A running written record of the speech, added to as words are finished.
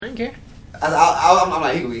didn't care. I'm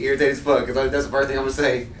like, he gonna be irritated as fuck because that's the first thing I'm gonna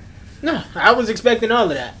say. No, I was expecting all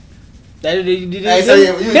of that.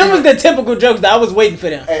 Them was the typical jokes that I was waiting for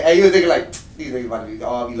them. Hey, you were thinking like, these niggas about to be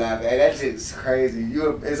all be laughing. Hey, that shit's crazy.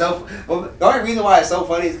 The only reason why it's so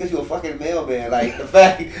funny is because you a fucking mailman. Like, the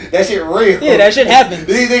fact that shit real. Yeah, that shit happens.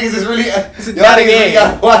 These niggas is really, not a game. Really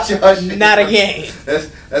gotta watch y'all shit. Not a game.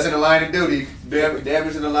 That's in the line of duty.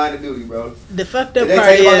 Damage in the line of duty, bro. The fucked up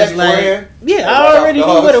part is like, yeah, I already knew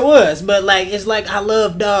what it was, but like, it's like I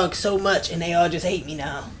love dogs so much and they all just hate me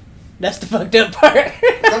now. That's the fucked up part.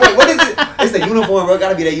 So wait, what is it? It's the uniform, bro.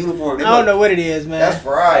 Gotta be that uniform. I don't know what it is, man. That's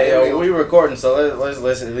fried. Yo, we recording, so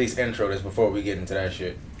let's at least intro this before we get into that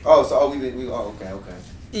shit. Okay.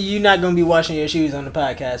 You're not gonna be washing your shoes on the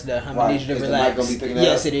podcast, though. I'm gonna need you to relax. Gonna be picking that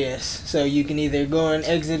yes, up? it is. So you can either go and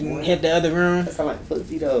exit and hit the other room. That sound like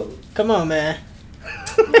pussy though. Come on, man.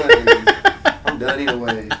 I'm done either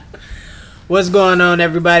way. What's going on,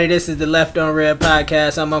 everybody? This is the Left on Red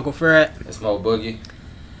podcast. I'm Uncle Fred. It's Mo Boogie.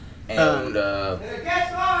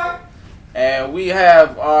 And we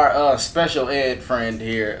have our special ed friend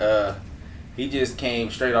here. He just came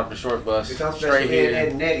straight off the short bus. Straight here.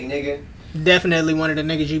 Ed Nettie, nigga. Definitely one of the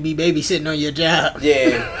niggas you be babysitting on your job.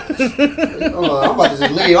 Yeah. I'm about to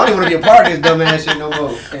just leave. I don't even want to be a part of this dumbass shit no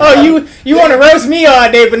more. Oh, you want to roast me all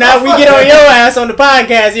day, but now we get on your ass on the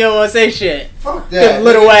podcast, you don't want to say shit. Fuck that. Them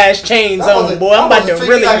little ass chains on, boy. I'm about to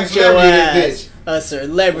really like eat your ass. A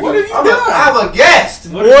celebrity. What have you done? I'm a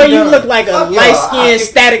guest. Boy, you look like a light-skinned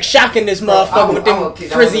Static Shock in this motherfucker with them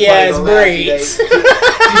frizzy-ass braids.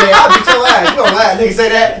 I'll beat your ass. You don't laugh. Nigga say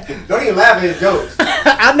that. Don't even laugh at his jokes.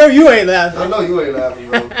 I know you ain't laughing. I know you ain't laughing,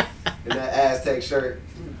 bro. In that Aztec shirt.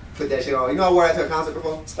 Put that shit on. You know I wore that to a concert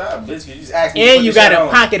before? Stop, bitch. You just asked me to And put you this got shit a on.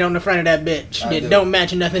 pocket on the front of that bitch that don't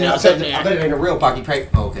match nothing else up there. I bet it ain't a real pocket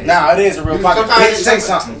paper. Okay. Nah, it is a real pocket. Bitch, say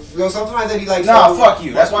something. Sometimes they be like, Nah, fuck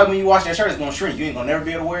you. That's why when you wash your shirt, it's gonna shrink. You ain't gonna never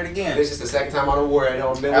be able to wear it again. It's just the second time I don't wear it.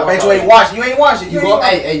 I bet you ain't wash. You ain't wash it. You go up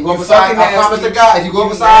a size. I promise to God, if you go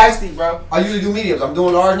up a size, bro. I usually do mediums. I'm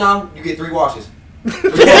doing large now. You get 3 washes. You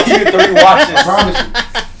get 3 washes. I promise you.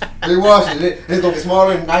 3 washes. It's gonna get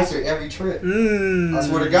smaller and nicer every trip. I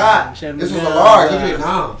swear to God. This was a large. Look at it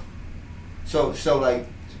now. So like,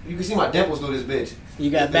 you can see my dimples through this bitch.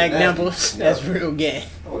 You got back dimples? That's real gay.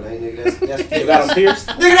 Oh, that ain't nigga. That's You got them pierced?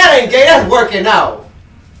 Nigga, that ain't gay. That's working out.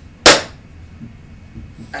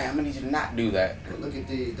 Hey, I'm gonna need you to not do that. Look at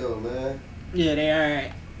these though, man. Yeah, they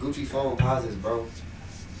alright. Gucci phone posits, bro.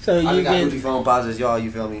 So I you got been... Gucci phone posits, y'all.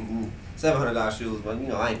 You feel me? $700 shoes, but you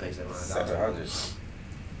know I ain't paying $700. 700.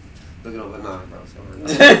 Look at over 9, bro.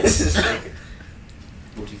 $700.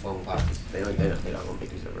 Gucci phone posits. They not gonna make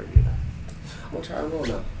this ever again. I'm gonna try them on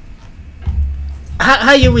now.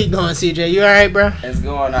 How your week going, CJ? You alright, bro? It's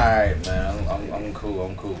going alright, man. I'm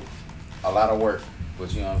cool. A lot of work,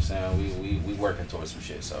 but you know what I'm saying. We working towards some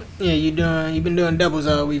shit. So Yeah, you been doing doubles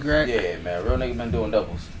all week, right? yeah, man. Real nigga been doing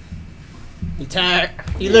doubles. You tired?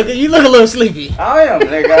 You look a little sleepy. I am,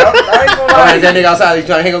 nigga. I ain't gonna lie. That nigga outside, he's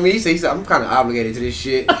trying to hang on me. He said, I'm kind of obligated to this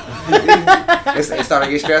shit. It's starting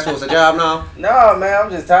to get stressful. It's a job now. No, man.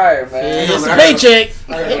 I'm just tired, man. Yeah, it's a paycheck.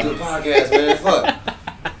 I gotta do a podcast, man. Fuck.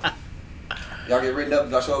 Y'all get written up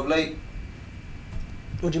if y'all show up late.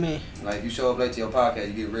 What you mean? Like, you show up late to your podcast,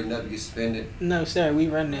 you get written up, you get suspended. No, sir. We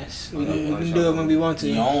run this. We Oh, can do it when we want to.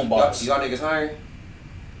 Your own boss. Y'all niggas hiring?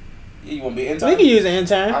 Yeah, you wanna be We intern? can use an I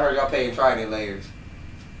intern. heard y'all paying Trident layers.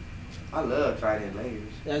 I love Trident layers.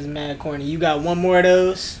 That's mad corny. You got one more of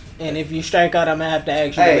those, and if you strike out, I'm gonna have to ask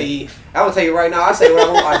you to Hey. leave. I'm gonna tell you right now, I say what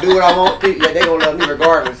I want, I do what I want, yeah, they gonna love me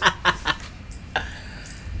regardless. Yeah,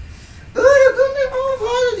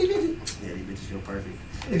 these bitches feel perfect.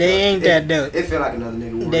 They ain't that dope. It feel like another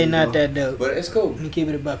nigga would. They not that dope. But it's cool. Let me keep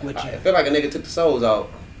it a buck with you. I feel like a nigga took the souls out.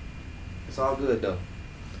 It's all good though.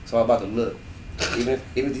 It's all about the look. Even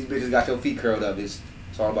if these bitches got your feet curled up, it's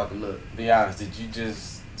all about the look. Be honest. Did you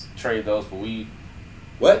just trade those for weed?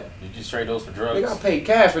 What? Did you just trade those for drugs? Nigga, I paid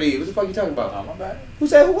cash for these. What the fuck you talking about? Oh, my bad. Who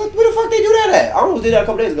said? Where the fuck they do that at? I almost did that a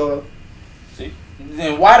couple days ago though. See?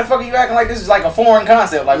 Then why the fuck are you acting like this is like a foreign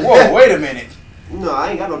concept? Like, whoa, wait a minute. No, I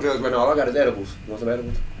ain't got no drugs right now. All I got is edibles. You want some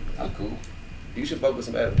edibles? I'm cool. You should fuck with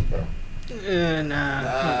some edibles, bro.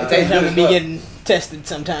 Nah. It They tastes good have to as be fuck. getting tested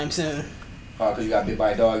sometime soon. Oh, cause you got bit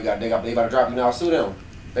by a dog. They about to drop you now. Sue them.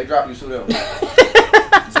 They drop you, sue them.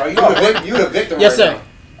 So you You the victim. Yes, right sir.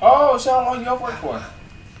 Oh, so how long you off work for?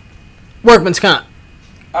 Workman's comp.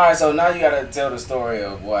 Alright, so now you gotta tell the story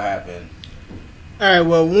of what happened. All right.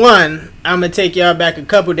 Well, one, I'm gonna take y'all back a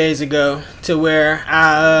couple days ago to where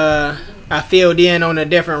I filled in on a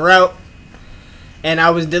different route, and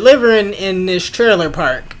I was delivering in this trailer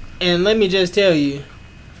park. And let me just tell you,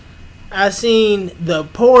 I seen the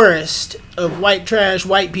poorest of white trash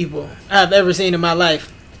white people I've ever seen in my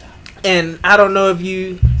life. And I don't know if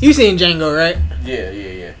you seen Django, right?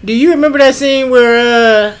 Yeah. Do you remember that scene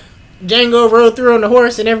where Django rode through on the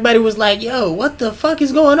horse and everybody was like, yo, what the fuck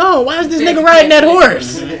is going on? Why is this nigga riding that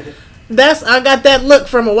horse? I got that look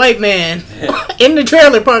from a white man in the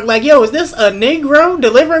trailer park like, yo, is this a Negro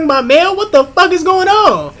delivering my mail? What the fuck is going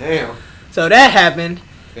on? Damn. So that happened.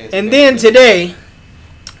 And then today,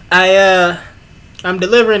 I'm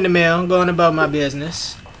delivering the mail, going about my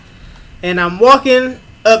business. And I'm walking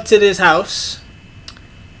up to this house.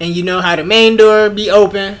 And you know how the main door be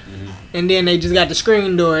open. Mm-hmm. And then they just got the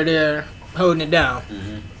screen door there holding it down.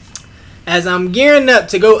 Mm-hmm. As I'm gearing up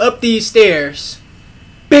to go up these stairs,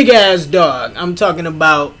 big ass dog. I'm talking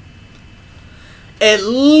about at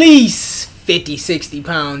least 50, 60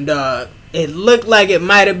 pound dog. It looked like it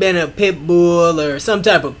might have been a pit bull or some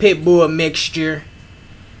type of pit bull mixture.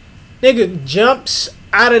 Nigga jumps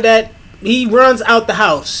out of that. He runs out the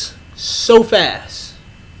house so fast.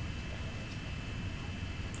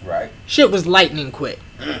 Right. Shit was lightning quick.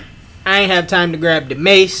 I ain't have time to grab the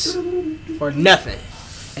mace or nothing.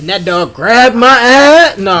 And that dog grabbed my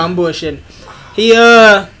ass. No, I'm bullshitting. He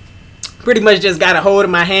pretty much just got a hold of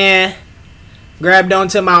my hand, grabbed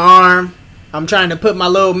onto my arm. I'm trying to put my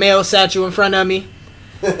little mail satchel in front of me.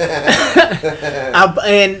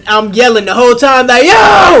 And I'm yelling the whole time like,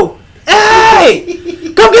 yo, hey,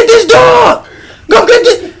 go get this dog. Go get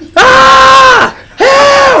this. Ah,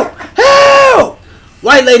 help.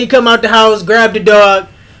 White lady come out the house, grab the dog.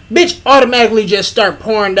 Bitch automatically just start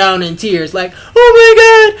pouring down in tears like, oh my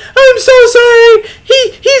god, I'm so sorry.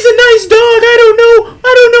 He's a nice dog. I don't know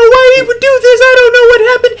why he would do this. I don't know what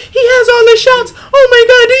happened. He has all the shots. Oh my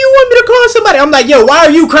god, do you want me to call somebody? I'm like, yo, why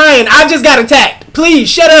are you crying? I just got attacked. Please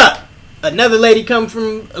shut up. Another lady come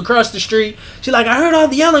from across the street. She's like, I heard all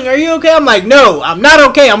the yelling. Are you okay? I'm like, no, I'm not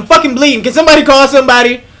okay. I'm fucking bleeding. Can somebody call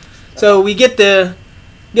somebody? So we get an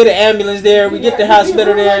ambulance there. We get the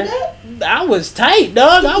hospital there. I was tight,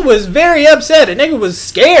 dog. I was very upset. A nigga was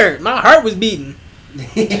scared. My heart was beating.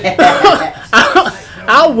 I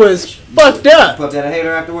was fucked up. Put that a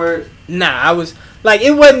hater afterwards? Nah, I was like,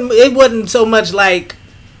 it wasn't so much like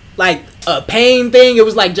a pain thing. It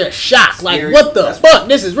was like just shock. Like, what the fuck?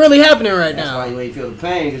 This is really happening right now. That's why you ain't feel the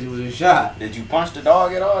pain, because he was in shock. Did you punch the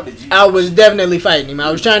dog at all? I was definitely fighting him.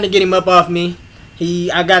 I was trying to get him up off me.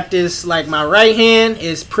 I got this, like, my right hand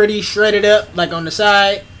is pretty shredded up, like on the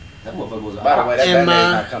side. That motherfucker was By the way, that bandage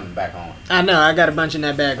not coming back on. I know, I got a bunch in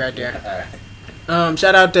that bag right there.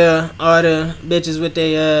 Shout out to all the bitches with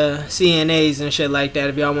their CNAs and shit like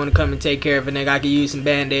that. If y'all want to come and take care of a nigga, I could use some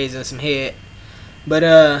band-aids and some head.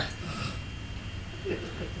 But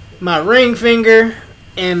my ring finger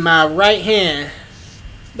and my right hand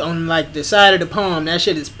on like the side of the palm, that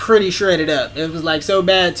shit is pretty shredded up. It was like so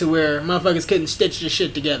bad to where motherfuckers couldn't stitch the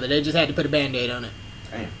shit together. They just had to put a band-aid on it.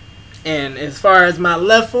 Damn. And as far as my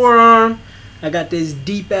left forearm, I got this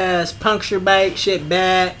deep ass puncture bite, shit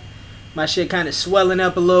bad. My shit kind of swelling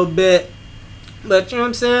up a little bit. But you know what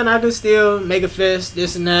I'm saying? I can still make a fist,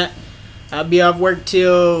 this and that. I'll be off work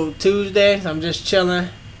till Tuesday, so I'm just chilling.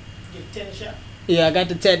 Get the tetanus shot? Yeah, I got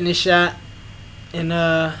the tetanus shot. And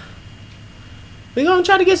we gonna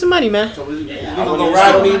try to get some money, man. So we gonna go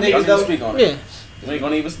ride on these niggas though? Speak on it. Yeah. We ain't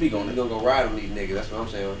gonna even speak on it. We gonna go ride on these niggas, that's what I'm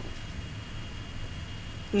saying.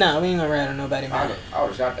 Nah, we ain't gonna ride on nobody, man. I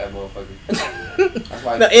would've shot that motherfucker. That's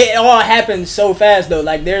why. No, it all happened so fast though.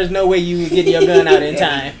 Like, there's no way you would get your gun out in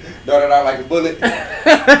time. Dart it out like a bullet.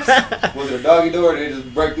 Was it a doggy door or did it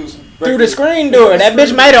just break through the screen door? That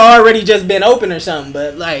bitch might have already just been open or something.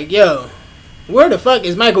 But like, yo, where the fuck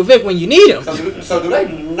is Michael Vick when you need him? So do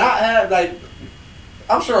they not have, like,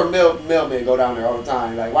 I'm sure mailmen go down there all the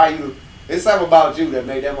time. Like, why you? It's something about you that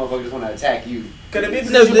made that motherfucker just want to attack you. Could it be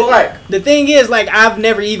because you black? The thing is, like, I've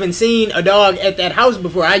never even seen a dog at that house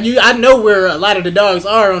before. I know where a lot of the dogs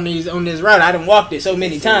are on this route. I done walked it so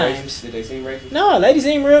many times. Did they seem racist? No, lady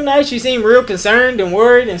seemed real nice. She seemed real concerned and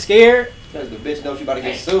worried and scared. Because the bitch knows she about to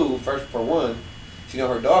get sued, first for one. She know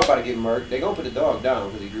her dog about to get murdered. They gonna put the dog down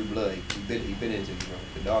because he drew blood. He bit into it.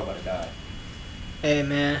 The dog about to die. Hey,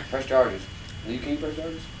 man. Press charges. Can you press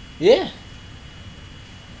charges? Yeah.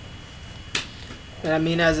 I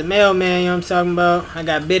mean, as a mailman, you know what I'm talking about? I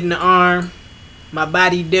got bit in the arm. My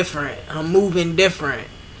body different. I'm moving different.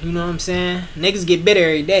 You know what I'm saying? Niggas get bit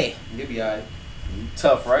every day. You'll be alright.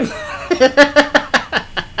 Tough, right?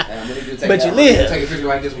 But you live. Take a picture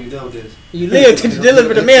like this when you're done with this. You live to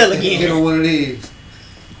deliver the mail again. Get on one of these.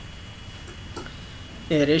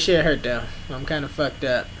 Yeah, this shit hurt though. I'm kind of fucked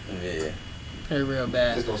up. Yeah. Hurt real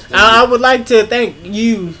bad. I would like to thank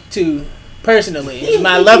you two personally.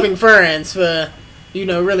 My loving friends for,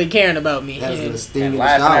 really caring about me. That's and, the sting and in the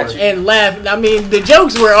laughing shower. at you. and laughing. I mean, the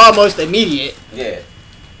jokes were almost immediate. Yeah.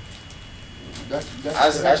 That's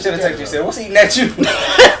I should have texted you and said, what's eating at you?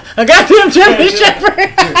 I got them German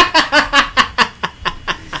Shepherd.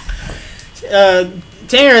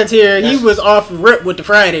 Terrence here, he was off rip with the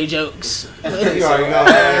Friday jokes. You already know,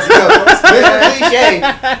 man. It's cliche.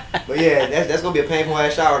 But yeah, that's gonna be a painful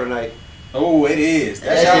ass shower tonight. Oh, it is.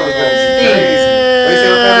 That shower was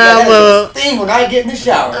gonna sting when I get in the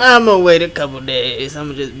shower. I'm gonna wait a couple days. I'm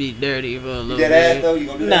gonna just be dirty for a little You bit. dead ass though? You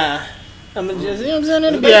gonna do that? Nah. I'm gonna just, I'm saying,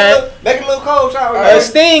 it'll be alright. Make it a little cold shower. A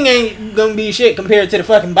sting ain't gonna be shit compared to the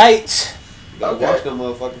fucking bites. You gotta wash them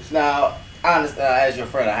motherfuckers. Now, honestly, as your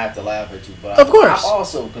friend, I have to laugh at you, but Of course. I'm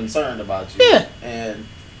also concerned about you. Yeah. And,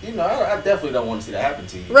 I definitely don't want to see that happen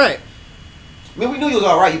to you. Right. I mean, we knew you was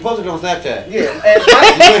alright. You posted it on Snapchat. Yeah. And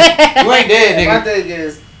You ain't dead, my nigga. thing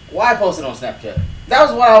is, why post it on Snapchat? That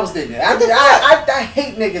was what I was thinking. I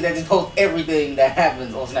hate niggas that just post everything that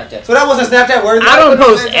happens on Snapchat. So that wasn't Snapchat words? I don't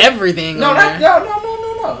post everything No, on not, there.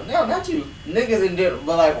 no, not you. Niggas in general,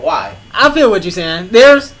 but like, why? I feel what you're saying.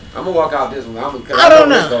 There's, I'm gonna walk out this one. I don't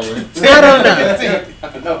know.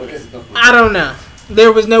 I don't know.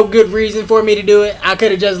 There was no good reason for me to do it. I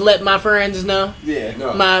could have just let my friends know. Yeah.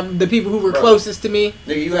 No. The people who were Bro. closest to me.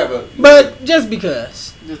 Nigga, you have a... But just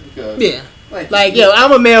because. Just because. Yeah. Like, yo,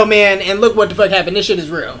 I'm a mailman, and look what the fuck happened. This shit is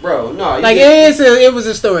real. Bro, no. Like, it was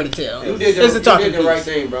a story to tell. You did It's a talking you did the right piece.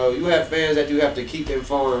 thing, bro. You have fans that you have to keep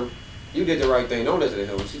informed. You did the right thing. Don't listen to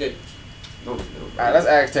him. She did... Don't listen to him. Alright, let's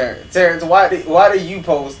ask Terrence. Terrence, why do you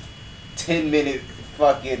post 10-minute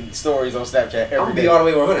fucking stories on Snapchat every I'm gonna day? be all the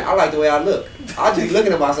way 100. I like the way I look. I just be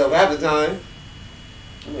looking at myself half the time.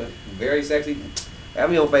 I'm very sexy. Add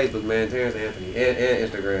me on Facebook, man. Terrence Anthony. And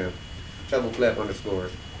Instagram. Treble Clef __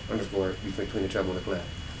 between the treble and the clef.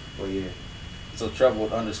 Oh yeah. So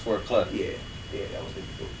troubled _ club. Yeah. Yeah, that was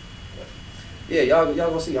cool. Yeah, y'all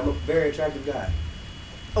gonna see. I'm a very attractive guy.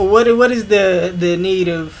 What is the need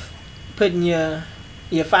of putting your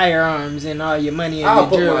firearms and all your money and I'll your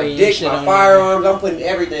put jewelry my and dick, shit my on firearms. I'm putting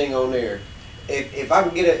everything on there. If I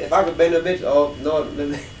can if I can bend a bitch. Oh no.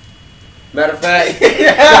 Matter of fact, we ain't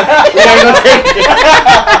gonna take it.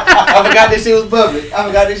 I forgot this shit was public.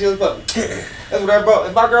 That's what I brought.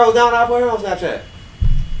 If my girl was down, I'll put her on Snapchat.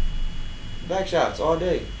 Back shots all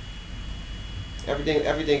day. Everything.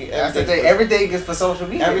 That's the thing. Everything is for social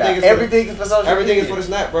media. Everything is for social media. Everything is for the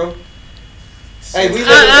snap, bro. Hey, we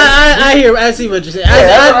I see what you're saying. I know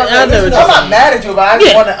what you're I'm not saying. mad at you, but I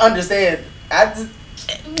just want to understand.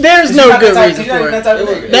 There's no good reason for it. it.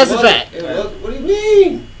 That's a fact. What do you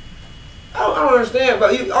mean? I don't understand, bro.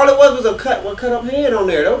 All it was a cut up hand on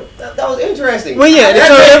there. That was interesting. Well, yeah.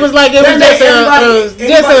 So it was like just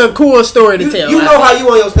a cool story to tell. You know how you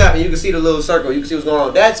on your snap and you can see the little circle. You can see what's going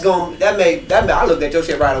on. That made. I looked at your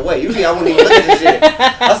shit right away. Usually I wouldn't even look at this shit.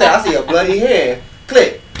 I said I see a bloody hand.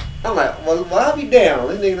 Click. I'm like, well, I'll be down.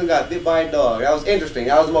 This nigga done got bit by a dog. That was interesting.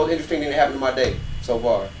 That was the most interesting thing that happened in my day so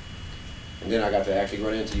far. And then I got to actually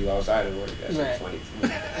run into you outside of work. That's Right. funny.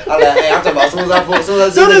 I'm like, hey, I'm talking about as soon as I pulled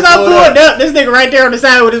pulled up, this nigga right there on the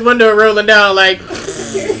side with his window rolling down like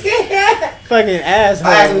fucking asshole.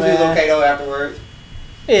 I asked him if he was man. okay though afterwards.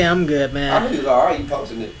 Yeah, I'm good, I man. knew he was alright. You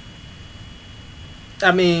posting it.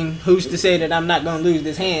 I mean, who's to say that I'm not gonna lose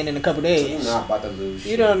this hand in a couple You're days? not about to lose.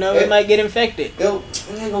 You don't know. It might get infected. We ain't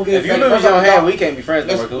gonna get If you infected. lose your hand, we can't be friends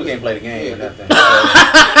no more because we can't play the game or Yeah. nothing.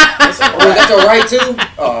 Oh, is that your right too?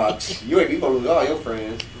 You gonna lose all your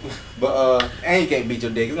friends. But And you can't beat your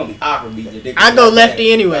dick. It's gonna be awkward beating your dick. I go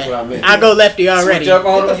lefty anyway. That's what I meant. I go lefty already. Switch up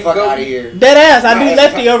on get the him, you fuck go- out of here. Dead ass, I do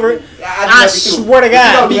lefty over. I swear to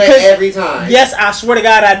God, because because every time. yes, I swear to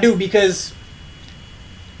God I do because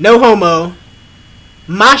no homo.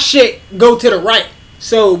 My shit go to the right.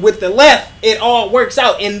 So with the left, it all works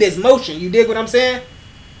out in this motion. You dig what I'm saying?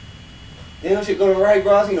 Damn shit go to the right,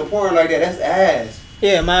 bro. I seen no porn like that. That's ass.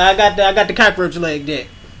 Yeah, I got the cockroach leg dick.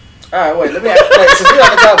 Alright, wait, let me ask. Wait, since we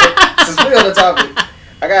on the topic,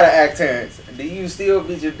 I gotta ask Terrence. Do you still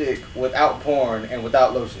beat your dick without porn and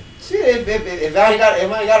without lotion? Shit, if I ain't got it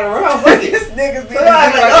around, fuck it. This nigga's beating So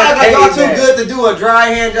y'all his too dick good to do a dry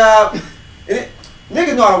hand job.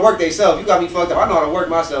 Niggas know how to work themselves. You got me fucked up. I know how to work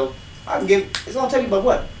myself. I can give. It's gonna take me, but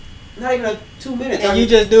what? Not even 2 minutes. And you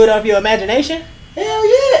just do it off your imagination? Hell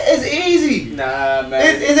yeah, it's easy. Nah,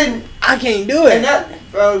 man. Isn't. I can't do it. And that,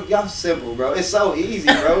 bro, y'all simple, bro. It's so easy,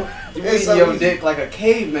 bro. You It's beating so your easy. dick like a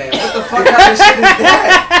caveman. What the fuck kind of shit is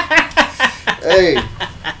that? Hey,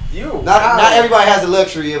 You. not everybody has the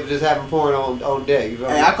luxury of just having porn on deck. You know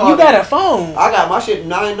what I mean? Hey, I call You got a phone. I got my shit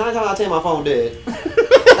 9 times out of 10. My phone dead.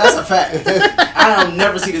 That's a fact. I don't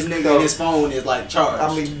never see this nigga and his phone is like charged.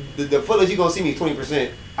 I mean, the fullest you gonna see me is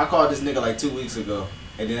 20%. I called this nigga like 2 weeks ago.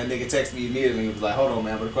 And then that nigga texted me immediately. He was like, "Hold on,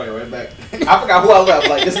 man, I'm gonna call you right back." I forgot who I was.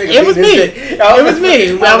 Like, this nigga. It was me. It was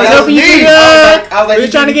me. I was helping you. We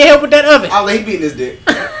was trying to get help with that oven. I was like, he beating this dick.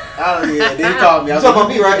 Then he called me. You talking about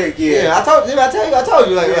me, right? Yeah. I told you. I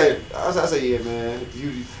said, yeah, man.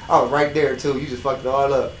 I was right there too. You just fucked it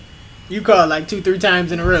all up. You called like 2-3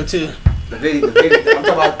 times in a row too. The video. I'm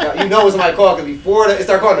talking about. You know when somebody called because before it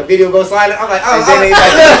start calling, the video goes silent. I'm like, I'm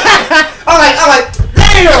like,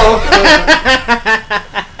 damn.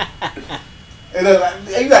 And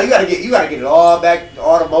you gotta get it all back,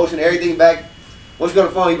 all the motion, everything back. Once you go to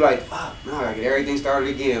the phone, you be like, fuck, now I gotta get everything started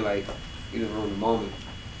again. Like, you didn't ruin the moment.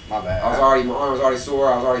 My bad. My arm was already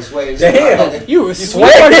sore. I was already sweating. Damn. You were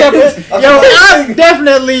sweating. Yo, I've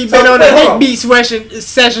definitely been on a hip beat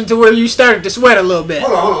session to where you started to sweat a little bit.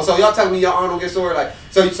 Hold on. So y'all telling me your arm don't get sore? Like,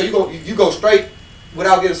 so you go straight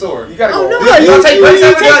without getting sore? You gotta go. You take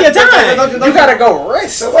your time. You gotta go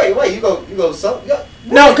rest. So wait, you go so.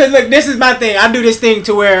 No, cause look, this is my thing. I do this thing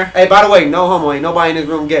to where. Hey, by the way, no homo, ain't nobody in this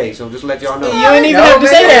room gay. So just to let y'all know. You ain't even have to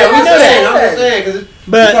say that. We know that. I'm just saying, cause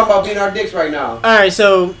we're talking about being our dicks right now. All right,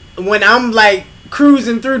 so when I'm like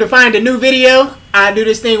cruising through to find a new video, I do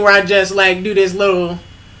this thing where I just like do this little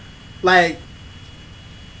like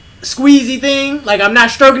squeezy thing. Like I'm not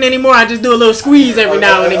stroking anymore. I just do a little squeeze every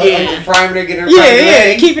now and again. Priming it, getting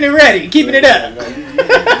Yeah, keeping it ready, keeping it up. You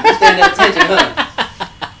stand that attention, huh?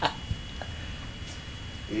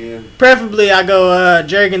 Yeah. Preferably, I go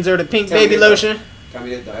Jergens or the pink baby lotion. Tell me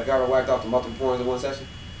this though. Have y'all ever whacked off to multiple porns in one session?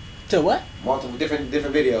 To what? Multiple different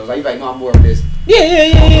videos. Like you like, no, I'm more of this.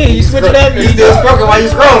 Yeah. You switch it up. You still stroking while you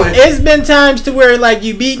scrolling. It's been times to where like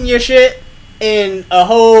you beating your shit and a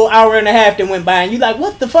whole hour and a half that went by and you like,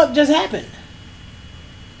 what the fuck just happened?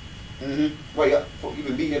 Wait, you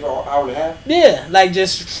been beating it for an hour and a half? Yeah, like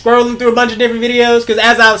just scrolling through a bunch of different videos. Because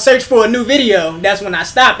as I search for a new video, that's when I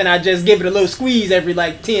stop and I just give it a little squeeze every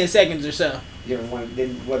like 10 seconds or so. You ever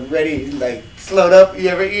wasn't ready, like slowed up? You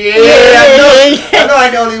ever? Yeah, I know I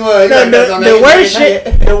ain't the only one.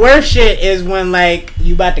 The worst shit is when like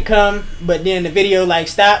you about to come, but then the video like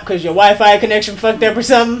stop because your Wi-Fi connection fucked up or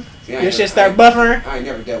something. See, your shit start buffering. I ain't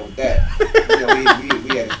never dealt with that.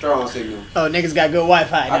 We had a strong signal. Oh, niggas got good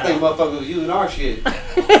Wi-Fi now. I think motherfuckers was using our shit. To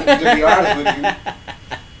be honest with you,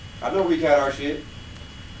 I know we got our shit.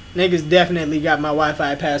 Niggas definitely got my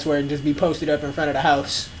Wi-Fi password and just be posted up in front of the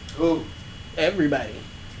house. Who? Everybody.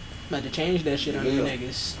 I'm about to change that shit on you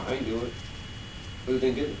niggas. I ain't do it. Who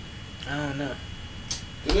didn't get it? I don't know.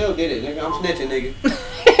 Jaleel did it, nigga. I'm snitching, nigga.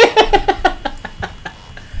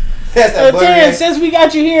 Terrence, since we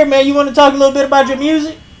got you here, man, you want to talk a little bit about your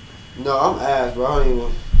music? No, I'm ass,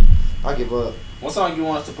 bro. I give up. What song you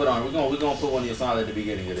want us to put on? We're gonna put one of your songs at the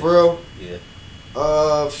beginning of this. For real?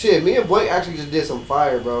 Yeah. Shit. Me and Blake actually just did some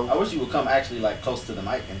fire, bro. I wish you would come actually like close to the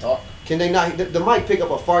mic and talk. Can they not? The mic pick up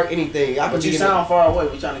a fart, anything. But you sound far away.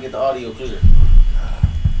 We're trying to get the audio clear.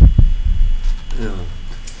 Yeah.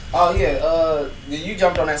 Oh yeah. You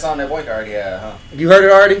jumped on that song that Boyka already had, huh? You heard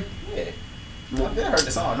it already? Yeah. I heard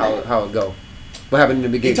the song. How it go? What happened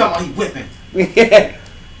in the beginning? You talking about he whipping? Yeah.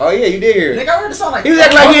 Oh yeah, you did hear it. Nigga, I heard the song like. He was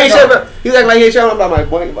acting like he ain't showing up. He was acting like he ain't showing up. I'm like,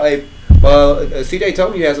 boy, CJ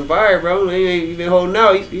told me you had some fire, bro. He ain't been holding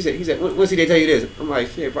out. He said, when CJ tell you this? I'm like,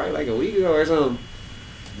 shit, probably like a week ago or something.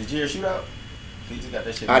 Did you hear Shootout? He just got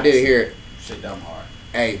that shit. I didn't hear it. Shit down hard.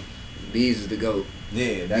 Hey, Bees is the GOAT.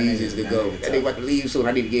 Yeah, Bees is the GOAT. That nigga about to leave soon.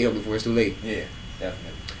 I need to get him before it's too late. Yeah,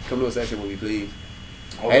 definitely. Come to a session with me, please.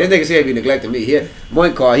 Hey, this nigga said be neglecting me.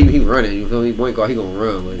 Boink call, he running. You feel me? Boink call, he gonna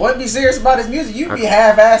run. But Boy, be serious about his music. You be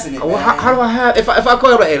half-assing it, man. How do I have? If I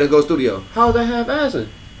call him like, hey, let's go studio. How is that half-assing?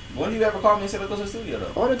 When do you ever call me and say let's go to the studio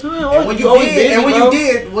though? All the time. And when you always did, busy, and when bro. you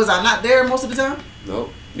did, was I not there most of the time? No.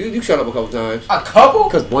 You shut up a couple times. A couple?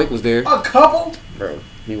 Because Boink was there. A couple? Bro,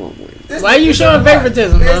 he won't win. Why are you showing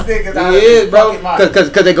favoritism, bro? He is, bro.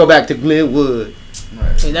 Because they go back to Glenwood.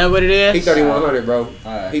 Right. Is that what it is? He 3100, bro.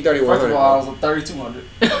 Right. He 3100. First of all, I was on 3200.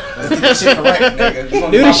 Let's do this shit right,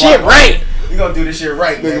 nigga. Do the shit right. We gonna do this shit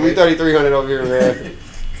right, nigga. We 3300 over here, man.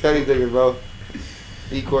 Tell these niggas, bro.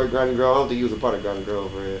 E-Court, Grinding Grove. I don't think you was a part of Grinding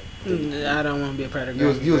Grove, man. I don't want to be a part of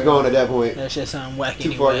Grinding Grove. You was going at that point. That shit sound wacky.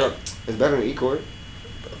 Too far. It's better than E-Court.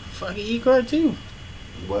 Fucking E-Court too.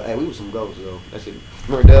 Well, hey, we was some ghosts though. That shit.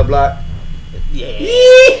 Remember Dub Block? Yeah.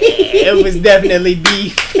 It was definitely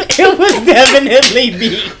beef. It was definitely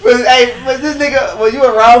beef. Was this nigga? Was you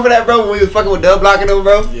around for that, bro? When we was fucking with Dub Blocking them,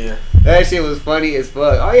 bro? Yeah. That shit was funny as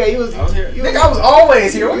fuck. Oh yeah, I was here. Nigga, I was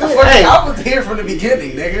always here. What the fuck? Hey. I was here from the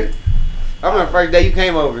beginning, nigga. I remember the first day you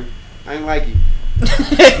came over. I didn't like you.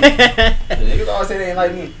 Niggas always say they ain't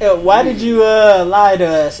like me. Why did you lie to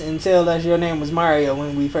us and tell us your name was Mario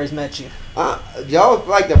when we first met you? Y'all was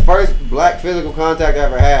like the first black physical contact I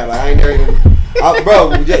ever had. Like I ain't never even.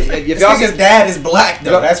 Bro, if y'all His dad is black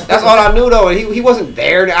though. That's all I knew though. He wasn't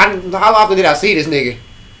there. How often did I see this nigga?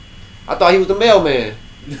 I thought he was the mailman.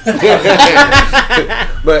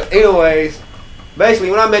 But anyways,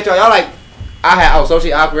 basically when I met y'all like I was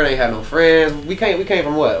socially awkward. I ain't had no friends. We came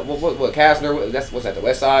from what Castner? That's what's at the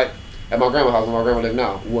west side. At my grandma's house where my grandma lived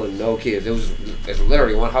now. Wasn't no kids. It's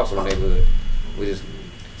literally one house in the neighborhood. It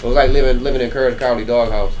was like living in Courage Cowley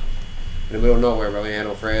dog house. In the middle of nowhere, bro. We ain't had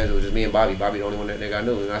no friends. It was just me and Bobby. Bobby the only one that nigga I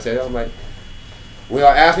knew. And I said, I'm like, when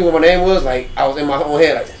y'all asked me what my name was, like, I was in my own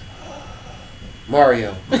head like this.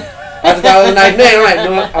 Mario. I just thought it was a nice name. I'm like,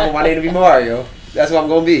 no, I want my name to be Mario. That's what I'm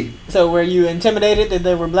going to be. So were you intimidated that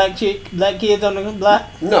there were black kids on the block?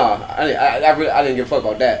 No, I didn't give a fuck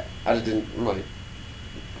about that. I just didn't, I'm like,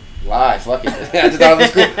 lie, fuck it. I just thought it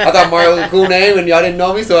was cool. I thought Mario was a cool name and y'all didn't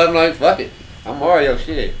know me, so I'm like, fuck it. I'm Mario,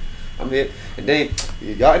 shit. I'm here. And then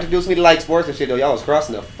y'all introduced me to like sports and shit though. Y'all was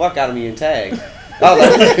crossing the fuck out of me in tag. I was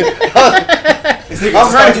like,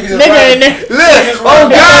 I'm right. Nigga in there. Look, oh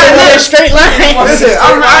god, in a straight line. Listen,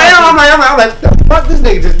 I'm like, the fuck, this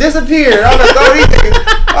nigga just disappeared. I'm like, oh, these niggas.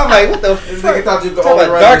 I'm like, what the This fuck? nigga thought you could What only type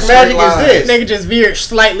of run dark in straight magic is this? Nigga just veered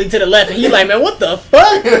slightly to the left and he like, man, what the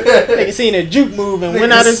fuck? Nigga seen a juke move and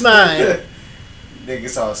went out his mind. Nigga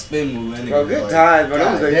saw a spin move. And Bro, nigga good like, times, bro.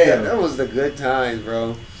 God damn. That was the good times,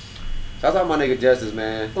 bro. Shout out my nigga Justice,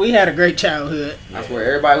 man. We had a great childhood. I swear,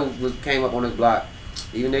 everybody who came up on this block,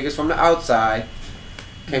 even niggas from the outside,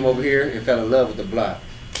 came over here and fell in love with the block.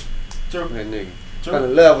 True. That nigga. True. Fell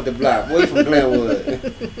in love with the block. Boy, from Glenwood.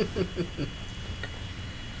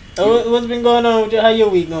 What's been going on with how your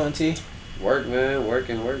week going, T? Work, man. Work.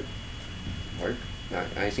 I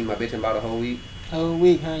ain't seen my bitch in about a whole week. Whole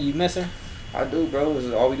week, huh? You miss her? I do, bro.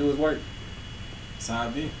 All we do is work.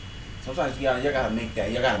 Sign B. Sometimes y'all gotta make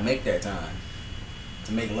that time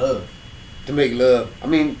to make love. To make love. I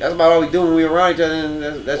mean, that's about all we do when we around each other. And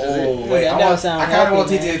that's just it. Wait, that don't sound I kind of happy, want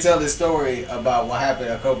TJ man. to tell this story about what happened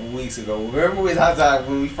a couple weeks ago. Remember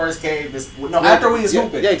when we first came? After we was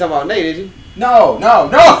hooping. Yeah, you talking about Nate, did you? No.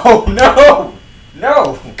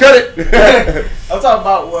 Cut it. I'm talking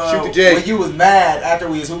about Shoot the J. when you was mad after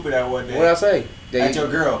we was hooping that one day. What did I say? At your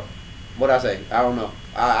girl. What did I say? I don't know.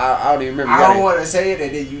 I don't even remember. I don't want to say it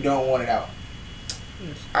and then you don't want it out.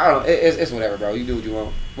 I don't. It's whatever, bro. You do what you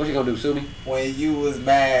want. What you gonna do? Sue me? When you was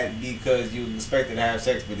mad because you expected to have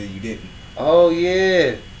sex but then you didn't. Oh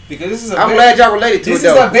yeah. Because this is. I'm glad y'all related to this it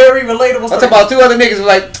though. is a very relatable story. I'm talking about two other niggas was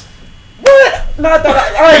like, what? No, I thought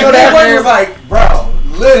I ain't know that. One was like, bro,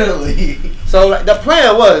 literally. So like, the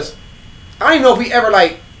plan was, I don't even know if we ever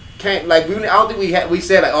like can't like. I don't think we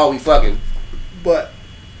said like, oh, we fucking, but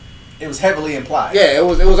it was heavily implied. yeah, it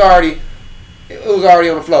was already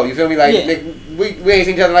on the flow. You feel me? Like Yeah. nigga, we ain't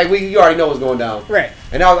seen each other. Like you already know what's going down. Right.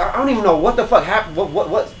 And I don't even know what the fuck happened.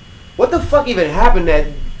 What the fuck even happened that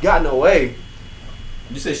got in the way?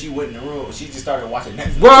 You said she went in the room. She just started watching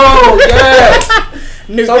Netflix. Bro, yeah.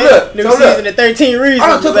 New look, season of 13 Reasons. I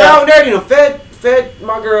done took her out there, you know, fed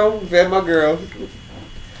my girl.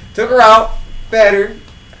 Took her out, fed her.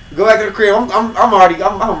 Go back to the crib.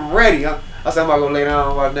 I'm ready. I said I'm about to go lay down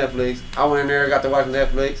and watch Netflix. I went in there, got to watch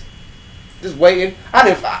Netflix. Just waiting.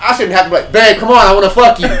 I shouldn't have to be like, babe, come on, I want to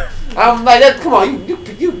fuck you. I'm like, that. Come on,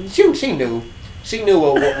 she knew. She knew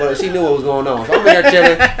what was going on. So I'm in there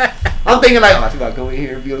chilling. I'm thinking like, oh, she about to come in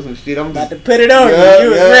here and build some shit. I'm About to put it on you. You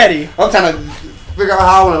was ready. I'm trying to figure out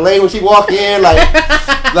how I want to lay when she walk in. Like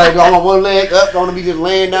do I want one leg up? Do I want to be just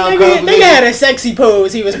laying down? Nigga had a sexy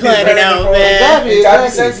pose he was planning out, man. You gotta be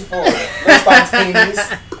sexy for it. That's spontaneous.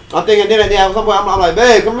 I'm thinking then at some point I'm like,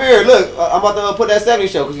 babe, come here. Look, I'm about to put that 70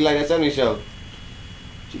 show because you like that 70 show.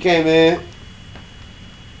 She came in,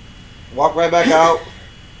 walked right back out.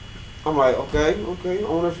 I'm like, okay. I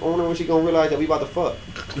wonder when she gonna realize that we about to fuck.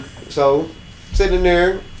 So, sitting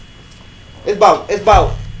there, it's about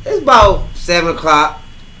 7:00.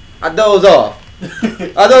 I doze off.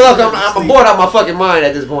 I'm bored out of my fucking mind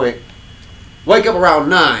at this point. Wake up around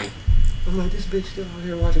 9. I'm like, this bitch still out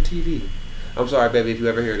here watching TV. I'm sorry, baby, if you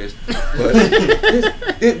ever hear this, but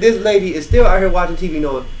this lady is still out here watching TV.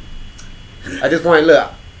 Knowing at this point,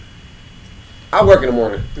 look, I work in the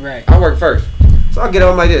morning. Right. I work first, so I get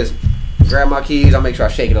up like this. Grab my keys. I make sure I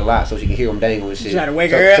shake it a lot so she can hear them dangling and shit. Try to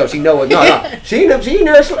wake her up. So she know it. No. She in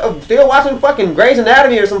there still watching fucking Grey's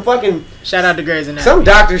Anatomy or some fucking. Shout out to Grey's Anatomy. Some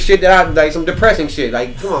doctor shit that I like, some depressing shit.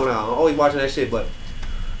 Like, come on now, I'm always watching that shit. But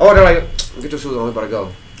they're like, get your shoes on, we about to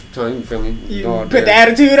go. So you feel me? You put the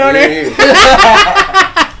attitude on there.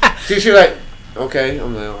 She like, Okay,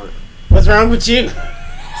 I'm like, all right. What's wrong with you?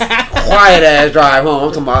 Quiet ass drive home. I'm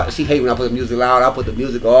talking about she hate when I put the music loud. I put the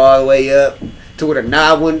music all the way up to where the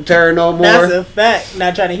knob wouldn't turn no more. That's a fact.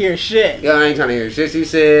 Not trying to hear shit. Yeah, I ain't trying to hear shit she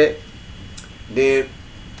said. Then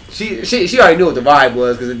she already knew what the vibe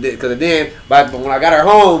was because then when I got her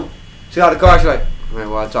home, she got out the car. She like, man,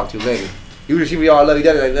 well, I'll talk to you later. Usually she be all lovey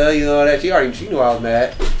dovey like, love you and all that. She knew I was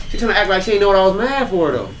mad. She trying to act like she didn't know what I was mad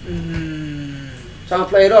for though. Trying to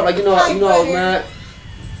play it up like you know I was mad.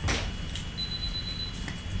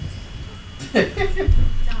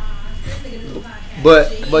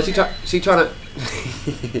 But she trying to she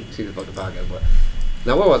just fucked the podcast. But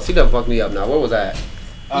now what was she done fucked me up now? Where was I at?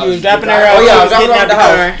 You was dropping her off. Oh yeah, I was getting dropping off out the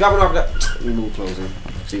car. house. Dropping off the. Let me move closer.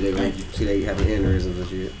 See they having aneurysms and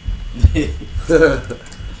shit.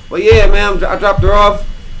 Well yeah, man, I dropped her off.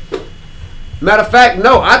 Matter of fact,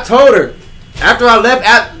 no, I told her after I left.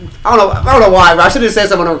 I don't know why, but I should have said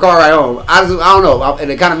something on the car ride home. I don't know,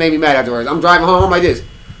 and it kind of made me mad afterwards. I'm driving home. I'm like this.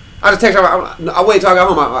 I just text her. I wait till I got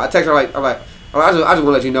home. I text her like I just want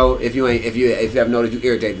to let you know if you have noticed you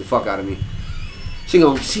irritated the fuck out of me. She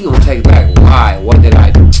gonna take it back. Why? What did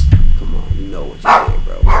I do? Come on, you know what you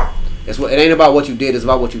did, bro. It ain't about what you did. It's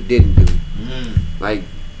about what you didn't do. Like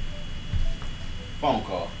phone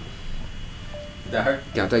call. Is that her?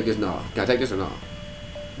 Can I take this? No. Can I take this or no?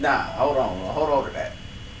 Nah, hold on to that.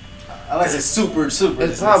 Unless it's super.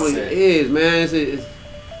 It probably is, man. It's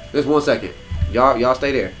just 1 second. Y'all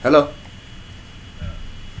stay there. Hello.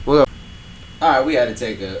 What's up? All right, we had to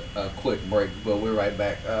take a quick break, but we're right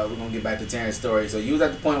back. We're gonna get back to Terrence's story. So you was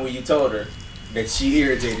at the point where you told her that she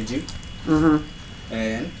irritated you.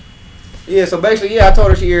 And yeah, so basically, I told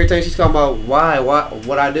her she irritated. She's talking about why,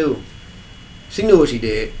 what I do. She knew what she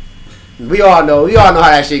did. We all know how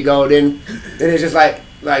that shit go. Then it's just like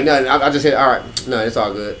nothing. I just said, all right, no, it's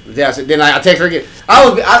all good. Then I text her again. I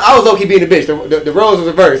was low key being a bitch. The roles was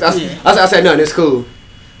reversed. I said nothing. It's cool.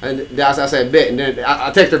 And then I said bet. And then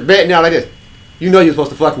I text her bet now like this. You know you're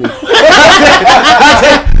supposed to fuck me.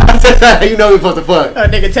 I said, you know you're supposed to fuck. A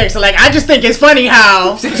nigga text her like, I just think it's funny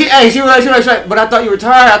how. She was like, but I thought you were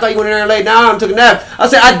tired. I thought you went in there and laid down and took a nap. I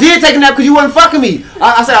said, I did take a nap because you wasn't fucking me.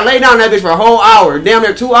 I said, I laid down in that bitch for a whole hour, damn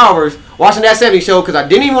near 2 hours, watching that 70 show because I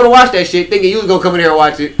didn't even want to watch that shit, thinking you was going to come in here and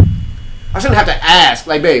watch it. I shouldn't have to ask,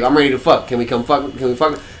 like, babe, I'm ready to fuck. Can we come fuck? Can we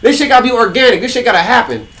fuck? This shit got to be organic. This shit got to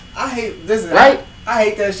happen. I hate this. Right? I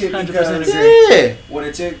hate that shit because when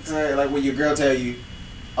a chick say, like when your girl tell you,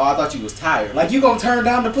 oh, I thought you was tired. Like you gonna turn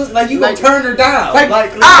down the pussy. Like you gonna turn her down. Like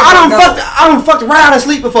I don't fucked right out of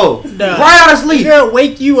sleep before. Duh. Right out of sleep. Girl,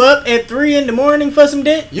 wake you up at 3 a.m. for some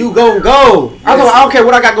dick. You gon' go. Yes. I don't care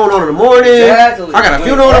what I got going on in the morning. Exactly. I got a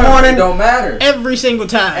funeral in the morning. It don't matter. Every single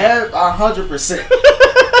time. 100%.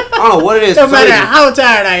 I don't know what it is. No matter how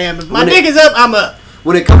tired I am. If my dick is up, I'm up.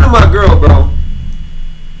 When it comes to my girl, bro,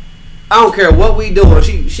 I don't care what we do.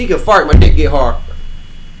 She can fart, my dick get hard.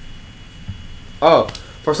 Oh,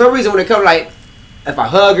 for some reason when it comes like, if I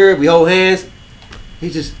hug her, we hold hands, it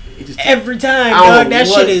just every time, dog. That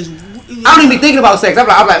shit is. I don't even be thinking about sex. I'm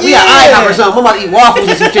like, we got IHOP or something. I'm about to eat waffles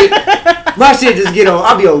and some shit. My shit just get on.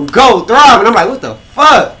 I'll be on go throbbing. I'm like, what the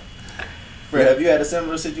fuck? Fred, have you had a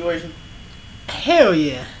similar situation? Hell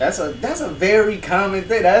yeah. That's a very common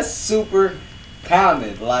thing. That's super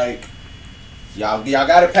common. Like. Y'all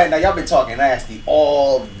got it, Pat. Now y'all been talking nasty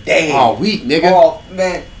all day, all week, nigga. Oh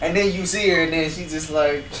man, and then you see her, and then she just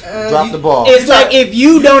like drop the ball. It's like if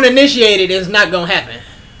you don't initiate it, it's not gonna happen.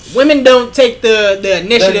 Women don't take the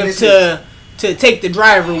initiative to take the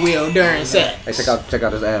driver wheel during sex. Hey, check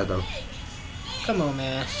out this ass though. Come on,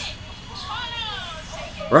 man.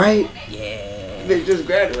 Right? Yeah. Bitch just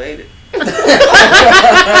graduated.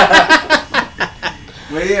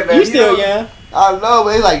 Well, yeah, man, you still young. I know,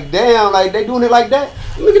 but it's like, damn, like they doing it like that.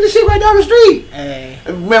 Look at this shit right down the street. Hey.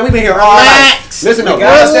 Man, we been here all night. Listen up.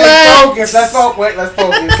 Let's focus. Let's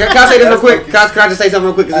focus. Can I say this real quick? Can I just say something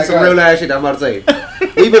real quick? Because it's some real ass shit that I'm about to say.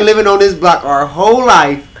 We've been living on this block our whole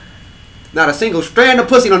life. Not a single strand of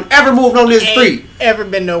pussy done ever moved on this street. Ever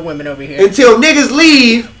been no women over here. Until niggas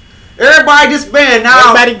leave, everybody disband now.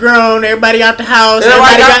 Everybody grown, everybody out the house,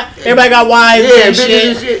 everybody got wives and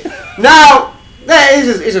shit. Now,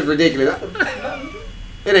 it's just ridiculous.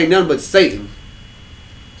 It ain't nothing but Satan.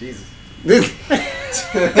 Jesus. No,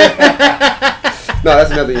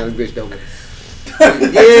 that's another young bitch though.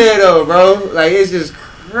 Yeah, though, bro. Like it's just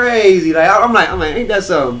crazy. Like I'm like, ain't that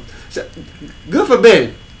something? Good for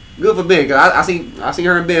Ben. Good for Ben. Cause I see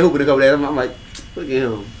her and Ben hooping over there. I'm like, look at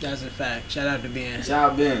him. That's a fact. Shout out to Ben.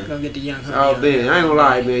 Shout out Ben. Go get the young homie. Oh Ben, I ain't gonna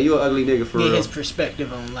lie, man. You an ugly nigga for real. Get his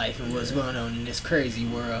perspective on life and what's going on in this crazy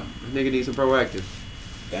world. Nigga needs some proactive.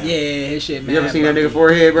 Yeah, his shit. You ever seen that nigga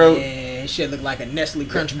forehead, bro? Yeah, and shit look like a Nestle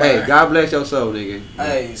Crunch bar. Hey, God bless your soul, nigga.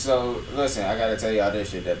 Hey, so listen, I gotta tell y'all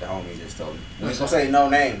this shit that the homie just told me. We ain't gonna say no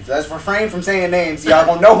names. Let's refrain from saying names. Y'all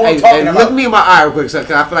gonna know who I'm talking about. Look me in my eye real quick, cause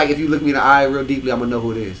I feel like if you look me in the eye real deeply, I'm gonna know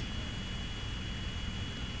who it is.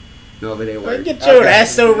 No, but they work. Get your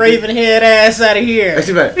ass so raven head ass out of here.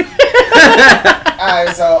 That's right.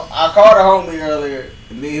 Alright, so I called a homie earlier,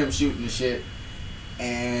 me and him shooting the shit,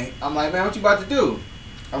 and I'm like, man, what you about to do?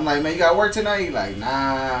 I'm like, man, you got work tonight? He like,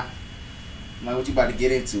 nah. I'm like, what you about to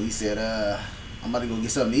get into? He said, I'm about to go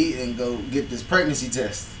get something to eat and go get this pregnancy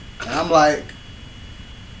test. And I'm like,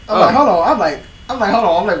 hold on. I'm like, hold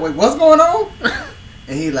on. I'm like, wait, what's going on?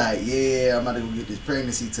 And he like, yeah, I'm about to go get this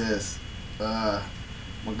pregnancy test.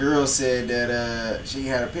 My girl said that she ain't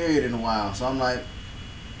had a period in a while. So I'm like,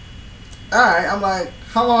 alright. I'm like,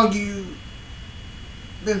 how long you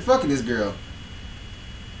been fucking this girl?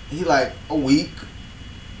 He like, a week.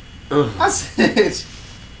 I said,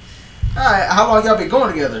 alright, how long y'all been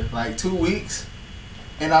going together? Like 2 weeks?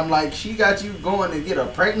 And I'm like, she got you going to get a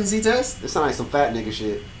pregnancy test? This sound like some fat nigga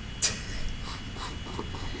shit.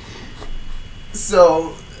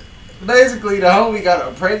 So, basically, the homie got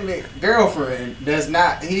a pregnant girlfriend that's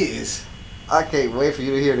not his. I can't wait for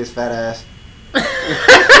you to hear this fat ass.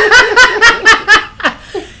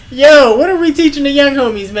 Yo, what are we teaching the young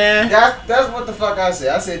homies, man? That's what the fuck I said.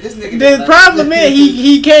 I said, this nigga... The problem is,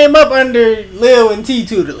 he came up under Lil and T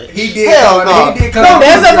tutelage. He did. Hell no. He did come No,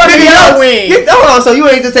 that's up under your wing. Hold on, so you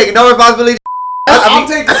ain't just taking no responsibility? I'm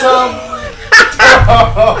taking some...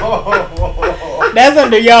 That's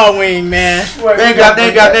under y'all wing, man. Name drop.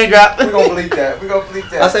 We're gonna bleep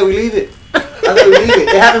that. I say we leave it.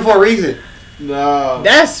 It happened for a reason. No.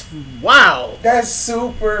 That's wow. That's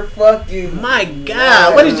super fucking... My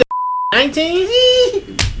God, what is your 19?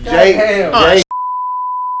 Jay. Oh,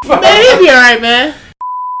 man, he be alright, man.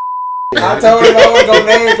 I told him I was gonna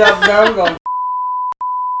name drop him. Now we're gonna...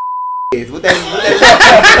 What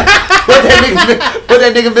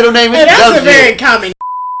that nigga middle name is? Hey, that's a very common.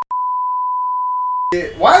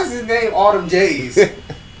 Why is his name Autumn J's?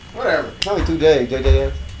 Whatever. It's only 2 days,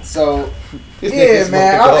 JJS. So, This yeah, nigga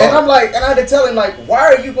man. smoked the And dog. I'm like, and I had to tell him, like, why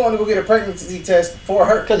are you going to go get a pregnancy test for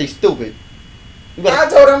her? Because he's stupid. And I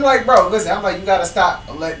told him, like, bro, listen, I'm like, you gotta stop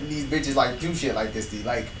letting these bitches, like, do shit like this, dude.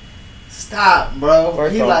 Like, stop, bro.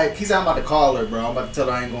 First He off- like, he said, I'm about to call her, bro. I'm about to tell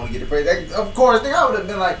her I ain't going to get a pregnancy. Of course, nigga, I would have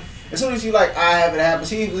been like, as soon as you like, I have it happen.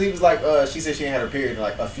 He was like, she said she ain't had her period in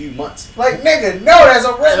like a few months. Like, nigga, no, that's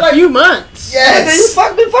a red. A Like, few months. yes,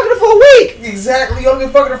 You been fucking her for a week. exactly. You only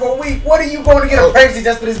been fucking her for a week. What are you going to get a pregnancy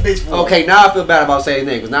test for this bitch for? Okay, now I feel bad about saying his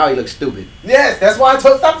name because now he looks stupid. Yes, that's why I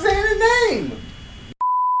told stop saying his name.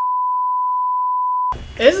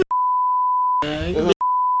 It's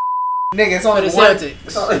Nigga, it's only For the one.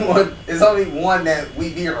 Celtics. It's only one that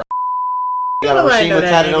we beat her. Got a Nobody know Rashima that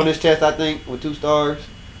tatted nigga. on his chest, I think, with 2 stars.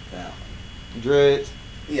 Yeah. Dreads.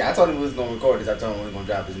 Yeah, I told him we was gonna record this. I told him we was gonna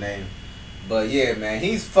drop his name. But yeah, man,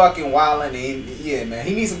 he's fucking wilding. Yeah, man,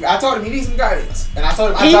 he needs some. I told him he needs some guidance, and I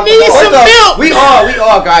told him He I needs talked some about- milk. We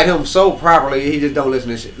all guide him so properly. He just don't listen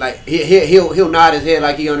to shit. Like he'll nod his head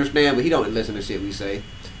like he understand, but he don't listen to shit we say.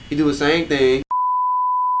 He do the same thing.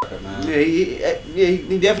 man. Yeah,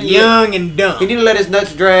 he definitely young and dumb. He need to let his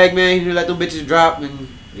nuts drag, man. He need to let them bitches drop, and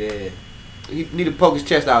Yeah, he need to poke his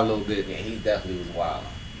chest out a little bit. yeah, he definitely was wild.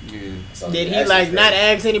 Yeah. So Did he that's like his not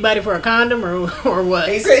thing. ask anybody for a condom or what?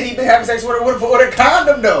 He said he been having sex with her with a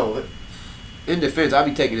condom though. In defense, I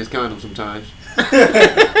be taking his condom sometimes.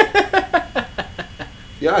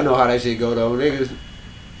 Yeah, I know how that shit go though, niggas.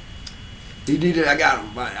 He need it, I got him.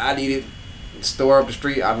 I need it. Store up the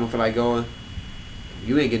street. I don't feel like going.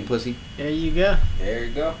 You ain't getting pussy. There you go. There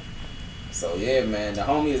you go. So yeah, man, the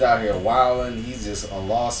homie is out here wilding. He's just a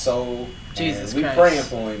lost soul. Jesus and we Christ. praying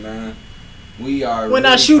for him, man. We are. When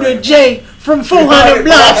really I shoot praying a J from 400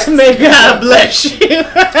 blocks, may God bless you.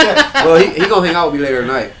 Well, he gonna hang out with me later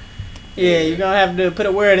tonight. Yeah, you're gonna have to put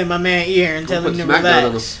a word in my man's ear and tell Put him to Smackdown on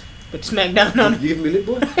relax. Put smackdown on him. You give me a lip,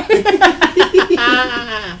 boy?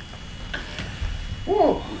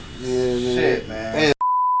 Woo. Yeah, Shit, man.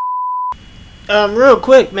 Real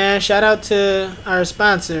quick, man, shout out to our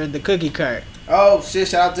sponsor, the Cookie Cart. Oh shit!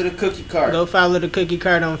 Shout out to the cookie cart. Go follow the Cookie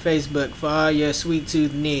Cart on Facebook for all your sweet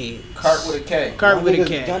tooth needs. Cart with a K. Cart with a Y'all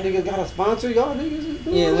K. niggas got a sponsor? Y'all niggas is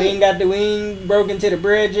doing Yeah, we ain't broken to the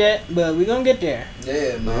bread yet, but we gonna get there.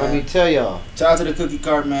 Yeah, man. Let me tell y'all. Shout out to the cookie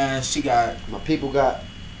cart, man. She got. My people got.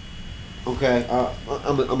 Okay,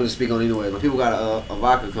 I'm gonna speak on it anyway. My people got a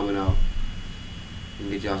vodka coming out. We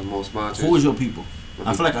can get y'all some more sponsors. Who is your people?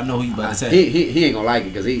 I feel like I know who you about to say. He ain't gonna like it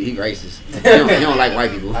because he racist. He don't like white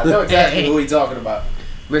people. I know exactly who he talking about.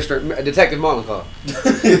 Mr. Detective Mollenkopf.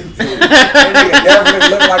 That nigga definitely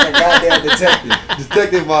look like a goddamn detective.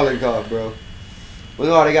 Detective Mollenkopf, bro. Well,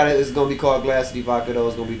 no, they got it. It's gonna be called Glass City Vodka. Though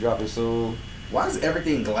it's gonna be dropping soon. Why is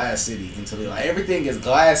everything Glass City until like everything is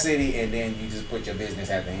Glass City and then you just put your business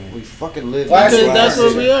at the end? We fucking live. Glass in City. Because that's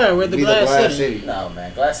what City. we are. We're the We Glass City. No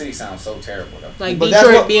man, Glass City sounds so terrible though. Like But that's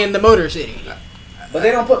Detroit what- being the Motor City. But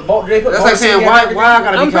they don't put they put. That's Motor like saying City why at I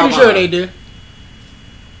gotta I'm be pretty Carolina? sure they do.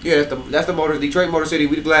 Yeah, that's the Motors. Detroit Motor City.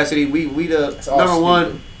 We the Glass City. We the It's all number stupid.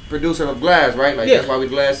 one producer of glass, right? Like Yeah. that's why we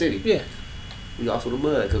Glass City. Yeah. We also the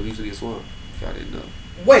mud because we used to be a swamp. If y'all didn't know.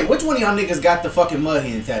 Wait, which one of y'all niggas got the fucking mud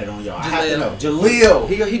hen tatted on y'all? I have to know. Jaleel.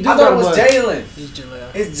 He do I got thought a it was mud. Jalen. He's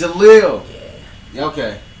Jaleel. It's Jaleel. Yeah.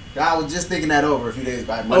 Okay. I was just thinking that over a few days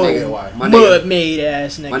back. My Oh, nigga, why? my Mud nigga, made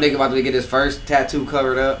ass nigga. my nigga about to get his first tattoo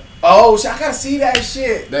covered up. Oh, shit, I gotta see that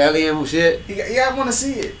shit. The alien shit. Yeah, I want to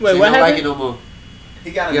see it. Wait, She what don't like happened? it no more.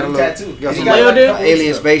 He got a You got a new little- tattoo. you got He some got Leo like a did? couple Alien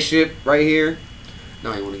weeks ago. spaceship right here.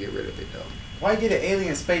 No, you want to get rid of it though. Why you get an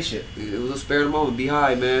alien spaceship? It was a spare moment. Be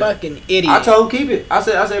high, man. Fucking idiot. I told him keep it. I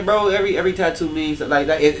said, bro, every tattoo means like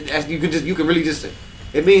that. You can really just.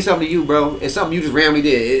 It means something to you, bro. It's something you just randomly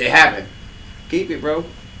did. It happened. Keep it, bro.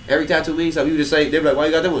 Every tattoo means something. You just say, they're like, why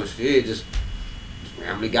you got that one? Shit, just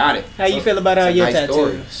randomly got it. How you So, feel about all it's a your nice tattoos?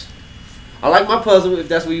 story. I like my puzzle. If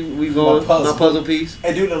that's where we going, puzzle. my puzzle piece.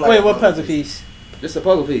 It do look like Wait, a what puzzle piece? Just a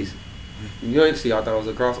puzzle piece. You ain't see. I thought it was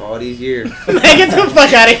across all these years. Man, get the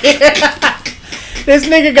fuck out of here. This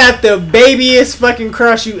nigga got the babyest fucking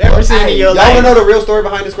cross you ever seen in your Y'all wanna life. know the real story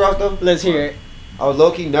behind this cross though? Let's hear it. I was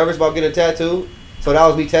low key nervous about getting a tattoo, so that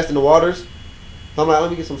was me testing the waters. So I'm like,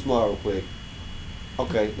 let me get some small real quick.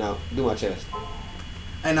 Okay, now do my chest.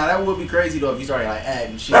 And now that would be crazy though if you started like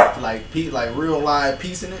adding shit to like real live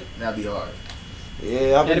piecing it. That'd be hard.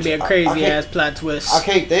 Yeah, I've That'd be a I crazy can't- ass plot twist. I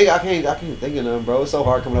can't think of nothing, bro. It's so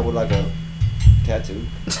hard coming up with like a tattoo.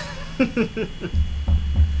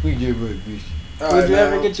 We get rid of bitch. Would you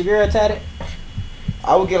ever get your girl tatted?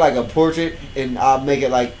 I would get like a portrait and I'll make it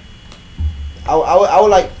like I would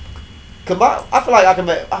like. I feel like I can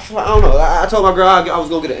make. I don't know. I told my girl I was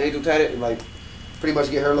gonna get an angel tatted and like pretty much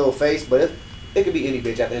get her little face, but it could be any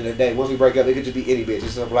bitch at the end of the day. Once we break up, it could just be any bitch.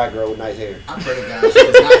 It's a black girl with nice hair. I pray to God she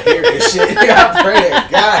does not hear this shit. I pray to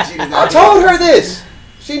God she does not. I told her this.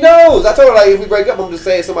 She knows. I told her like if we break up, I'm just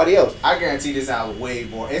saying somebody else. I guarantee this sounds way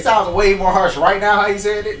more. It sounds way more harsh right now how you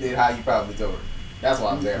said it than how you probably told her. That's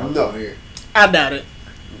why I'm saying I'm No. no here. I doubt it.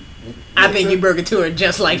 I think you broke it to her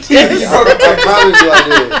just like I this. promise you I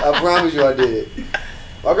did. I promise you I did.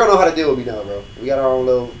 My girl know how to deal with me now, bro. We got our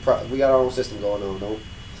own system going on, though.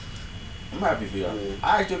 I'm happy for y'all. Yeah.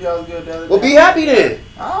 I asked if y'all was good the other Well, day. be happy then.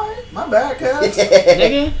 Alright, my bad, cuz.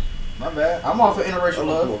 Nigga. My bad. I'm off for interracial I'm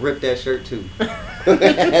love. gonna rip that shirt too.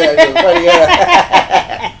 Funny,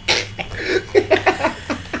 yeah.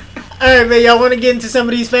 Alright, man, y'all want to get into some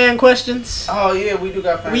of these fan questions? Oh yeah, we do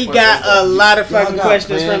got fan We questions. got a lot of Y'all fucking got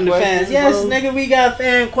questions fan from the fans. questions, Yes, bro? nigga, we got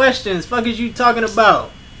fan questions. Fuck is you talking about?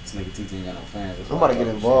 This nigga TT ain't got no fans. That's I'm why about to I get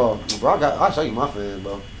talk involved, bro. I'll show you my fans,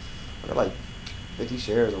 bro. I got like 50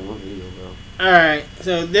 shares on one video, bro. Alright,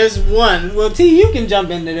 so there's one. Well, T, you can jump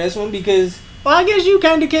into this one because, well, I guess you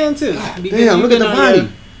kind of can too. Because Damn, look at the body.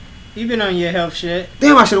 You've been on your health shit.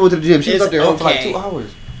 Damn, I should have went to the gym. She was It's up there for like okay. 2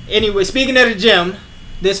 hours. Anyway, speaking of the gym,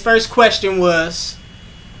 this first question was,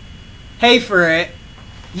 hey Fred,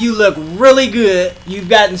 you look really good. You've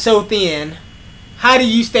gotten so thin. How do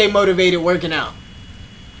you stay motivated working out?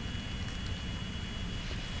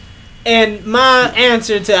 And my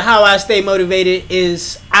answer to how I stay motivated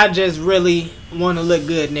is I just really want to look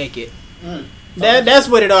good naked. That's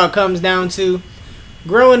what it all comes down to.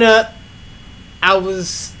 Growing up, I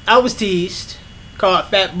was teased, called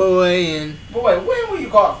fat boy, and But wait, when were you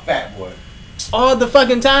called fat boy? all the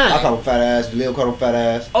fucking I time. call him fat ass. Jaleel called him fat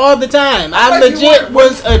ass. All the time. I thought you legit were-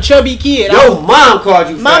 was a chubby kid. Your mom called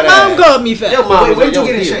you My fat mom ass. called me fat. Your mom Wait, was when like, did you yo,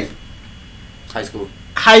 get in kid. shape? High school.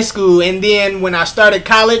 High school, and then when I started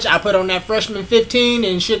college, I put on that freshman 15,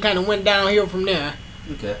 and shit kind of went downhill from there.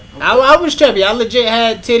 Okay. I was chubby. I legit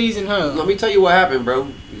had titties and Let her. me tell you what happened, bro.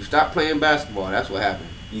 You stopped playing basketball. That's what happened.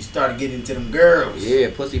 You started getting into them girls. Yeah,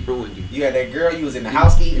 pussy ruined you. You had that girl. You was in the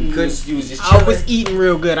house eating. You couldn't- was just I chilling. was eating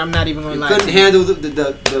real good. I'm not even gonna You lie. couldn't to you. handle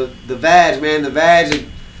the vag, man. The vag,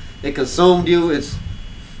 it consumed you. It's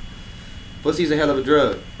pussy's a hell of a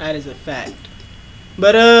drug. That is a fact.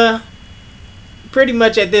 But pretty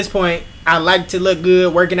much at this point, I like to look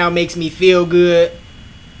good. Working out makes me feel good,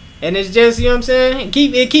 and it's just, you know what I'm saying.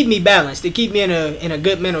 It keep me balanced. It keep me in a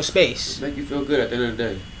good mental space. Make you feel good at the end of the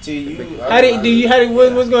day. To you.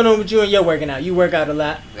 What's going on with you and your working out? You work out a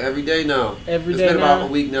lot. Every day now. Every It's day been now? about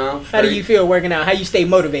a week now. How do you feel working out? How you stay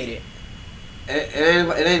motivated?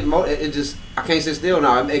 It just I can't sit still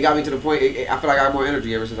now. It got me to the point. I feel like I have more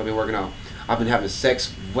energy ever since I've been working out. I've been having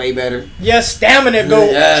sex way better. Your stamina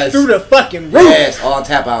goes through the fucking roof. Yes, all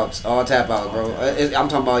tap outs, bro. I'm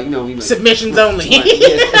talking about Submissions only.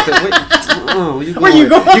 Where you Where you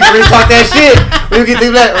going? You can really talk that shit. You can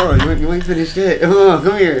do that. You ain't finished shit.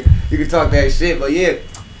 Come here. You can talk that shit, but yeah,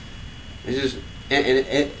 it's just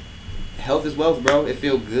and health is wealth, bro. It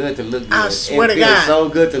feels good to look good. I swear to God, it feels so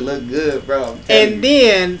good to look good, bro. And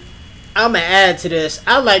then I'm gonna add to this.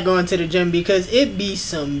 I like going to the gym because it be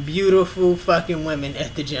some beautiful fucking women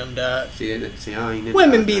at the gym, dog.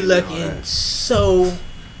 Women be looking so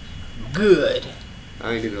good.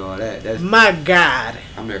 I ain't do all that. That's my God.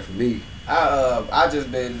 I'm there for me. I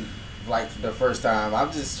just been like for the first time.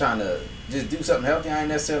 I'm just trying to just do something healthy. I ain't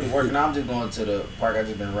necessarily working. I'm just going to the park. I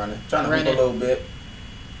just been running, trying to hoop a little bit,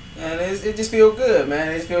 and it just feel good,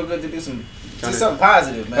 man. It feel good to do something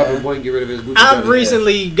positive, man. Boy, get rid of his I've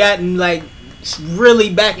recently gotten like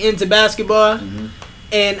really back into basketball,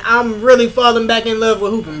 and I'm really falling back in love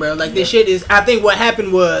with hooping, bro. Like this shit is. I think what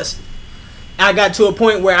happened was I got to a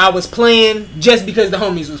point where I was playing just because the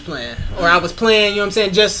homies was playing, or I was playing, you know what I'm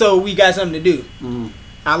saying, just so we got something to do.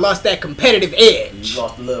 I lost that competitive edge. You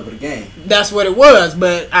lost the love of the game. That's what it was.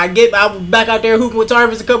 But I was back out there hooping with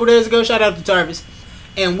Tarvis a couple days ago. Shout out to Tarvis.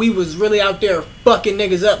 And we was really out there fucking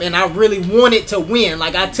niggas up, and I really wanted to win.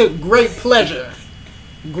 Like, I took great pleasure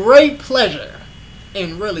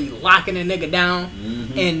in really locking a nigga down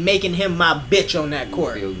and making him my bitch on that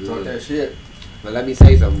court. Talk that shit. But let me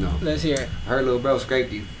say something though. Let's hear it. I heard little bro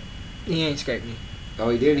scraped you. He ain't scraped me. Oh,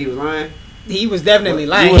 he did? He was lying? He was definitely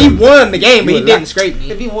lying. He won the game, but he didn't scrape me.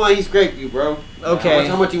 If he won, he scraped you, bro. Okay.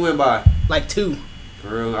 How much you went by? Like 2. For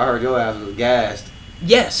real, I heard your ass was gassed.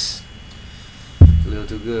 Yes. It's a little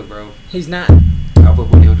too good, bro. He's not. I'll put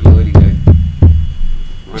money on the little DJ.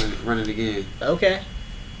 Run it again. Okay.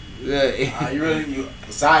 Yeah. You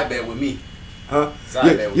side bet with me. Huh?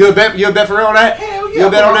 Side bet with you a bet for real on that? Hell yeah. You a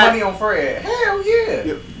bet on that? Money on Fred. Hell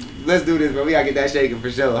yeah. Let's do this, bro. We gotta get that shaking for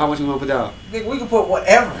sure. How much we want to put down? Nigga, we can put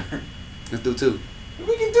whatever. Let's do 2.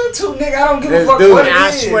 We can do 2, nigga. I don't give Let's a fuck do what it. it I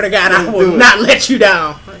is. swear to God, I will not let you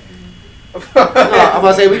down. I'm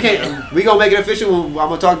about to say we can't. We gonna make it official. I'm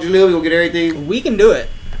gonna talk to Jaleel. We gonna get everything. We can do it.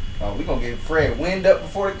 Oh, we gonna get Fred wind up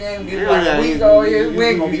before the game. Get Yeah, like a week. Oh yeah, we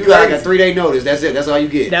ain't gonna be You got like a crazy. 3-day notice. That's it. That's all you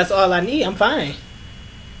get. That's all I need. I'm fine.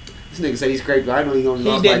 This nigga said he scraped. I know he only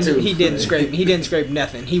lost by 2. He didn't scrape. He didn't scrape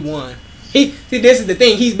nothing. He won. See, this is the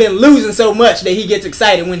thing. He's been losing so much that he gets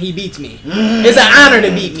excited when he beats me. It's an honor to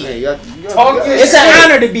beat me. Hey, It's an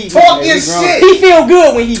honor to beat me. Talk your shit. He feel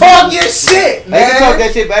good when he Talk beat your shit, Hey, man. you talk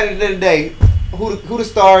that shit. But at the end of the day, who the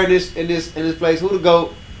star in this place? Who the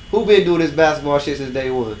GOAT? Who been doing this basketball shit since day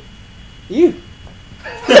one? me. You.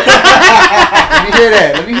 Let me hear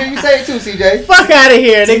that. Let me hear you say it too, CJ. Fuck out of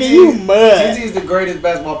here, nigga. You mud. TT's the greatest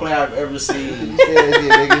basketball player I've ever seen. You say that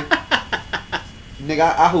shit, nigga.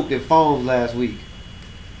 Nigga, I hooped in foams last week.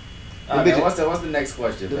 Right, man, what's the next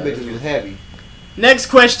question? Them man? bitches was heavy. Next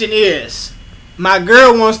question is, my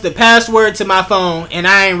girl wants the password to my phone and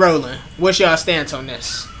I ain't rolling. What's y'all stance on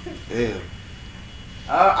this? Damn.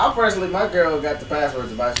 I personally, my girl got the password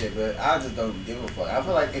to my shit, but I just don't give a fuck. I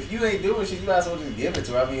feel like if you ain't doing shit, you might as well just give it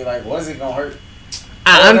to her. I mean, like, what is it gonna hurt?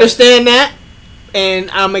 I understand that,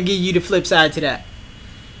 and I'm gonna give you the flip side to that.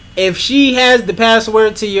 If she has the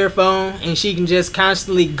password to your phone and she can just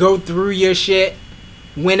constantly go through your shit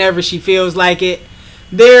whenever she feels like it,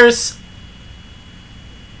 there's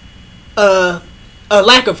a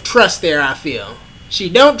lack of trust there, I feel. She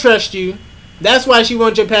don't trust you. That's why she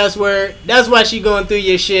wants your password. That's why she going through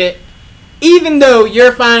your shit. Even though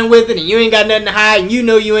you're fine with it and you ain't got nothing to hide and you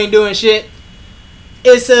know you ain't doing shit,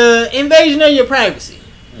 it's a invasion of your privacy.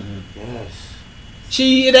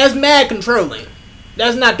 Yes. That's mad controlling.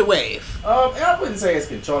 That's not the wave. I wouldn't say it's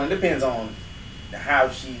controlling. It depends on how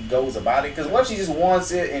she goes about it. Because what if she just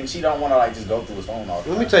wants it and she don't want to like just go through his phone all the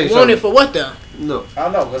time? Let me tell you Want something. it for what though? No. I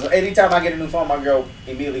don't know, because anytime I get a new phone, my girl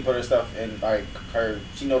immediately put her stuff in, like,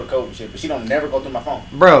 she know the code and shit, but she don't never go through my phone.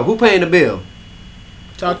 Bro, who paying the bill?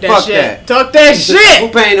 Talk that Fuck shit. that. Talk that Who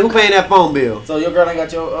shit. paying that phone bill? So your girl ain't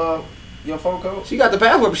got your phone code? She got the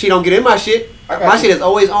password, but she don't get in my shit. I got My you. shit is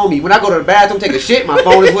always on me. When I go to the bathroom, take a shit, my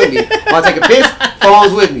phone is with me. When I take a piss,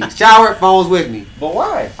 phone's with me. Shower, phone's with me. But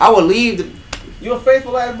why? I would leave. You a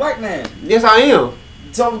faithful ass black man. Yes, I am.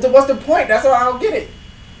 So what's the point? That's why I don't get it.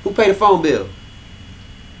 Who paid the phone bill?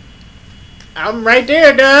 I'm right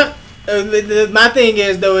there, dog. My thing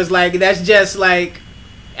is though is like that's just like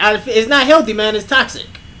it's not healthy, man. It's toxic.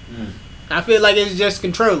 I feel like it's just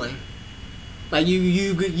controlling. Like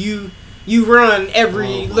you run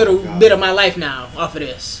every little bit of my life now off of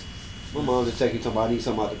this. My mom just text me talking about I need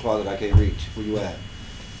something out the closet I can't reach. Where you at?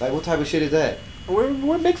 Like, what type of shit is that?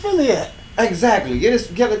 Where Big Philly at? Exactly. Get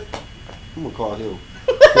it. I'm gonna call him.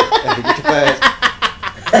 Hey, get your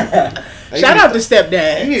ass. Hey, Shout out to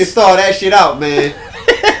stepdad. You need to start that shit out, man.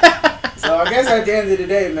 So I guess at the end of the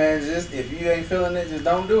day, man, just if you ain't feeling it, just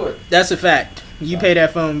don't do it. That's a fact. You pay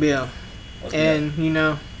that phone bill, What's and you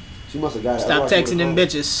know, She must have got it. stop Otherwise she texting them would've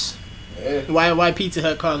bitches. Yeah, Why Pizza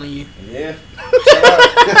Hut calling you? yeah. Shut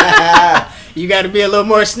up. called. You got to be a little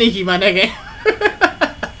more sneaky, my nigga.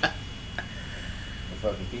 The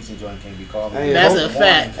fucking pizza joint can't be called. Hey, That's hope- a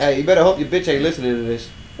fact. Hey, you better hope your bitch ain't listening to this.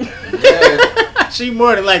 Yeah. She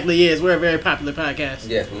more than likely is. We're a very popular podcast.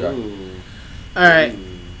 Yes, we are. Ooh. All right. Ooh.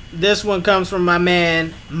 This one comes from my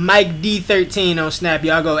man Mike D13 on Snap.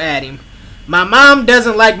 Y'all go at him. My mom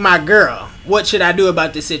doesn't like my girl. What should I do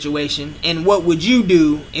about this situation? And what would you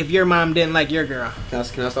do if your mom didn't like your girl? Can I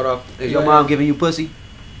start off? Is Go your ahead. mom giving you pussy?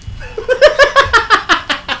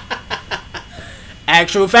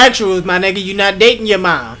 Actual factuals, my nigga. You not dating your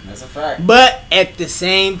mom. That's a fact. But at the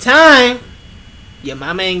same time, your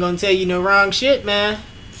mama ain't gonna tell you no wrong shit, man.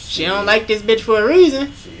 She don't like this bitch for a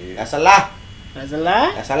reason. Shit. That's a lie. That's a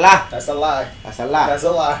lie. That's a lie. That's a lie. That's a lie. That's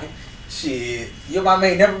a lie. Shit. Your mom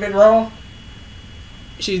ain't never been wrong?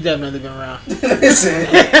 She's definitely been wrong.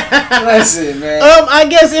 Listen, man. I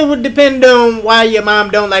guess it would depend on why your mom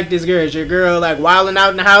don't like this girl. Is your girl like wilding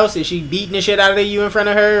out in the house? Is she beating the shit out of you in front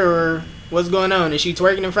of her, or what's going on? Is she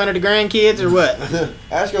twerking in front of the grandkids, or what?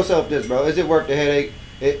 Ask yourself this, bro. Is it worth the headache?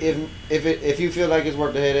 If you feel like it's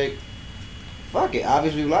worth the headache, fuck it.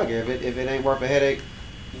 Obviously, you like her. If it ain't worth a headache,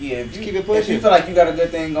 Yeah, if just you, keep it if pushing. you feel like you got a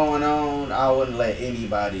good thing going on, I wouldn't let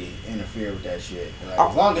anybody interfere with that shit. Like,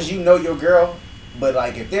 as long as you know your girl, but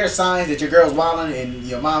like if there's signs that your girl's wilding and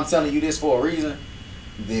your mom's telling you this for a reason,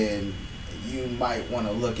 then you might want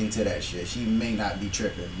to look into that shit. She may not be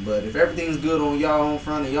tripping, but if everything's good on y'all on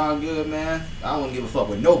front and y'all good, man, I wouldn't give a fuck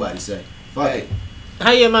what nobody say. Fuck Hey. it.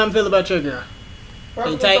 How your mom feel about your girl?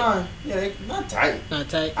 Perfectly tight? fine. Yeah, they not tight. Not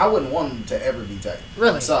tight. I wouldn't want them to ever be tight.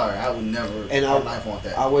 Really? I'm sorry, I would never. And in I- life want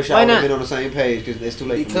that. I wish Why I would not? have been on the same page because it's too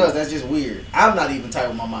late. Because for me. that's just weird. I'm not even tight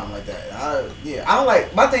with my mom like that. I don't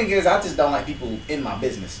like. My thing is, I just don't like people in my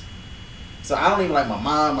business. So I don't even like my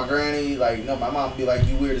mom, my granny. Like, no, my mom would be like,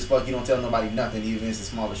 "You weird as fuck. You don't tell nobody nothing, even if it's the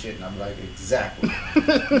smallest shit." And I'd be like, "Exactly.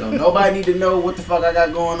 Nobody need to know what the fuck I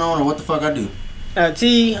got going on or what the fuck I do."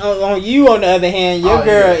 T, on you on the other hand, your Oh,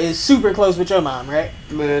 girl yeah. is super close with your mom, right?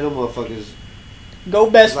 Man, them motherfuckers. Go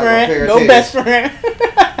best Like a friend. pair of Go titties. best friend.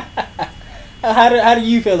 How do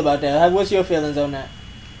you feel about that? What's your feelings on that?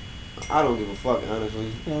 I don't give a fuck, honestly.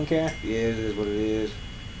 You don't care? Yeah, it is what it is.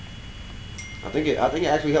 I think it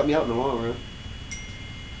actually helped me out in the long run.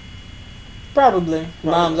 Probably.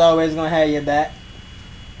 Mom's always gonna have your back.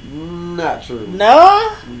 Not true.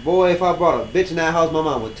 No? Boy, if I brought a bitch in that house, my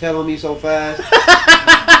mom would tell on me so fast.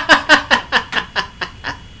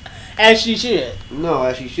 As she should. No,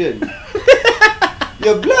 as she shouldn't.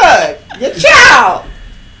 Your blood, your child.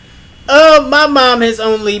 My mom has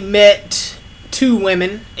only met 2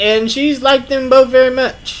 women, and she's liked them both very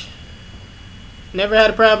much. Never had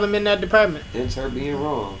a problem in that department. It's her being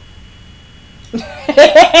wrong.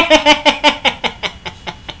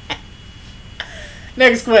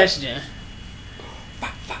 Next question.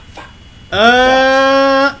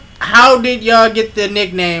 How did y'all get the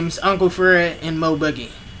nicknames Uncle Fred and Mo Boogie?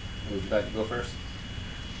 Would you like to go first?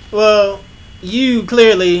 Well, you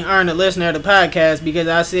clearly aren't a listener of the podcast because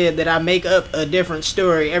I said that I make up a different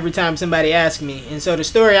story every time somebody asks me. And so the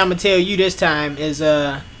story I'm going to tell you this time is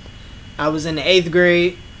I was in the 8th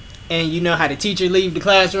grade, and you know how the teacher leave the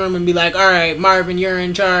classroom and be like, all right, Marvin, you're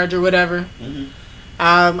in charge or whatever. Mm-hmm.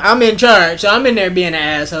 I'm in charge, so I'm in there being an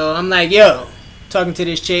asshole. I'm like, yo, talking to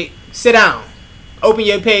this chick, sit down. Open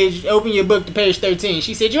your book to page 13.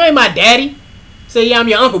 She said, you ain't my daddy. Say, yeah, I'm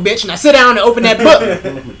your uncle, bitch. Now sit down and open that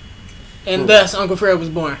book. And thus, Uncle Fred was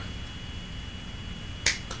born.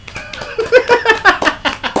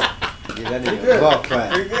 Yeah, that Pretty nigga good. golf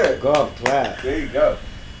clap. Pretty good. Golf clap. There you go.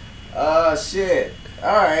 Shit.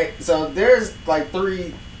 Alright, so there's like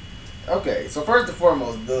 3. Okay, so first and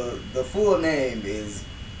foremost, the full name is,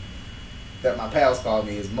 that my pals call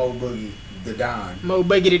me, is Mo Boogie the Don. Mo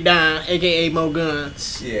Boogie Don, a.k.a. Mo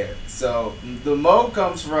Guns. Yeah, so the Mo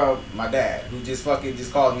comes from my dad, who just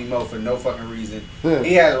calls me Mo for no fucking reason.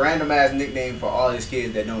 He has a random ass nickname for all his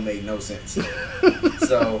kids that don't make no sense.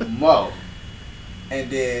 So, Mo. And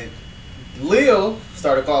then Lil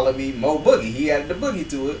started calling me Mo Boogie. He added the boogie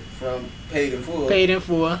to it from Paid in Full. Paid in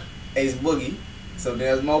full. Ace Boogie. So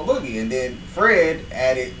there's Mo Boogie. And then Fred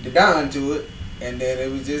added the Don to it. And then it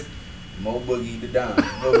was just Mo Boogie the Don.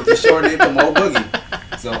 But we just shortened it to Mo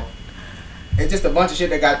Boogie. So it's just a bunch of shit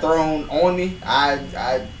that got thrown on me. I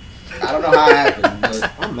don't know how it happened,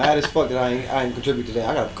 but I'm mad as fuck that I ain't contribute today.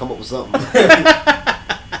 I gotta come up with something.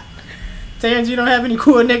 Terrence, you don't have any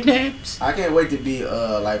cool nicknames? I can't wait to be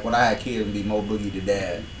like when I had kids and be Mo Boogie the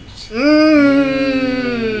dad.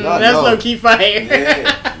 That's low key fire.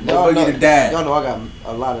 Yeah, Mo Y'all Boogie the dad. Y'all know I got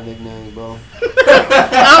a lot of nicknames, bro.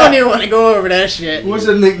 I don't even want to go over that shit. What's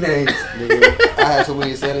your nickname? Nigga, I had so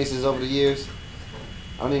many sentences over the years.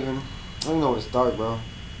 I don't even know where to start, bro.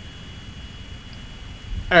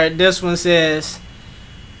 Alright, this one says,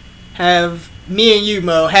 have me and you,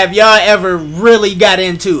 Mo, have y'all ever really got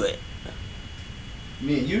into it?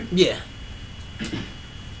 Me and you? Yeah.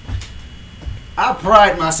 I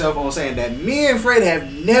pride myself on saying that me and Fred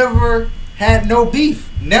have never had no beef.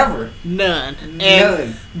 Never. None. And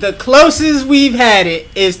None. the closest we've had it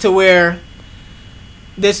is to where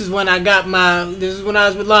this is when I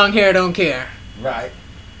was with Long Hair Don't Care. Right.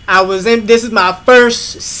 This is my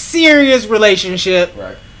first serious relationship.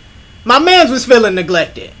 Right. My mans was feeling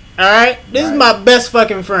neglected. Alright? This is Right. my best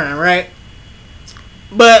fucking friend, right?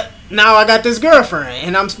 But now I got this girlfriend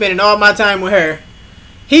and I'm spending all my time with her.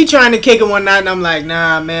 He trying to kick it one night and I'm like,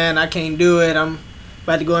 nah, man, I can't do it. I'm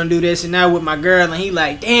about to go and do this and now with my girl. And he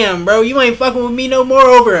like, damn, bro, you ain't fucking with me no more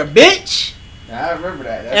over a bitch. I remember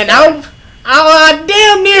that. That's And right. I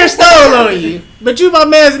damn near stole on you. But you my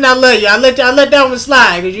man and I love you. I let that one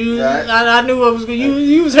slide because you, Right. I knew what was going.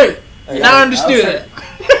 You was hurt. And I understood it.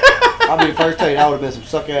 I'll be the first to tell you that would have been some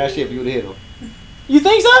sucker ass shit if you would have hit him. You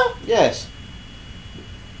think so? Yes.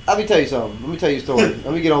 Let me tell you something. Let me tell you a story.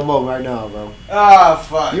 Let me get on Mo right now, bro. Oh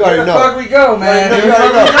fuck! You already Where the know. fuck we go, man? You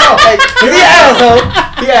already know. Hey, he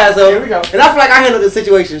asshole. He asshole. Here we go. And I feel like I handled the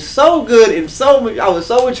situation so good and I was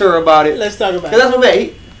so mature about it. Let's talk about Cause it. that's what I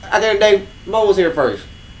meant. At the end of the day, Mo was here first.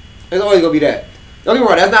 It's always gonna be that. Don't get me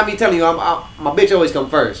wrong. That's not me telling you. My bitch always come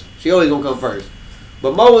first. She always gonna come first.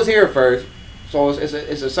 But Mo was here first, so it's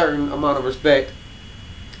a certain amount of respect.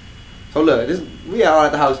 So look, we all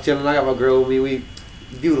at the house chilling. I got my girl with me. We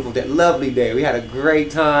beautiful, that lovely day. We had a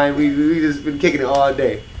great time. We just been kicking it all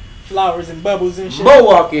day. Flowers and bubbles and shit. Mo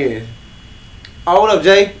walk in. Oh, what up,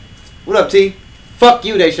 Jay? What up, T? Fuck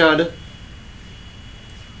you, Deshonda.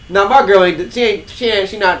 Now my girl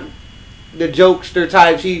she not the jokester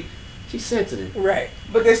type. She's sensitive. Right.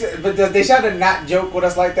 But does Deshonda not joke with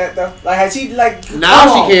us like that though? Like has she like? Now come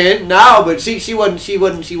on. she can. Now, but she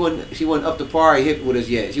wasn't up to par and hit with us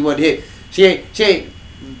yet. She wasn't hit. She ain't.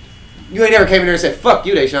 You ain't never came in there and said fuck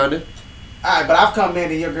you, Deshonda. Alright, but I've come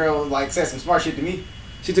in and your girl like said some smart shit to me.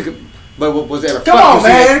 She took it. But was there ever Come fuck on, you,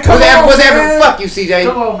 man. CJ? Come on, was there ever man. fuck you, CJ?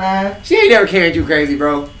 Come on, man. She ain't never carried you crazy,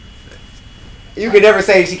 bro. You could never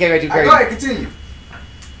say she came at you crazy. Go ahead, continue.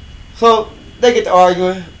 So they get to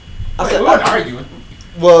arguing. I said, arguing.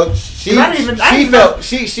 well, she I didn't felt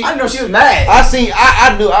she I didn't know she was mad.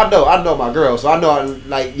 I know my girl, so I know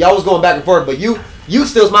like y'all was going back and forth, but you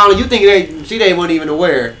still smiling. You thinking she wasn't even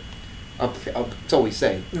aware. So we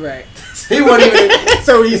say Right. he wasn't even.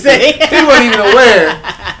 So you say He wasn't even aware.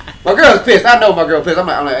 My girl's pissed. I know my girl pissed. I'm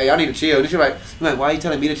like, hey, I need to chill. And she's like, why are you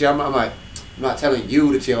telling me to chill? I'm like, I'm not telling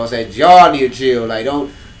you to chill. I said, y'all need to chill. Like, y'all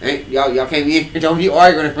can't be in. Don't be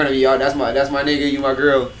arguing in front of me, y'all. That's my nigga. You my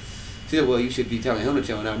girl. She said, well, you should be telling him to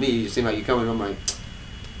chill, not me. You just seem like you coming. I'm like,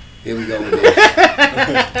 here we go with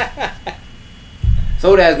this.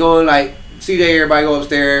 So that's going like, CJ, everybody go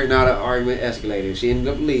upstairs. Now the argument escalated. She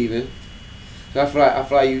ended up leaving. So I feel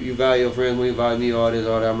like you value your friends when you value me, all this,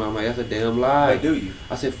 all that. I'm like, that's a damn lie. Why do you?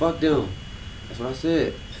 I said, fuck them. That's what I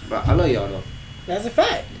said. But I love y'all though. That's a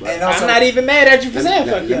fact. And also, I'm not even mad at you for saying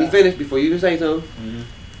fuck Let me you. finish before you can say something. Mm-hmm.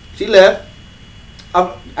 She left.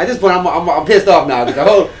 At this point, I'm pissed off now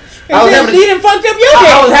because I was having He done fucked up your day.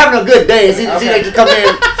 I was having a good day. And she Okay. just come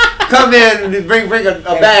in and bring a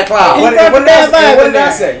bad cloud. What brought did the bad vibe I in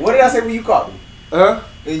there. say? What did I say when you called me? Huh?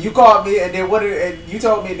 And you called me, and then and you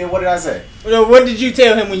told me, and then what did I say? Well, what did you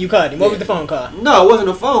tell him when you called him? What was the phone call? No, it wasn't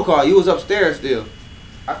a phone call. You was upstairs still.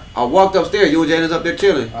 I walked upstairs. You and Jada's up there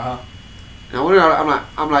chilling. Uh huh. And I went there,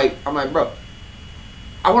 I'm like, bro.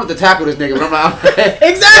 I wanted to tackle this nigga, but I'm like,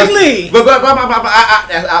 Exactly. But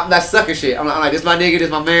that's sucker shit. I'm like, this my nigga,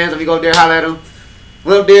 this my man. Let me go up there, holler at him.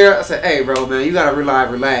 Went up there. I said, hey, bro, man, you gotta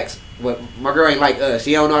relax. But my girl ain't like us.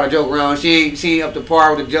 She don't know how to joke around. She ain't up to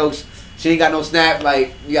par with the jokes. She ain't got no snap.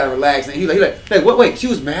 Like, you gotta relax. And he like, hey, what? Wait, she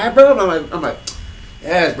was mad, bro? I'm like,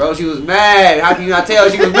 yes, bro, she was mad. How can you not tell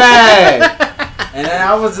she was mad? And then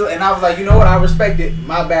I was like, you know what? I respect it.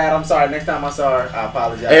 My bad. I'm sorry. Next time I saw her, I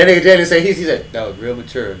apologize. And nigga Jalen said he said that was real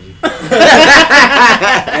mature of you. And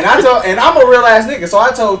I'm a real ass nigga, so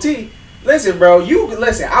I told T, Listen, bro.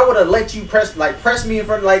 Listen. I would have let you press me in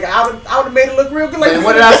front. Like I would have made it look real good. Like And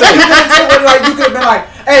what did I say? Like you could have been like,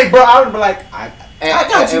 "Hey, bro." I would have been like, "I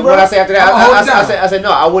got you, and bro." what I say after that? I I said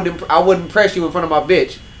no. I wouldn't press you in front of my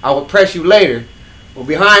bitch. I would press you later. Well,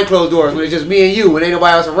 behind closed doors, when it's just me and you, when ain't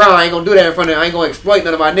nobody else around, I ain't gonna do that in front of. I ain't gonna exploit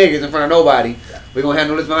none of my niggas in front of nobody. We gonna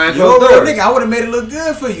handle this behind Yo, closed doors. nigga, I would have made it look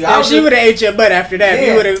good for you. She would have ate your butt after that.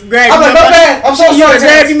 Yeah. You would have grabbed I'm him like, up. my bad. I'm so You would sorry. have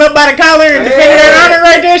grabbed him up by the collar and defended her honor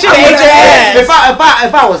right there. She would have ate your ass.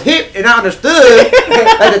 If I was hip and I understood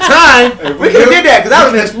at the time, we could have did that because I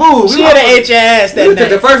was been smooth. She would have ate your ass that We took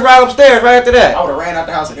the night. first ride upstairs right after that. I would have ran out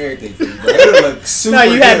the house and everything for you, bro. It would look super No,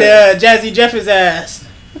 you had good. the Jazzy Jeffers ass.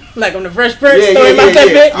 Like on the Fresh Prince Yeah, story yeah, about yeah, that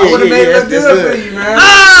yeah. bitch. I would have made it look that's good for good. you, man.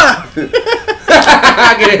 Ah!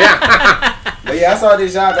 I get it. But yeah, I saw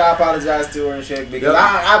this shot. I apologize to her and shit because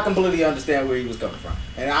I completely understand where he was coming from,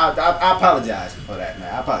 and I apologize for that,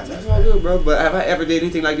 man. I apologize. That's all good, bro. But have I ever did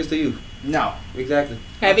anything like this to you? No, Exactly.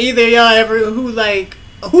 Have either of y'all ever who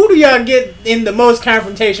do y'all get in the most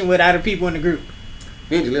confrontation with out of people in the group?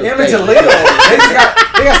 Me and Jaleel. him and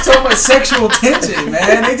Jaleel, they got so much sexual tension,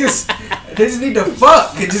 man. They just need to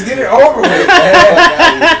fuck and just get it over with,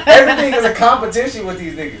 man. Everything is a competition with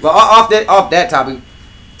these niggas. But off that topic,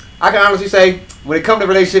 I can honestly say when it comes to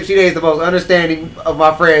relationships, she is the most understanding of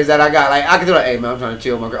my friends that I got. Like I can do like, hey man, I'm trying to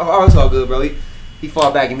chill with my girl. Oh, it's all good, bro. He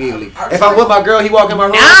fall back immediately. If I'm with my girl, he walk in my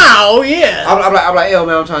room. Now, yeah. I'm like, yo,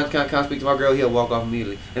 man, I'm trying to speak to my girl. He'll walk off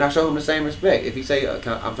immediately, and I show him the same respect. If he say, I'm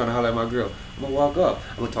trying to holler at my girl, I'm gonna walk up.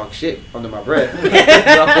 I'm gonna talk shit under my breath.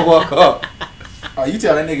 I'm gonna walk up. Oh, you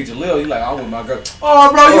tell that nigga Jaleel, you like, I'm with my girl.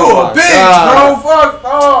 Oh, bro, you Oh a my bitch, God. bro. Fuck.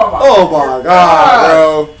 Oh my god,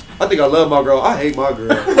 bro. I think I love my girl. I hate my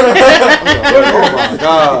girl. Oh my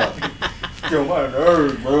god. Yo, my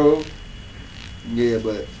nerves, bro. Yeah,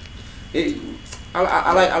 but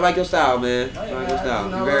I like your style, man. I like your style.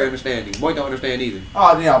 you know You're very what? understanding. Boy don't understand either.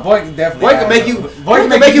 Oh, yeah, boy can definitely. Boy can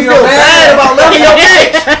make you feel bad about loving your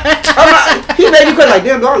bitch. He made you feel like,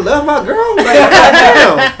 damn, do I love my girl? Like,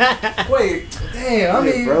 damn. Wait, damn. I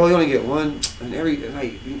mean, bro, you only get one and every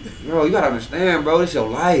bro, you gotta understand, bro. This is your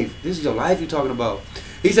life. This is your life you talking about.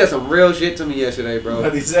 He said some real shit to me yesterday, bro.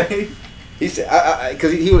 What'd he say? He said,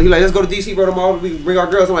 cause he like, let's go to DC, bro, tomorrow. We can bring our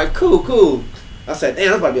girls. I'm like, cool. I said, damn,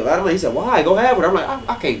 that's about to be a lot of money. He said, why? Go have it. I'm like,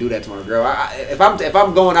 I can't do that to my girl. If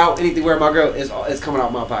I'm going out anything where my girl is coming out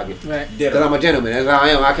of my pocket. Right. Cause I'm a gentleman. That's how I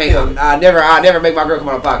am. I can't. I never make my girl come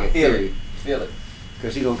out of pocket. Period. Feel it.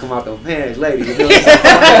 Cause she gonna come out the pants, lady. You know what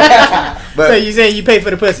I'm saying? So you saying you pay for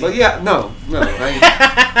the pussy? But yeah, no,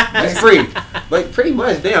 it's free. But pretty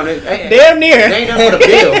much, damn, Damn near. They ain't nothing for the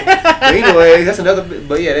bill. But anyway, that's another.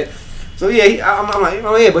 But yeah, so yeah, I'm like,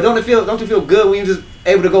 oh yeah, but don't you feel good when you just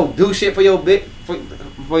able to go do shit for your bitch,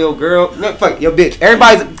 for your girl? No, fuck your bitch.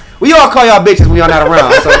 We all call y'all bitches when y'all not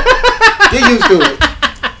around. So get used to it.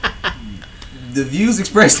 The views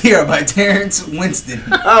expressed here are by Terrence Winston.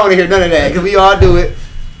 I don't want to hear none of that because we all do it.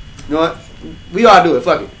 You know what? We all do it.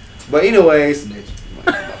 Fuck it. But anyways,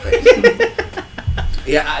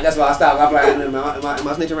 yeah, that's why I stopped. I'm like, am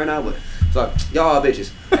I snitching right now? But sorry, y'all are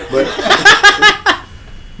bitches. But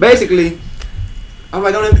basically, I'm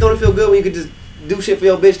like, don't it feel good when you could just do shit for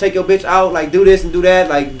your bitch, take your bitch out, like do this and do that,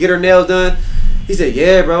 like get her nails done? He said,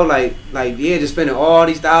 yeah, bro, like yeah, just spending all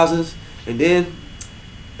these thousands and then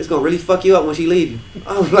it's gonna really fuck you up when she leave you.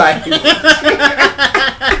 I was like,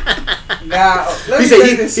 Now, let he me said,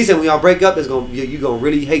 say this. he said when y'all break up, you gonna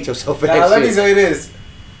really hate yourself for Now, that let shit. me say this.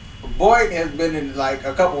 Boy has been in like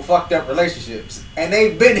a couple fucked up relationships, and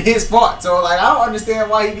they've been his fault. So like, I don't understand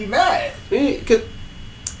why he be mad. Cause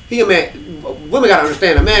he a man. Women gotta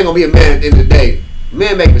understand a man gonna be a man at the end of the day.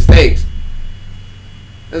 Men make mistakes.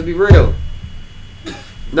 Let's be real.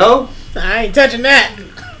 No, I ain't touching that.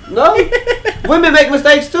 no. Women make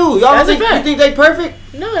mistakes too. Y'all That's a think you fact. think they perfect?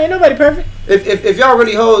 No, ain't nobody perfect. If y'all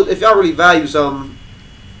really value something,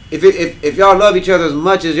 if y'all love each other as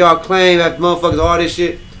much as y'all claim that motherfuckers all this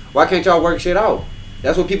shit, why can't y'all work shit out?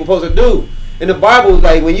 That's what people supposed to do. In the Bible,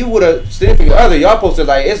 like when you would have significant other, y'all supposed to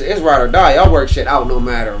like it's ride or die. Y'all work shit out no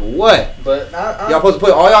matter what. But Y'all supposed to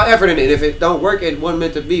put all y'all effort in it. If it don't work, it wasn't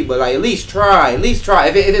meant to be. But like at least try. If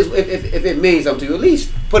it means something to you, at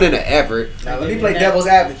least put in the effort. now let me play devil's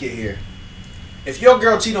advocate here. If your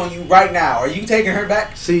girl cheat on you right now, are you taking her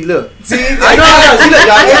back? See, look. See, I know. See, look,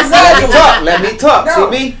 y'all. Exactly. Let me talk.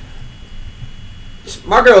 No. See me.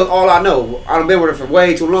 My girl is all I know. I've been with her for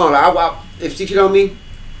way too long. Like, if she cheat on me,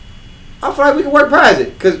 I feel like we can work past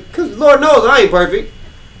it. Cause Lord knows I ain't perfect.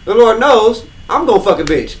 The Lord knows I'm gonna fuck a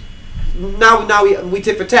bitch. Now we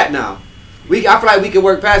tit for tat now. I feel like we can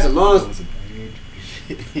work past it as long as,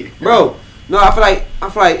 bro. No, I feel like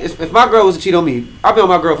if my girl was to cheat on me, I've been with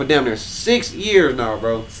my girl for damn near 6 years now,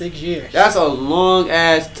 bro. 6 years. That's a long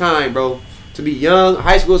ass time, bro. To be young,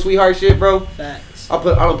 high school sweetheart shit, bro. Facts. I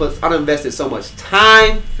done invested so much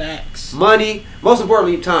time, Facts. money, most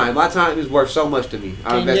importantly time. My time is worth so much to me.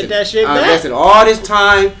 Can't get that shit I back. invested all this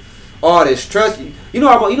time, all this trust. You know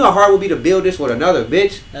how hard it would be to build this with another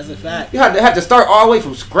bitch. That's a fact. You have to start all the way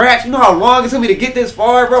from scratch. You know how long it took me to get this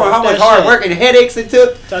far, bro, and how Talk much that hard shit. work and headaches it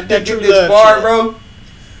took Talk to that get true this love far, shit. bro.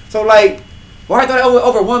 So like, why I thought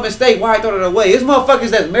over one mistake? Why I throw it away? It's motherfuckers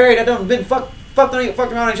that's married that done been fucked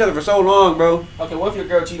around each other for so long, bro. Okay, what if your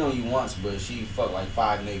girl cheat on you once, but she fucked like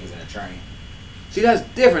 5 niggas in a train? See, that's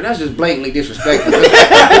different. That's just blatantly disrespectful.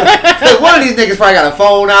 'Cause one of these niggas probably got a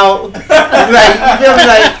phone out. Like, you feel me?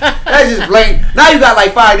 Like, that's just blatant. Now you got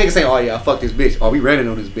like 5 niggas saying, "Oh yeah, I fucked this bitch. Oh, we rented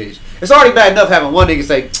on this bitch." It's already bad enough having one nigga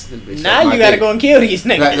say, "This bitch Now sucked my you gotta dick." go and kill these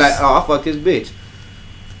niggas. Like, oh, I fucked his bitch.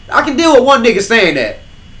 I can deal with one nigga saying that,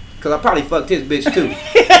 cause I probably fucked his bitch too.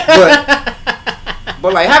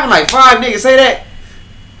 but like having like 5 niggas say that,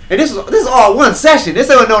 and this is all one session. This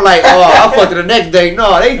ain't no like, oh, I fucked her the next day.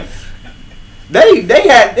 No, they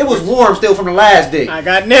had, it was warm still from the last dick. I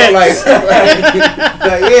got next. So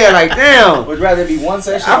like, yeah, like damn. Would you rather it be one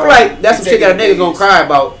session? I feel like that's some shit that a nigga gonna cry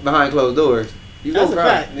about behind closed doors. You That's gonna a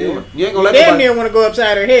cry. fact. You ain't gonna let Damn nobody. near want to go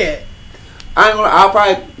upside her head. I ain't gonna. I'll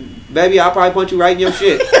probably punch you right in your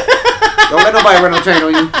shit. Don't let nobody run no train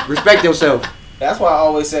on you. Respect yourself. That's why I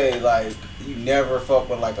always say, like, you never fuck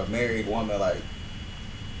with, like, a married woman.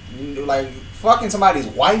 Like fucking somebody's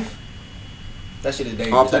wife, that shit is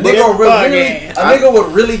dangerous. Oh, A nigga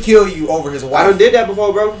would really kill you over his I wife. done did that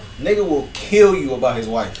before, bro. Nigga will kill you about his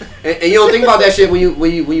wife. And you don't think about that shit when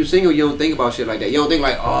you single. You don't think about shit like that. You don't think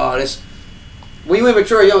like, oh, this. When you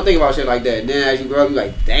immature, you don't think about shit like that. Then as you grow up, you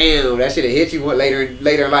like, damn, that shit will hit you later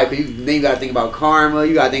in life. Then you gotta think about karma.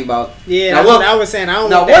 You gotta think about. Yeah, now, that's what I was saying. I don't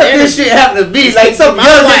Now want what that if this energy. shit happened to be like some My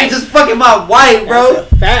young wife. nigga just fucking my wife, bro?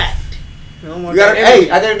 That's a fact. I don't want You gotta, that energy. hey,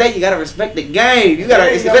 at the end of the day, you gotta respect the game. You gotta, Yeah,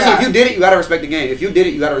 you especially gotta- if you did it, you gotta respect the game. If you did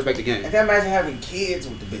it, you gotta respect the game. And then imagine having kids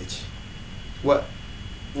with the bitch, What?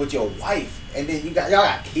 with your wife, and then y'all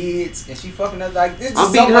got kids, and she fucking up like this.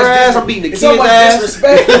 I'm beating her ass. I'm beating the it's kid's so much ass.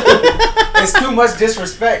 disrespect. It's too much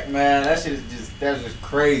disrespect, man. That's just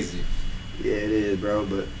crazy. Yeah, it is, bro.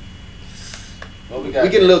 But What we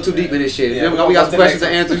getting a little too deep in this shit. Yeah, Then we got some questions to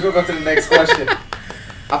answer. We're gonna go to the next question.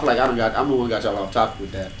 I feel like I'm the one who got y'all off topic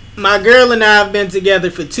with that. My girl and I have been together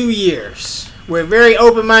for 2 years. We're very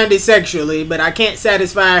open-minded sexually, but I can't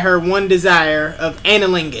satisfy her one desire of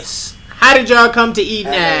analingus. How did y'all come to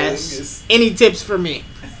eating ass? Analingus. Any tips for me?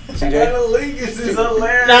 Analingus is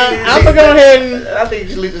hilarious. Now, I'm gonna go ahead and I think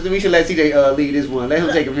we should let CJ lead this one. Let him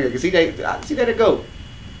take him here, cause CJ to go.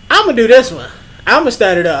 I'm gonna do this one. I'm gonna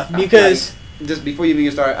start it off because Just before you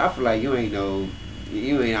even start, I feel like you ain't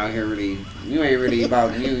out here really. You ain't really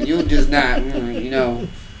about you. You just not. You know.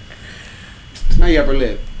 Smell your upper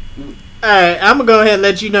lip. alright, I'm gonna go ahead and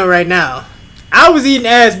let you know right now. I was eating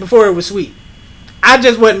ass before it was sweet. I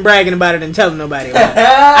just wasn't bragging about it and telling nobody about it.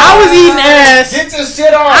 I was eating ass. Get your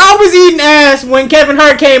shit on. I was eating ass when Kevin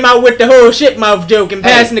Hart came out with the whole shit mouth joke and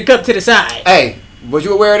passing the cup to the side. Hey, was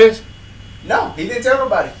you aware of this? No, he didn't tell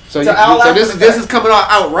nobody. So, Till Al after the this fact. is coming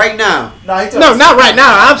out right now. No, he told No, us. not right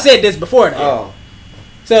now. I've said this before. Then. Oh,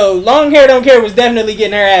 So long hair don't care was definitely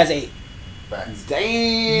getting her ass ate. Facts.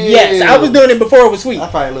 damn. Yes, I was doing it before it was sweet. I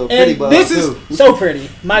probably a little pretty And bug this too. is so pretty.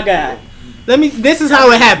 My God. This is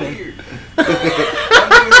how it happened. That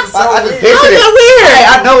nigga is so I just weird. pictured How's it. that weird? Hey,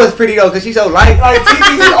 I know it's pretty though, cause she's so light. Like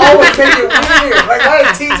TT just always make it weird. Like why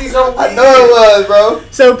is TT so weird? I know it was, bro.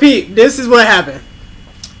 So Pete, this is what happened.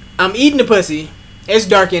 I'm eating the pussy. It's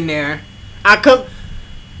dark in there.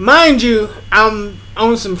 Mind you, I'm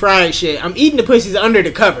on some fried shit. I'm eating the pussies under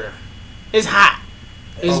the cover. It's hot.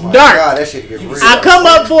 It's Oh my dark. God, that shit get real. I come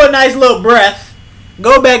up for a nice little breath,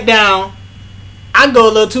 go back down. I go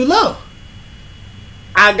a little too low.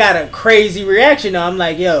 I got a crazy reaction though. I'm